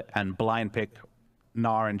split, and blind pick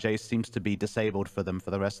Gnar and Jace seems to be disabled for them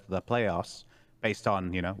for the rest of the playoffs, based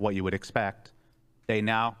on, you know, what you would expect. They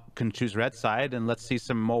now can choose red side, and let's see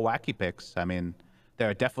some more wacky picks. I mean, there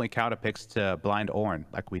are definitely counter picks to blind Ornn,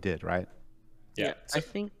 like we did, right? Yeah, I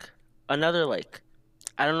think another, like,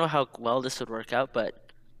 I don't know how well this would work out,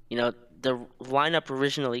 but, you know, the lineup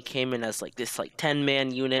originally came in as like this like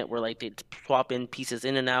 10-man unit where like they'd swap in pieces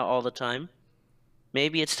in and out all the time.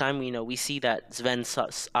 Maybe it's time, you know, we see that Sven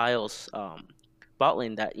Isles bot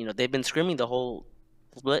lane that, you know, they've been scrimming the whole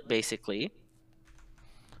split basically.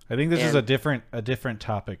 I think this is a different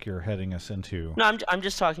topic you're heading us into. No, I'm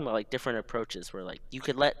just talking about like different approaches where like you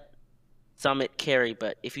could let Summit carry,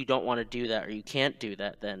 but if you don't want to do that or you can't do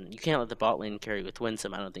that, then you can't let the bot lane carry with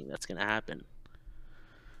Winsome. I don't think that's going to happen.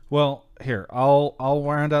 Well, here, I'll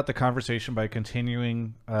round out the conversation by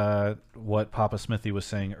continuing what Papa Smithy was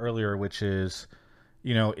saying earlier, which is,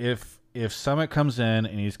 you know, if Summit comes in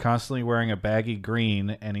and he's constantly wearing a baggy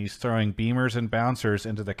green and he's throwing beamers and bouncers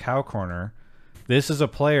into the cow corner, this is a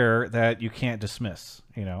player that you can't dismiss.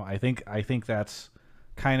 You know, I think that's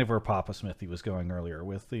kind of where Papa Smithy was going earlier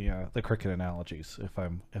with the cricket analogies, if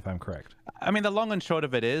I'm correct. I mean, the long and short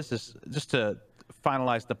of it is just to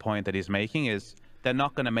finalize the point that he's making is, they're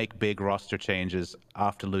not going to make big roster changes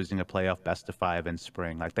after losing a playoff best of 5 in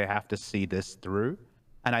spring. Like, they have to see this through.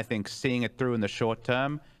 And I think seeing it through in the short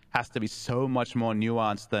term has to be so much more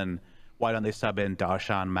nuanced than why don't they sub in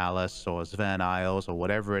Darshan Malice or Sven Isles or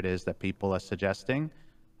whatever it is that people are suggesting.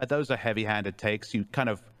 Those are heavy-handed takes.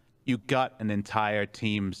 You gut an entire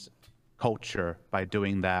team's culture by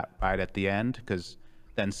doing that right at the end, because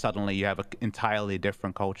then suddenly you have an entirely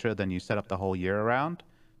different culture than you set up the whole year around.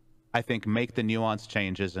 I think make the nuance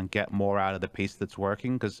changes and get more out of the piece that's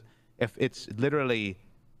working, because if it's literally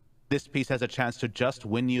this piece has a chance to just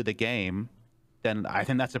win you the game, then I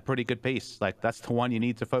think that's a pretty good piece. Like, that's the one you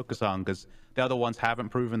need to focus on, because the other ones haven't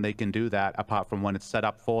proven they can do that apart from when it's set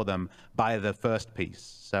up for them by the first piece.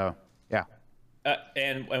 So, yeah.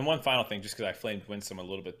 And one final thing, just because I flamed Winsome a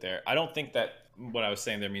little bit there. I don't think that what I was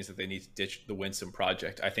saying there means that they need to ditch the Winsome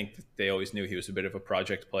project. I think that they always knew he was a bit of a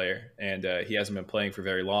project player, and he hasn't been playing for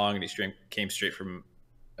very long, and he came straight from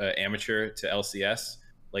amateur to LCS.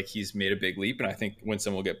 Like, he's made a big leap, and I think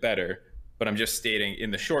Winsome will get better. But I'm just stating, in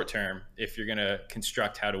the short term, if you're going to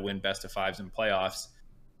construct how to win best of 5s in playoffs,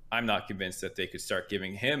 I'm not convinced that they could start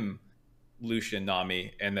giving him Lucian and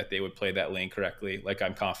Nami, and that they would play that lane correctly, like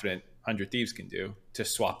I'm confident 100 Thieves can do, to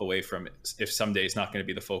swap away from it if someday it's not going to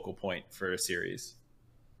be the focal point for a series.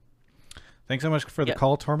 Thanks so much for the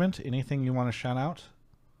call, Torment. Anything you want to shout out?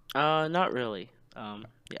 Not really.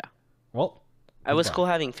 Yeah. Well, I was cool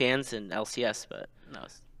having fans in LCS, but no.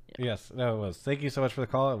 Yeah. Yes, no, it was. Thank you so much for the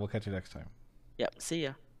call, and we'll catch you next time. Yep. See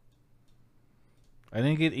ya. I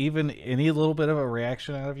didn't get even any little bit of a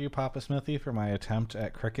reaction out of you, Papa Smithy, for my attempt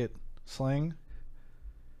at cricket slang.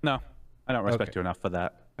 No, I don't respect you enough for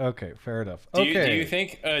that. Okay, fair enough. Do Okay. you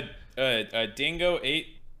think a dingo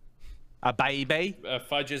ate a baby?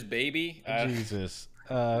 Fudge's baby? Jesus.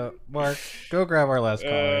 Mark, go grab our last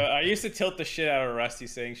caller. I used to tilt the shit out of Rusty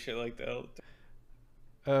saying shit like that.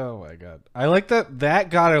 Oh my god. I like that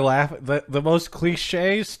got a laugh. The most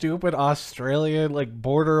cliche, stupid Australian, like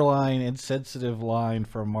borderline insensitive line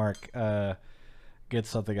from Mark gets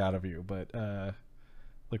something out of you, but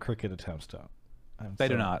the cricket attempts don't. They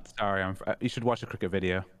do not. Sorry, you should watch the cricket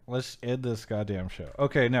video. Let's end this goddamn show.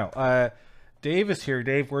 Okay, no. Dave is here.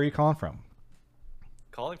 Dave, where are you calling from?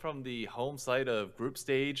 Calling from the home site of group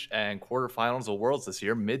stage and quarterfinals of Worlds this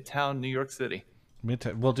year, Midtown, New York City.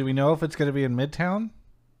 Midtown. Well, do we know if it's going to be in Midtown?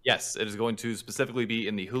 Yes, it is going to specifically be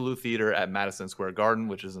in the Hulu Theater at Madison Square Garden,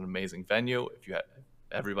 which is an amazing venue. If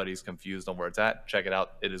everybody's confused on where it's at, check it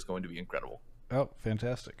out. It is going to be incredible. Oh,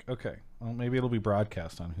 fantastic. Okay. Well, maybe it'll be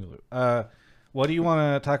broadcast on Hulu. What do you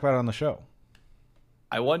want to talk about on the show?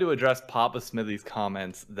 I want to address Papa Smithy's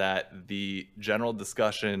comments that the general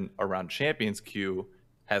discussion around Champions Queue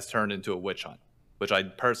has turned into a witch hunt, which I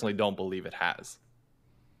personally don't believe it has.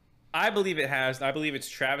 I believe it has, and I believe it's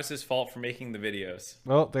Travis's fault for making the videos.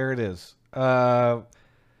 Well, there it is. The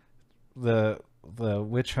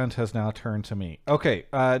witch hunt has now turned to me. Okay,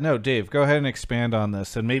 no, Dave, go ahead and expand on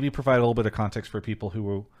this, and maybe provide a little bit of context for people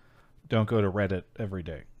who don't go to Reddit every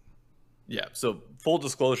day. Yeah, so full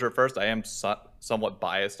disclosure first, I am somewhat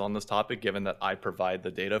biased on this topic, given that I provide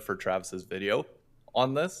the data for Travis's video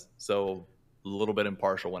on this, so a little bit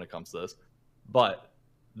impartial when it comes to this. But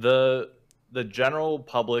the general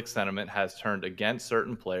public sentiment has turned against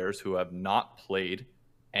certain players who have not played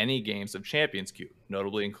any games of Champions Queue,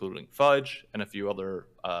 notably including Fudge and a few other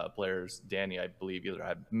players. Danny, I believe, either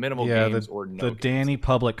had minimal games or no games. The Danny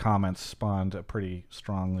public comments spawned a pretty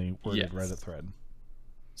strongly worded Reddit thread.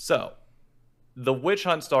 So, the witch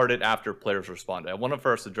hunt started after players responded. I want to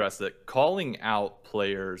first address that calling out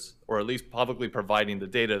players, or at least publicly providing the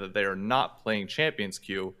data that they are not playing Champions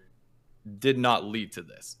Queue, did not lead to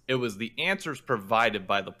this. It was the answers provided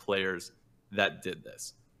by the players that did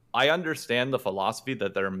this. I understand the philosophy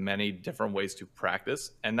that there are many different ways to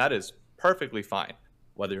practice, and that is perfectly fine.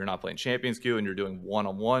 Whether you're not playing Champions Queue and you're doing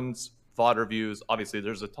one-on-ones, VOD reviews, obviously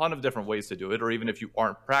there's a ton of different ways to do it, or even if you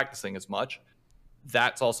aren't practicing as much,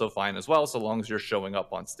 that's also fine as well, so long as you're showing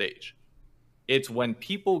up on stage. It's when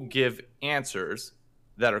people give answers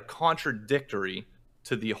that are contradictory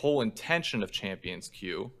to the whole intention of Champions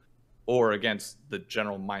Queue, or against the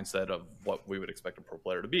general mindset of what we would expect a pro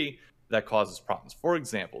player to be, that causes problems. For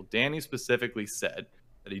example, Danny specifically said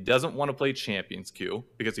that he doesn't want to play Champions Queue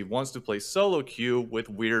because he wants to play solo queue with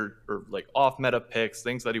weird or like off-meta picks,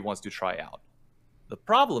 things that he wants to try out. The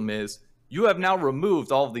problem is, you have now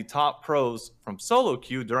removed all of the top pros from solo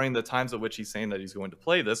queue during the times at which he's saying that he's going to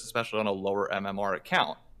play this, especially on a lower MMR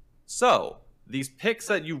account. So, these picks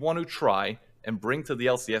that you want to try and bring to the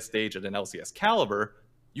LCS stage at an LCS caliber,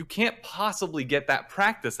 you can't possibly get that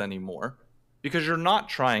practice anymore because you're not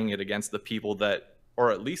trying it against the people that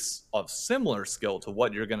are at least of similar skill to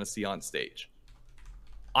what you're going to see on stage.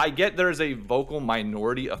 I get there's a vocal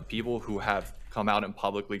minority of people who have come out and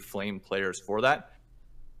publicly flamed players for that.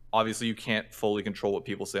 Obviously, you can't fully control what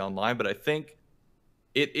people say online, but I think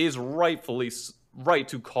it is rightfully right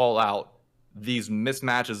to call out these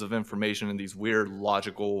mismatches of information and these weird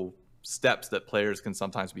logical steps that players can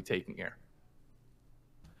sometimes be taking here.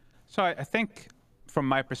 So I think from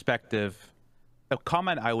my perspective, the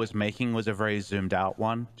comment I was making was a very zoomed out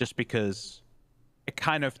one, just because it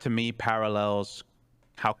kind of, to me, parallels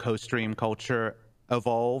how co-stream culture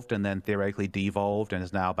evolved and then theoretically devolved and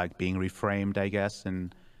is now like being reframed, I guess,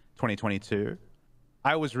 in 2022.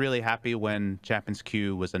 I was really happy when Champions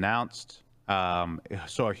Queue was announced. It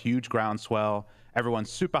saw a huge groundswell. Everyone's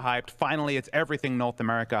super hyped. Finally, it's everything North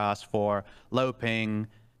America asked for. Low ping,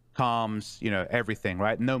 comms, you know, everything,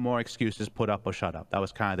 right? No more excuses, put up or shut up. That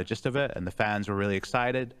was kind of the gist of it, and the fans were really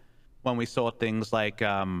excited when we saw things like,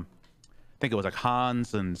 I think it was like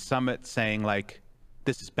Hans and Summit saying like,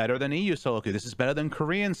 this is better than EU solo queue. This is better than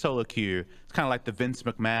Korean solo queue. It's kind of like the Vince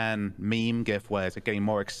McMahon meme gif where it's like getting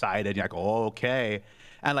more excited. You're like, oh, okay.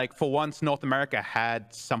 And like for once, North America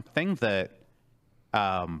had something that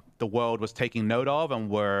the world was taking note of and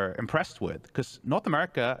were impressed with. Because North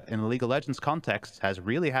America, in the League of Legends context, has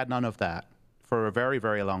really had none of that for a very,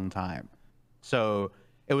 very long time. So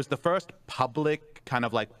it was the first public kind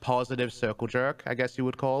of like positive circle jerk, I guess you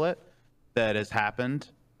would call it, that has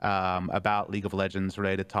happened about League of Legends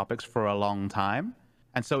related topics for a long time.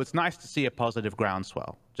 And so it's nice to see a positive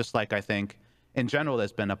groundswell, just like I think in general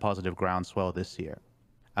there's been a positive groundswell this year.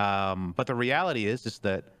 But the reality is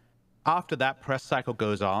that after that press cycle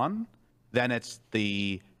goes on, then it's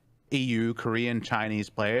the EU, Korean, Chinese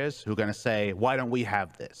players who are going to say, why don't we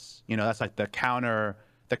have this? You know, that's like the counter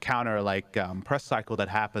like press cycle that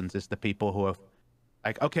happens is the people who are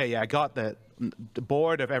like, okay, yeah, I got the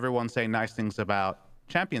bored of everyone saying nice things about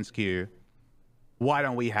Champions Queue. Why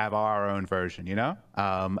don't we have our own version, you know?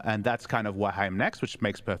 And that's kind of what I'm next, which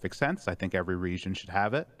makes perfect sense. I think every region should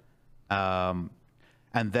have it. And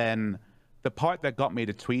then the part that got me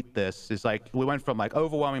to tweet this is like, we went from like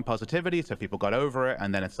overwhelming positivity, so people got over it,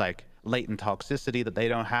 and then it's like latent toxicity that they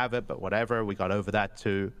don't have it, but whatever, we got over that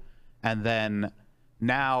too. And then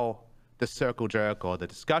now the circle jerk or the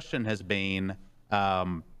discussion has been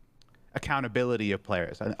accountability of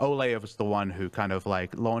players. And Ole was the one who kind of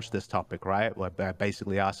like launched this topic, right? Where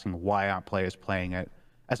basically asking why aren't players playing it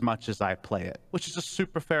as much as I play it, which is a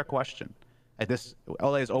super fair question.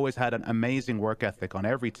 Ole has always had an amazing work ethic on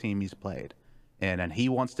every team he's played. And he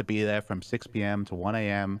wants to be there from 6 p.m. to 1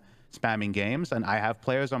 a.m. spamming games. And I have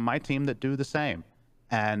players on my team that do the same.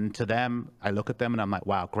 And to them, I look at them and I'm like,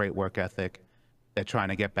 wow, great work ethic. They're trying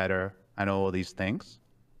to get better and all of these things.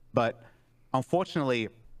 But unfortunately,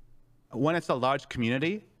 when it's a large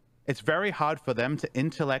community, it's very hard for them to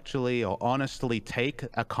intellectually or honestly take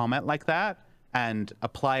a comment like that and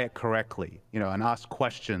apply it correctly, you know, and ask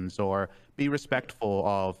questions or be respectful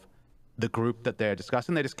of the group that they're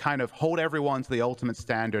discussing. They just kind of hold everyone to the ultimate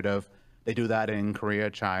standard of they do that in Korea,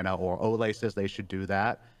 China, or Ole says they should do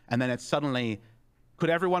that. And then it's suddenly, could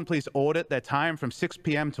everyone please audit their time from 6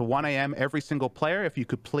 p.m. to 1 a.m. every single player? If you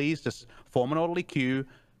could please just form an orderly queue,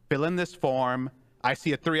 fill in this form. I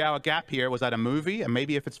see a 3-hour gap here. Was that a movie? And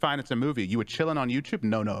maybe if it's fine, it's a movie. You were chilling on YouTube?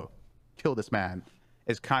 No. Kill this man.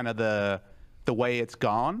 Is kind of the way it's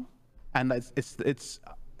gone. And it's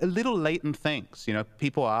a little latent things. You know,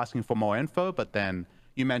 people are asking for more info, but then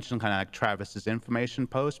you mentioned kind of like Travis's information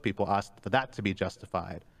post. People ask for that to be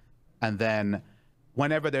justified. And then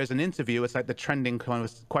whenever there's an interview, it's like the trending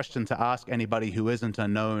question to ask anybody who isn't a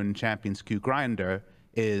known Champions Queue grinder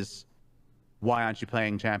is, why aren't you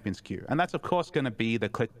playing Champions Queue? And that's, of course, going to be the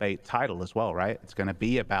clickbait title as well, right? It's going to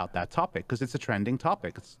be about that topic because it's a trending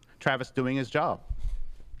topic. It's Travis doing his job.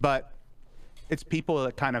 But it's people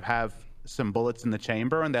that kind of have some bullets in the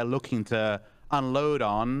chamber and they're looking to unload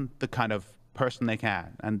on the kind of person they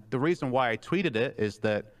can. And the reason why I tweeted it is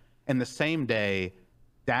that in the same day,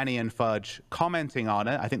 Danny and Fudge commenting on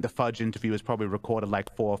it, I think the Fudge interview was probably recorded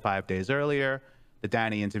like 4 or 5 days earlier. The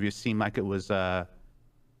Danny interview seemed like it was a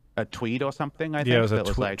tweet or something, I think. Yeah, it was that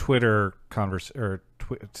was like Twitter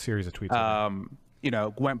series of tweets. You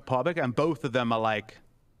know, went public, and both of them are like,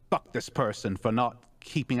 fuck this person for not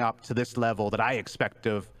keeping up to this level that I expect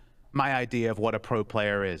of my idea of what a pro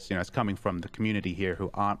player is. You know, it's coming from the community here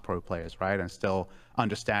who aren't pro players, right? And still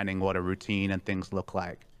understanding what a routine and things look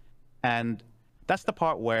like. And that's the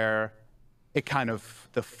part where it kind of,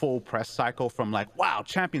 the full press cycle from like, wow,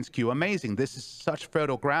 Champions Queue, amazing. This is such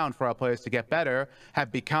fertile ground for our players to get better,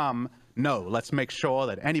 have become, no, let's make sure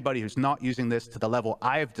that anybody who's not using this to the level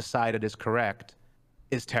I've decided is correct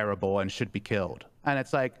is terrible and should be killed. And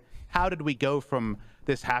it's like, how did we go from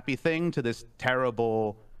this happy thing to this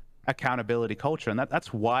terrible accountability culture? And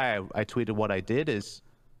that's why I tweeted what I did is,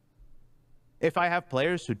 if I have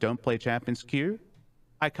players who don't play Champions Queue,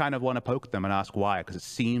 I kind of want to poke them and ask why, because it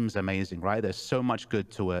seems amazing, right? There's so much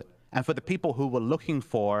good to it. And for the people who were looking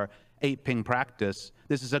for 8-ping practice,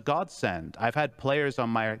 this is a godsend. I've had players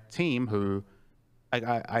on my team who,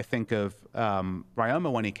 I think of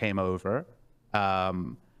Ryoma when he came over,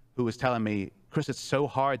 who was telling me, Chris, it's so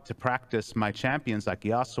hard to practice my champions like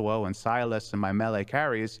Yasuo and Sylas and my melee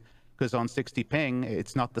carries, because on 60 ping,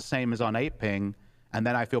 it's not the same as on 8 ping. And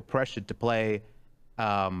then I feel pressured to play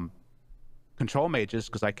control mages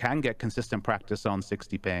because I can get consistent practice on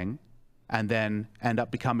 60 ping and then end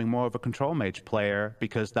up becoming more of a control mage player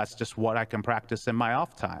because that's just what I can practice in my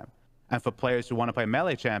off time. And for players who want to play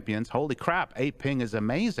melee champions, holy crap, 8 ping is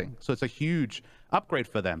amazing. So it's a huge upgrade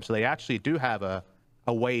for them. So they actually do have a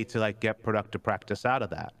way to like get productive practice out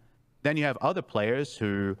of that. Then you have other players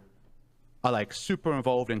who are like super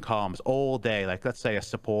involved in comms all day. Like let's say a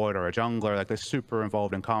support or a jungler, like they're super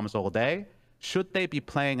involved in comms all day. should they be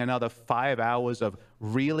playing another 5 hours of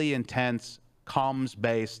really intense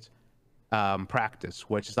comms-based practice,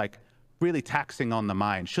 which is like really taxing on the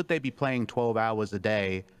mind? Should they be playing 12 hours a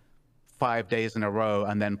day, 5 days in a row,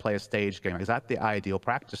 and then play a stage game? Is that the ideal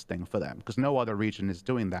practice thing for them? Because no other region is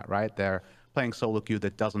doing that, right? They're playing solo queue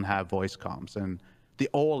that doesn't have voice comms, and the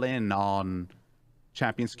all-in on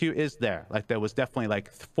Champions Queue is there. Like, there was definitely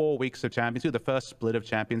like 4 weeks of Champions Queue, the first split of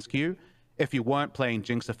Champions Queue. If you weren't playing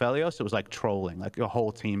Jinx Aphelios, it was like trolling. Like, your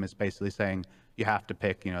whole team is basically saying you have to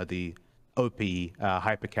pick, you know, the OP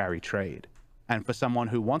hyper carry trade. And for someone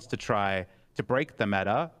who wants to try to break the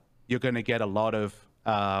meta, you're going to get a lot of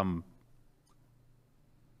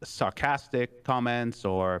sarcastic comments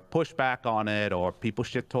or pushback on it, or people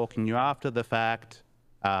shit talking you after the fact,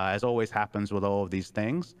 as always happens with all of these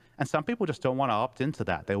things. And some people just don't want to opt into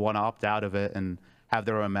that. They want to opt out of it and have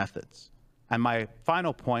their own methods. And my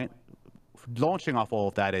final point, launching off all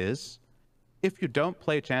of that, is if you don't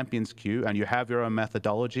play Champions Queue and you have your own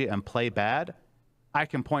methodology and play bad, I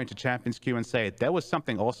can point to Champions Queue and say, there was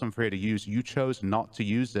something awesome for you to use. You chose not to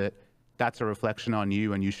use it. That's a reflection on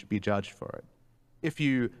you, and you should be judged for it. If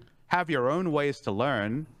you have your own ways to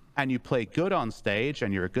learn and you play good on stage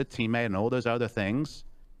and you're a good teammate and all those other things,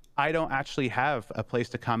 I don't actually have a place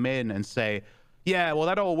to come in and say, yeah, well,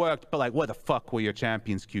 that all worked, but like, what the fuck were your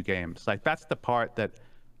Champions Queue games? Like, that's the part that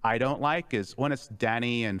I don't like, is when it's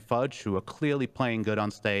Danny and Fudge who are clearly playing good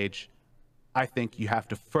on stage. I think you have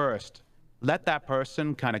to first let that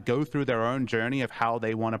person kind of go through their own journey of how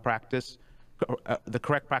they want to practice. The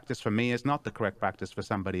correct practice for me is not the correct practice for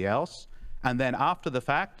somebody else. And then after the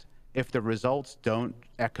fact, if the results don't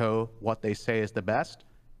echo what they say is the best,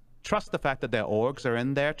 trust the fact that their orgs are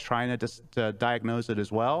in there trying to diagnose it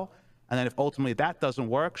as well. And then if ultimately that doesn't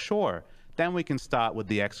work, sure, then we can start with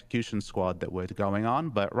the execution squad that we're going on.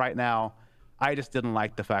 But right now, I just didn't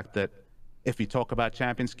like the fact that if you talk about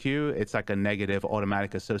Champions Queue, it's like a negative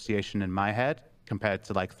automatic association in my head compared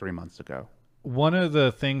to like 3 months ago. One of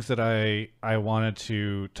the things that I wanted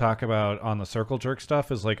to talk about on the circle jerk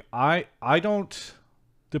stuff is like, I don't,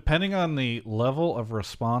 depending on the level of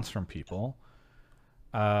response from people,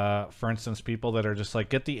 for instance, people that are just like,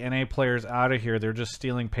 get the NA players out of here, they're just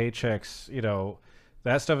stealing paychecks, you know,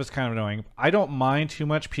 that stuff is kind of annoying. I don't mind too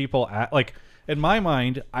much people like, in my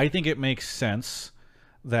mind, I think it makes sense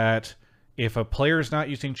that if a player is not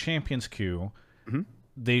using Champions Queue,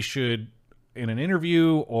 they should, in an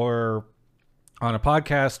interview or on a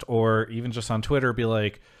podcast or even just on Twitter, be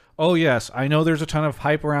like, oh yes, I know there's a ton of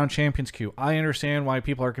hype around Champions Queue. I understand why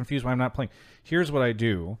people are confused why I'm not playing. Here's what I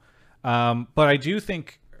do. But I do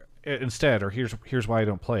think instead, or here's why I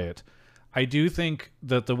don't play it. I do think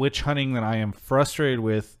that the witch hunting that I am frustrated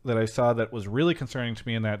with, that I saw that was really concerning to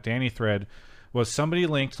me in that Danny thread, was somebody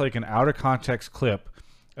linked like an out of context clip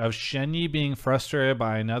of Shenyi being frustrated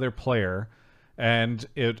by another player. And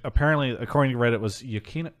it apparently, according to Reddit, was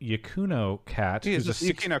Yakuno Cat.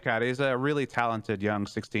 Yakuno Cat. He's a really talented young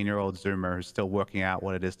 16-year-old Zoomer who's still working out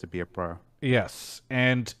what it is to be a pro. Yes,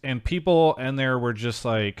 and people in there were just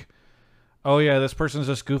like, oh yeah, this person's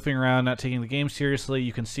just goofing around, not taking the game seriously.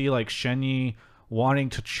 You can see like Shenyi wanting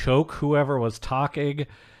to choke whoever was talking,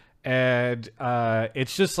 and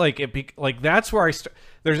it's just like that's where I start.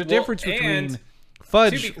 There's a difference between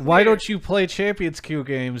Fudge. Why don't you play Champions Queue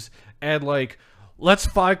games? And like, let's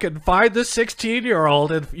fucking find this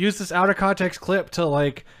 16-year-old and use this out of context clip to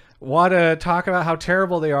like want to talk about how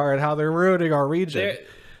terrible they are and how they're ruining our region.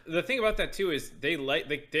 The thing about that too is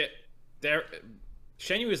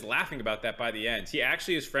Shenyi was laughing about that by the end. He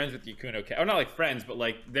actually is friends with Yakuno Cat. Oh, not like friends, but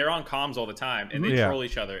like they're on comms all the time and they troll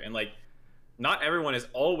each other. And like, not everyone is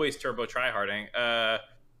always turbo tryharding.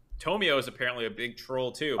 Tomio is apparently a big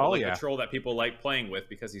troll too. But a troll that people like playing with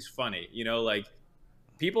because he's funny. You know, like,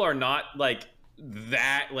 people are not like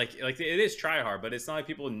that, like it is try hard, but it's not like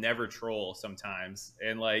people never troll sometimes.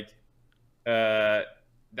 And like that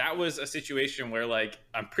was a situation where like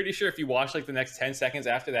I'm pretty sure if you watch like the next 10 seconds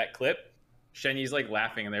after that clip, Shenyi's like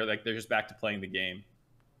laughing and they're just back to playing the game.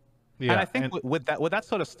 Yeah, and I think with that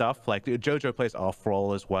sort of stuff, like JoJo plays off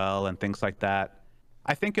roll as well and things like that.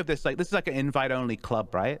 I think of this like this is like an invite only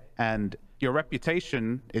club, right? And your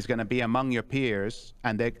reputation is going to be among your peers,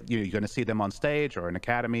 and you're going to see them on stage or an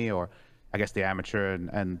academy, or I guess the amateur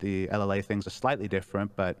and the LLA things are slightly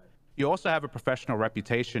different, but you also have a professional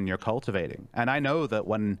reputation you're cultivating. And I know that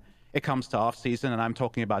when it comes to off season and I'm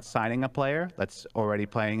talking about signing a player that's already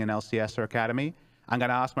playing in LCS or academy, I'm going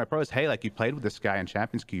to ask my pros, hey, like, you played with this guy in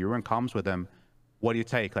Champions Queue, you were in comms with him. What do you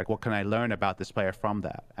take? Like, what can I learn about this player from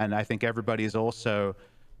that? And I think everybody is also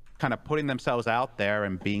kind of putting themselves out there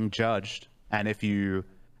and being judged. And if you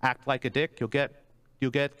act like a dick, you'll get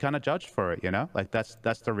you'll get kind of judged for it, you know? Like that's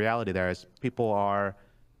the reality there is people are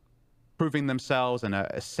proving themselves in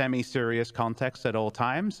a semi-serious context at all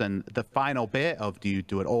times, and the final bit of do you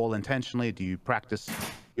do it all intentionally, do you practice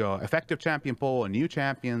your effective champion pool or new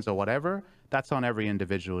champions or whatever, that's on every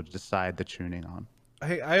individual to decide the tuning on.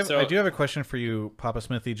 Hey, I do have a question for you, Papa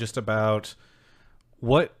Smithy, just about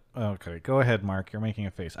what... Okay, go ahead, Mark. You're making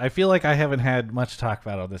a face. I feel like I haven't had much to talk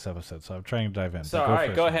about on this episode, so I'm trying to dive in. So, all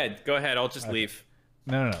right, go ahead. Go ahead. I'll just leave.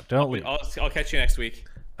 No. Don't leave. I'll catch you next week.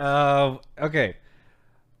 Okay.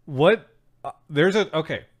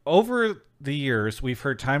 Over the years, we've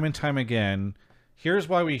heard time and time again, here's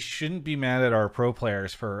why we shouldn't be mad at our pro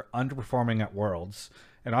players for underperforming at Worlds.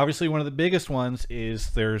 And obviously one of the biggest ones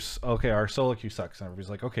is our solo queue sucks. And everybody's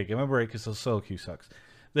like, okay, give him a break because the solo queue sucks.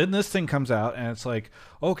 Then this thing comes out and it's like,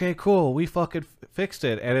 okay, cool, we fucking fixed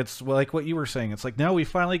it. And it's like what you were saying. It's like, no, we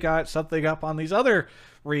finally got something up on these other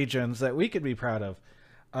regions that we could be proud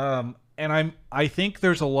of. And I think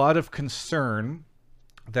there's a lot of concern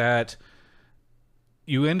that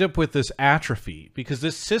you end up with this atrophy because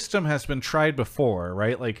this system has been tried before,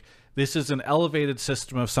 right? Like this is an elevated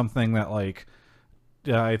system of something that like,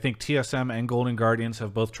 I think TSM and Golden Guardians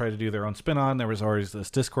have both tried to do their own spin on. There was always this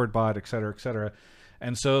Discord bot, et cetera, et cetera.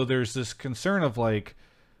 And so there's this concern of like,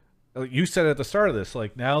 you said at the start of this,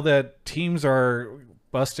 like now that teams are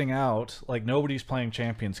busting out, like nobody's playing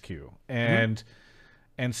Champions Queue. And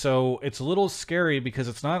so it's a little scary because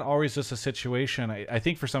it's not always just a situation. I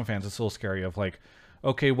think for some fans, it's a little scary of like,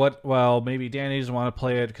 okay, well, maybe Danny doesn't want to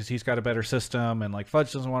play it because he's got a better system, and like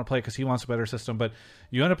Fudge doesn't want to play it because he wants a better system. But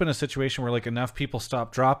you end up in a situation where like enough people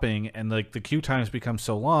stop dropping and like the queue times become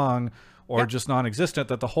so long or just non-existent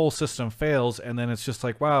that the whole system fails. And then it's just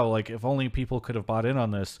like, wow, like if only people could have bought in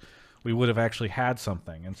on this, we would have actually had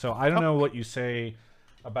something. And so I don't know what you say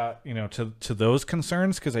about, you know, to those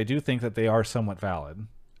concerns, because I do think that they are somewhat valid.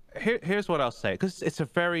 Here's what I'll say, because it's a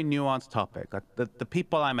very nuanced topic. Like the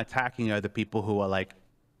people I'm attacking are the people who are like,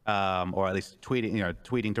 or at least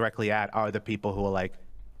tweeting directly at are the people who are like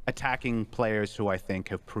attacking players who I think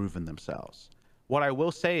have proven themselves. What I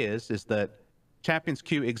will say is that Champions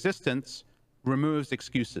Queue existence removes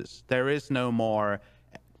excuses. There is no more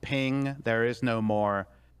ping. There is no more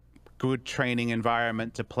good training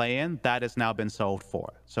environment to play in. That has now been solved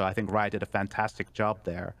for. So I think Riot did a fantastic job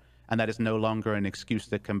there. And that is no longer an excuse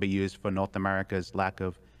that can be used for North America's lack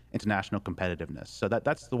of international competitiveness. So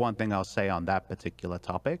that's the one thing I'll say on that particular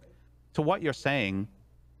topic. To what you're saying,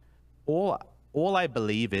 all I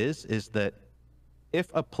believe is that if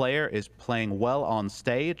a player is playing well on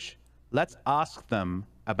stage, let's ask them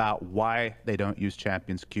about why they don't use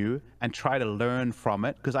Champions Queue and try to learn from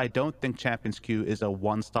it, because I don't think Champions Queue is a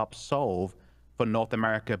one-stop solve for North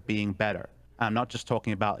America being better. I'm not just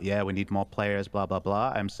talking about, we need more players, blah, blah,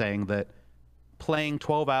 blah. I'm saying that playing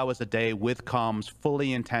 12 hours a day with comms,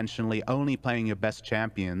 fully intentionally, only playing your best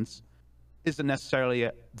champions, isn't necessarily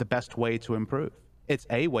the best way to improve. It's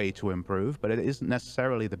a way to improve, but it isn't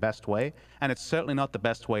necessarily the best way, and it's certainly not the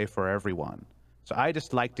best way for everyone. So I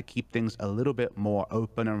just like to keep things a little bit more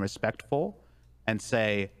open and respectful and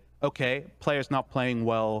say, okay, players not playing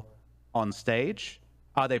well on stage.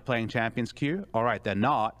 Are they playing Champions Queue? All right, they're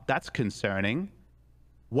not. That's concerning.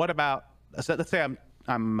 What about, so let's say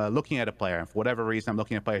I'm looking at a player, and for whatever reason, I'm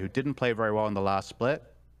looking at a player who didn't play very well in the last split,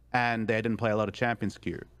 and they didn't play a lot of Champions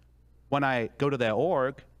Queue. When I go to their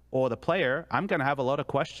org or the player, I'm going to have a lot of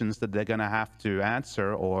questions that they're going to have to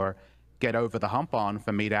answer or get over the hump on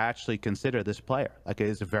for me to actually consider this player. Like, it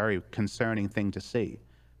is a very concerning thing to see.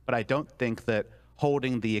 But I don't think that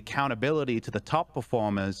holding the accountability to the top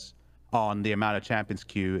performers on the amount of Champions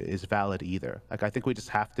Queue is valid either. Like, I think we just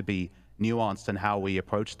have to be nuanced in how we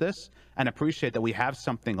approach this and appreciate that we have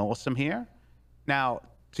something awesome here. Now,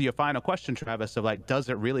 to your final question, Travis, of like, does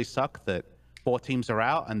it really suck that 4 teams are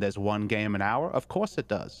out and there's 1 game an hour? Of course it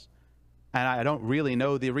does. And I don't really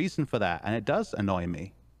know the reason for that. And it does annoy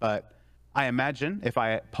me. But I imagine if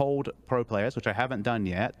I polled pro players, which I haven't done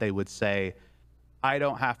yet, they would say, I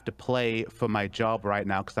don't have to play for my job right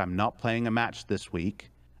now because I'm not playing a match this week.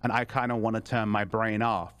 And I kind of want to turn my brain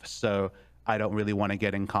off. So I don't really want to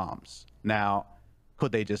get in comms. Now,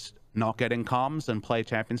 could they just not get in comms and play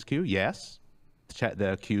Champions Queue? Yes.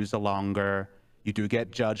 The queues are longer. You do get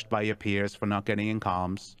judged by your peers for not getting in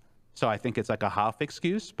comms. So I think it's like a half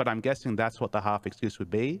excuse, but I'm guessing that's what the half excuse would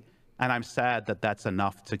be. And I'm sad that that's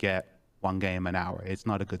enough to get 1 game an hour. It's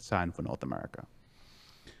not a good sign for North America.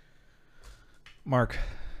 Mark.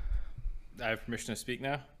 I have permission to speak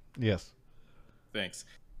now? Yes. Thanks.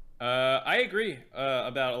 I agree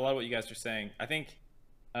about a lot of what you guys are saying. I think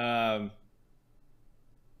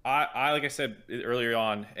I like I said earlier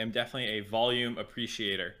on, am definitely a volume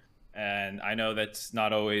appreciator. And I know that's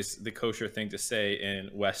not always the kosher thing to say in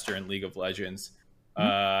Western League of Legends.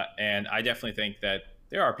 And I definitely think that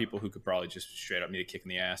there are people who could probably just straight up need a kick in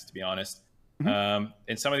the ass, to be honest. And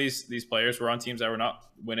some of these players were on teams that were not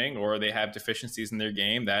winning, or they have deficiencies in their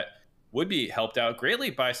game that would be helped out greatly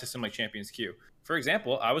by a system like Champions Queue. For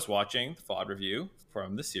example, I was watching the VOD review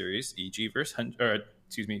from the series EG versus 100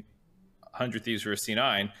 Thieves versus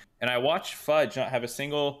C9, and I watched Fudge not have a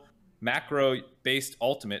single macro-based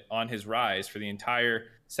ultimate on his Rise for the entire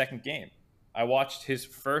second game. I watched his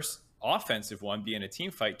first offensive one be in a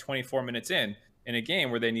team fight 24 minutes in a game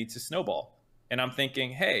where they need to snowball. And I'm thinking,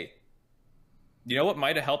 hey, you know what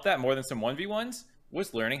might have helped that more than some 1v1s?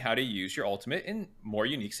 Was learning how to use your ultimate in more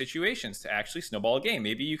unique situations to actually snowball a game.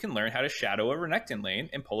 Maybe you can learn how to shadow a Renekton lane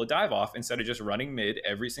and pull a dive off instead of just running mid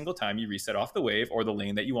every single time you reset off the wave or the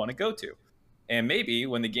lane that you want to go to. And maybe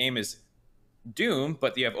when the game is Doom,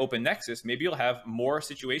 but you have open Nexus, maybe you'll have more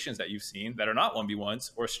situations that you've seen that are not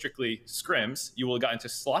 1v1s or strictly scrims. You will have gotten into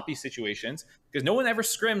sloppy situations, because no one ever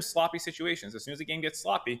scrims sloppy situations. As soon as the game gets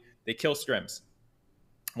sloppy, they kill scrims.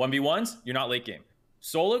 1v1s, you're not late game.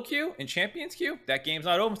 Solo queue and Champions queue, that game's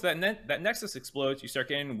not open, so that Nexus explodes. You start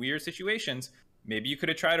getting in weird situations. Maybe you could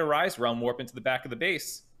have tried a Rise Realm Warp into the back of the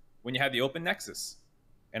base when you had the open Nexus.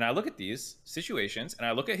 And I look at these situations, and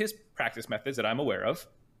I look at his practice methods that I'm aware of.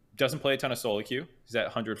 Doesn't play a ton of solo queue. He's at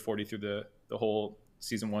 140 through the whole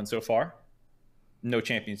season 1 so far. No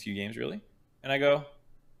Champions queue games, really. And I go,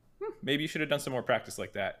 maybe you should have done some more practice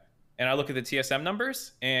like that. And I look at the TSM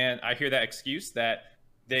numbers, and I hear that excuse that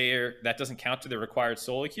that doesn't count to the required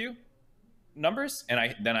solo queue numbers.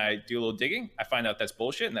 And then I do a little digging. I find out that's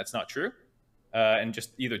bullshit and that's not true. And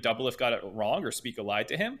just either Doublelift got it wrong or Spica lied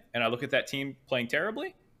to him. And I look at that team playing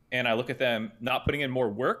terribly, and I look at them not putting in more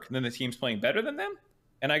work than the teams playing better than them.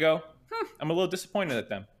 And I go, I'm a little disappointed at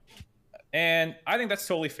them. And I think that's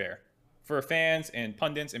totally fair for fans and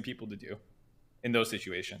pundits and people to do in those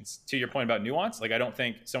situations. To your point about nuance, like I don't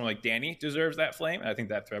think someone like Danny deserves that flame. And I think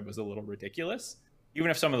that thread was a little ridiculous. Even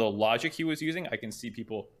if some of the logic he was using, I can see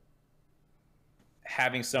people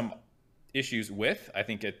having some issues with. I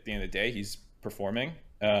think at the end of the day, he's performing.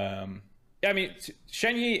 Yeah, I mean,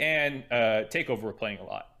 Shenyi and Takeover were playing a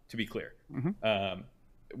lot, to be clear.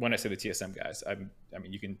 When I say the TSM guys, I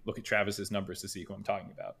mean, you can look at Travis's numbers to see who I'm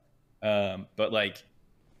talking about. But like,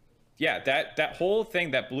 yeah, that whole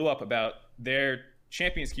thing that blew up about their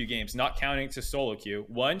Champions queue games not counting to solo queue.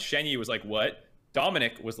 One, Shenyi was like, what?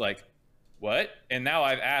 Dominic was like, what? And now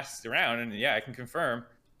I've asked around, and yeah, I can confirm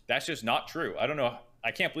that's just not true. I don't know. I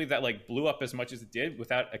can't believe that like blew up as much as it did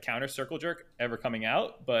without a counter circle jerk ever coming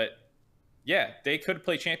out. But yeah, they could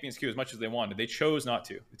play Champions queue as much as they wanted. They chose not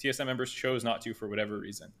to. The TSM members chose not to for whatever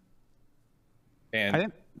reason. And I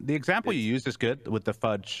think the example you used is good with the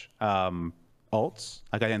Fudge ults.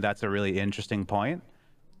 Like, I think that's a really interesting point.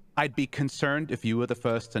 I'd be concerned if you were the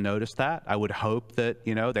first to notice that. I would hope that,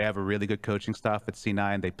 you know, they have a really good coaching staff at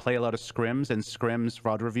C9. They play a lot of scrims, and scrims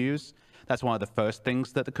VOD reviews. That's one of the first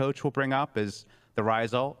things that the coach will bring up is the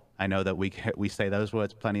Rise ult. I know that we say those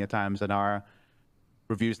words plenty of times in our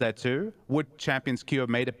reviews there too. Would Champions Queue have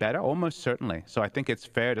made it better? Almost certainly. So I think it's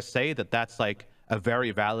fair to say that that's like a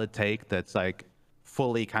very valid take that's like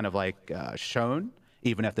fully kind of like shown,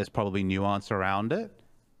 even if there's probably nuance around it.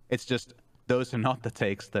 It's just those are not the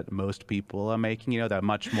takes that most people are making. You know, they're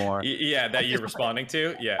much more. Yeah, that you're responding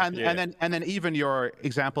to. Yeah. And then even your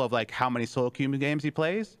example of like how many solo queue games he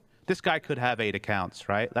plays. This guy could have 8 accounts,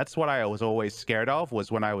 right? That's what I was always scared of,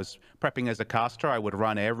 was when I was prepping as a caster, I would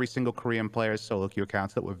run every single Korean player's solo queue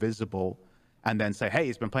accounts that were visible and then say, hey,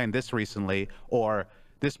 he's been playing this recently, or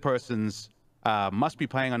this person's must be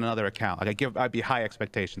playing on another account. Like I'd be high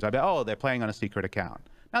expectations. I'd be, oh, they're playing on a secret account.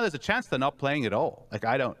 Now there's a chance they're not playing at all. Like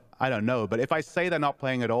I don't know. But if I say they're not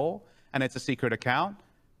playing at all and it's a secret account,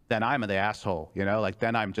 then I'm the asshole, you know? Like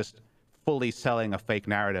then I'm just fully selling a fake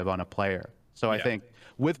narrative on a player. So I think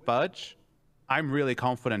with Budge, I'm really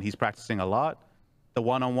confident he's practicing a lot. The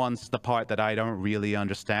one-on-one's the part that I don't really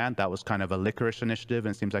understand. That was kind of a Licorice initiative,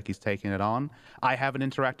 and it seems like he's taking it on. I haven't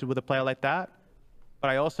interacted with a player like that, but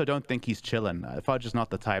I also don't think he's chilling. Fudge is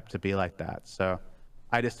not the type to be like that. So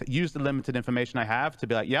I just use the limited information I have to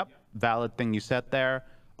be like, yep, valid thing you said there.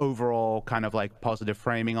 Overall kind of like positive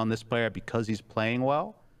framing on this player because he's playing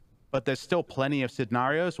well. But there's still plenty of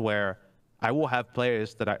scenarios where I will have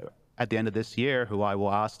players that at the end of this year who I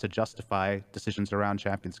will ask to justify decisions around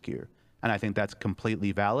Champions Queue. And I think that's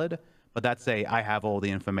completely valid. But that's a I have all the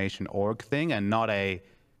information org thing, and not a,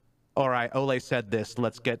 all right, Ole said this,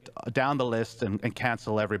 let's get down the list and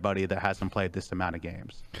cancel everybody that hasn't played this amount of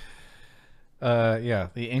games. Yeah,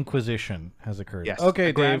 the Inquisition has occurred. Yes. Okay,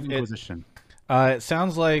 the Grand Dave. Inquisition. It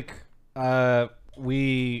sounds like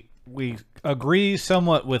we agree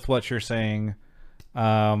somewhat with what you're saying,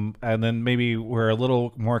 and then maybe we're a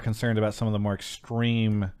little more concerned about some of the more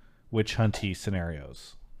extreme witch hunty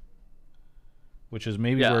scenarios, which is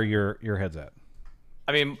maybe where your head's at.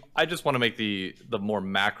 I mean, I just want to make the more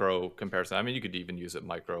macro comparison. I mean, you could even use it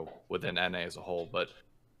micro within NA as a whole, but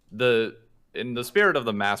in the spirit of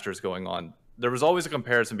the Masters going on, there was always a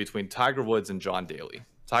comparison between Tiger Woods and John Daly.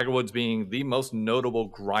 Tiger Woods being the most notable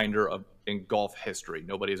grinder in golf history.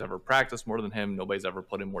 Nobody's ever practiced more than him. Nobody's ever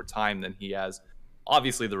put in more time than he has.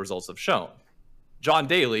 Obviously, the results have shown. John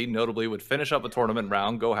Daly, notably, would finish up a tournament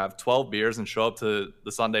round, go have 12 beers, and show up to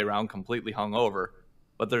the Sunday round completely hungover.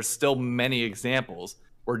 But there's still many examples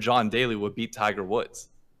where John Daly would beat Tiger Woods.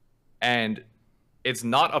 And it's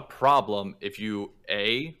not a problem if you,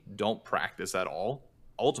 A, don't practice at all.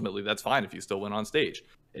 Ultimately, that's fine if you still win on stage.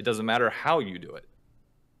 It doesn't matter how you do it.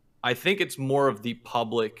 I think it's more of the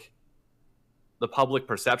public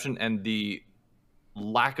perception and the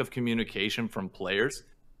lack of communication from players.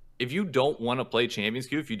 If you don't want to play Champions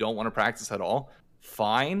Queue, if you don't want to practice at all,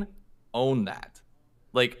 fine, own that.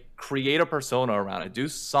 Like, create a persona around it. Do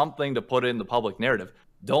something to put it in the public narrative.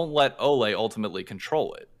 Don't let Ole ultimately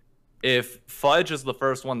control it. If Fudge is the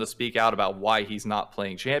first one to speak out about why he's not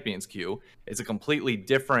playing Champions Queue, it's a completely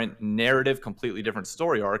different narrative, completely different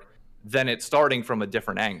story arc than it's starting from a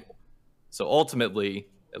different angle. So ultimately,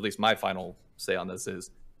 at least my final say on this is,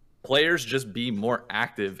 players just be more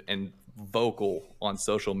active and vocal on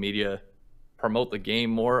social media, promote the game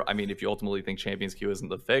more. I mean, if you ultimately think Champions Queue isn't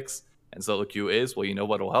the fix and solo queue is, well, you know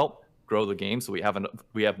what'll help? Grow the game so we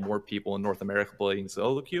have more people in North America playing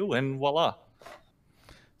solo queue, and voila.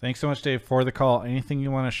 Thanks so much, Dave, for the call. Anything you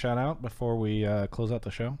want to shout out before we close out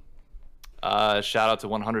the show? Shout out to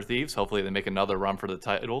 100 Thieves. Hopefully they make another run for the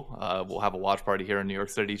title. We'll have a watch party here in New York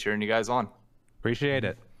City cheering you guys on. Appreciate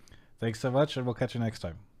it. Thanks so much, and we'll catch you next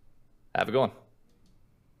time. Have a good one.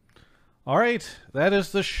 All right, that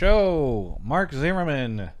is the show. Mark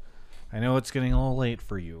Zimmerman. I know it's getting a little late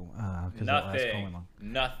for you.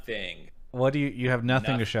 Nothing. What do you have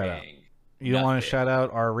nothing to shout out? You don't want to shout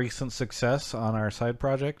out our recent success on our side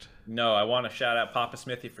project? No, I want to shout out Papa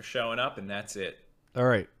Smithy for showing up, and that's it. All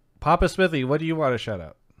right. Papa Smithy, what do you want to shout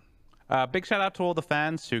out? Big shout out to all the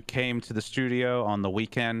fans who came to the studio on the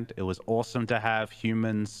weekend. It was awesome to have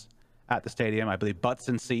humans at the stadium. I believe butts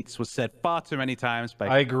in seats was said far too many times by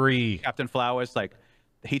I agree. Captain Flowers. Like,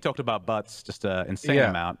 he talked about butts just an insane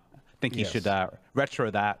amount. I think he should retro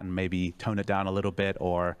that and maybe tone it down a little bit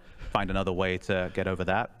or find another way to get over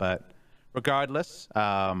that. But regardless,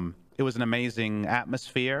 it was an amazing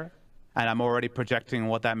atmosphere, and I'm already projecting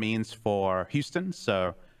what that means for Houston.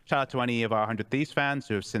 So shout out to any of our 100 Thieves fans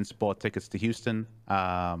who have since bought tickets to Houston.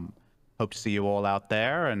 Hope to see you all out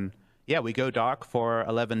there. And yeah, we go dark for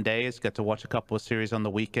 11 days, get to watch a couple of series on the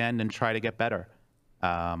weekend and try to get better.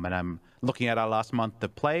 And I'm looking at our last month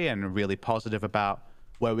of play and really positive about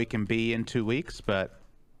where we can be in 2 weeks. But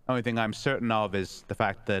the only thing I'm certain of is the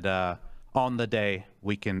fact that on the day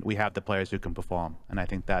we have the players who can perform. And I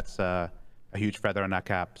think that's a huge feather in our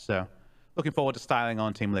cap. So looking forward to styling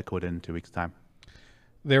on Team Liquid in 2 weeks' time.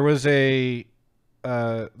 There was a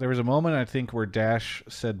moment, I think, where Dash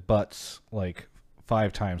said butts like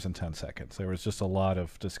 5 times in 10 seconds. There was just a lot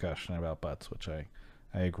of discussion about butts, which I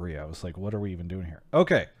agree. I was like, what are we even doing here?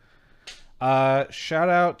 Okay. Shout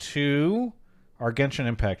out to our Genshin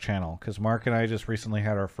Impact channel, because Mark and I just recently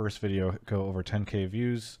had our first video go over 10K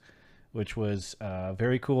views, which was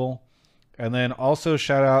very cool. And then also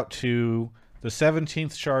shout out to the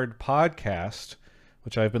 17th Shard podcast,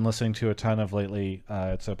 which I've been listening to a ton of lately.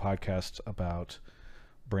 It's a podcast about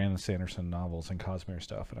Brandon Sanderson novels and Cosmere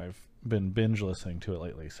stuff, and I've been binge listening to it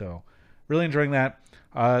lately. So really enjoying that.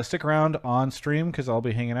 Stick around on stream because I'll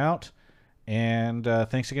be hanging out. And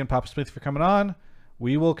thanks again, Papa Smith, for coming on.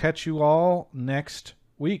 We will catch you all next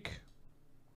week.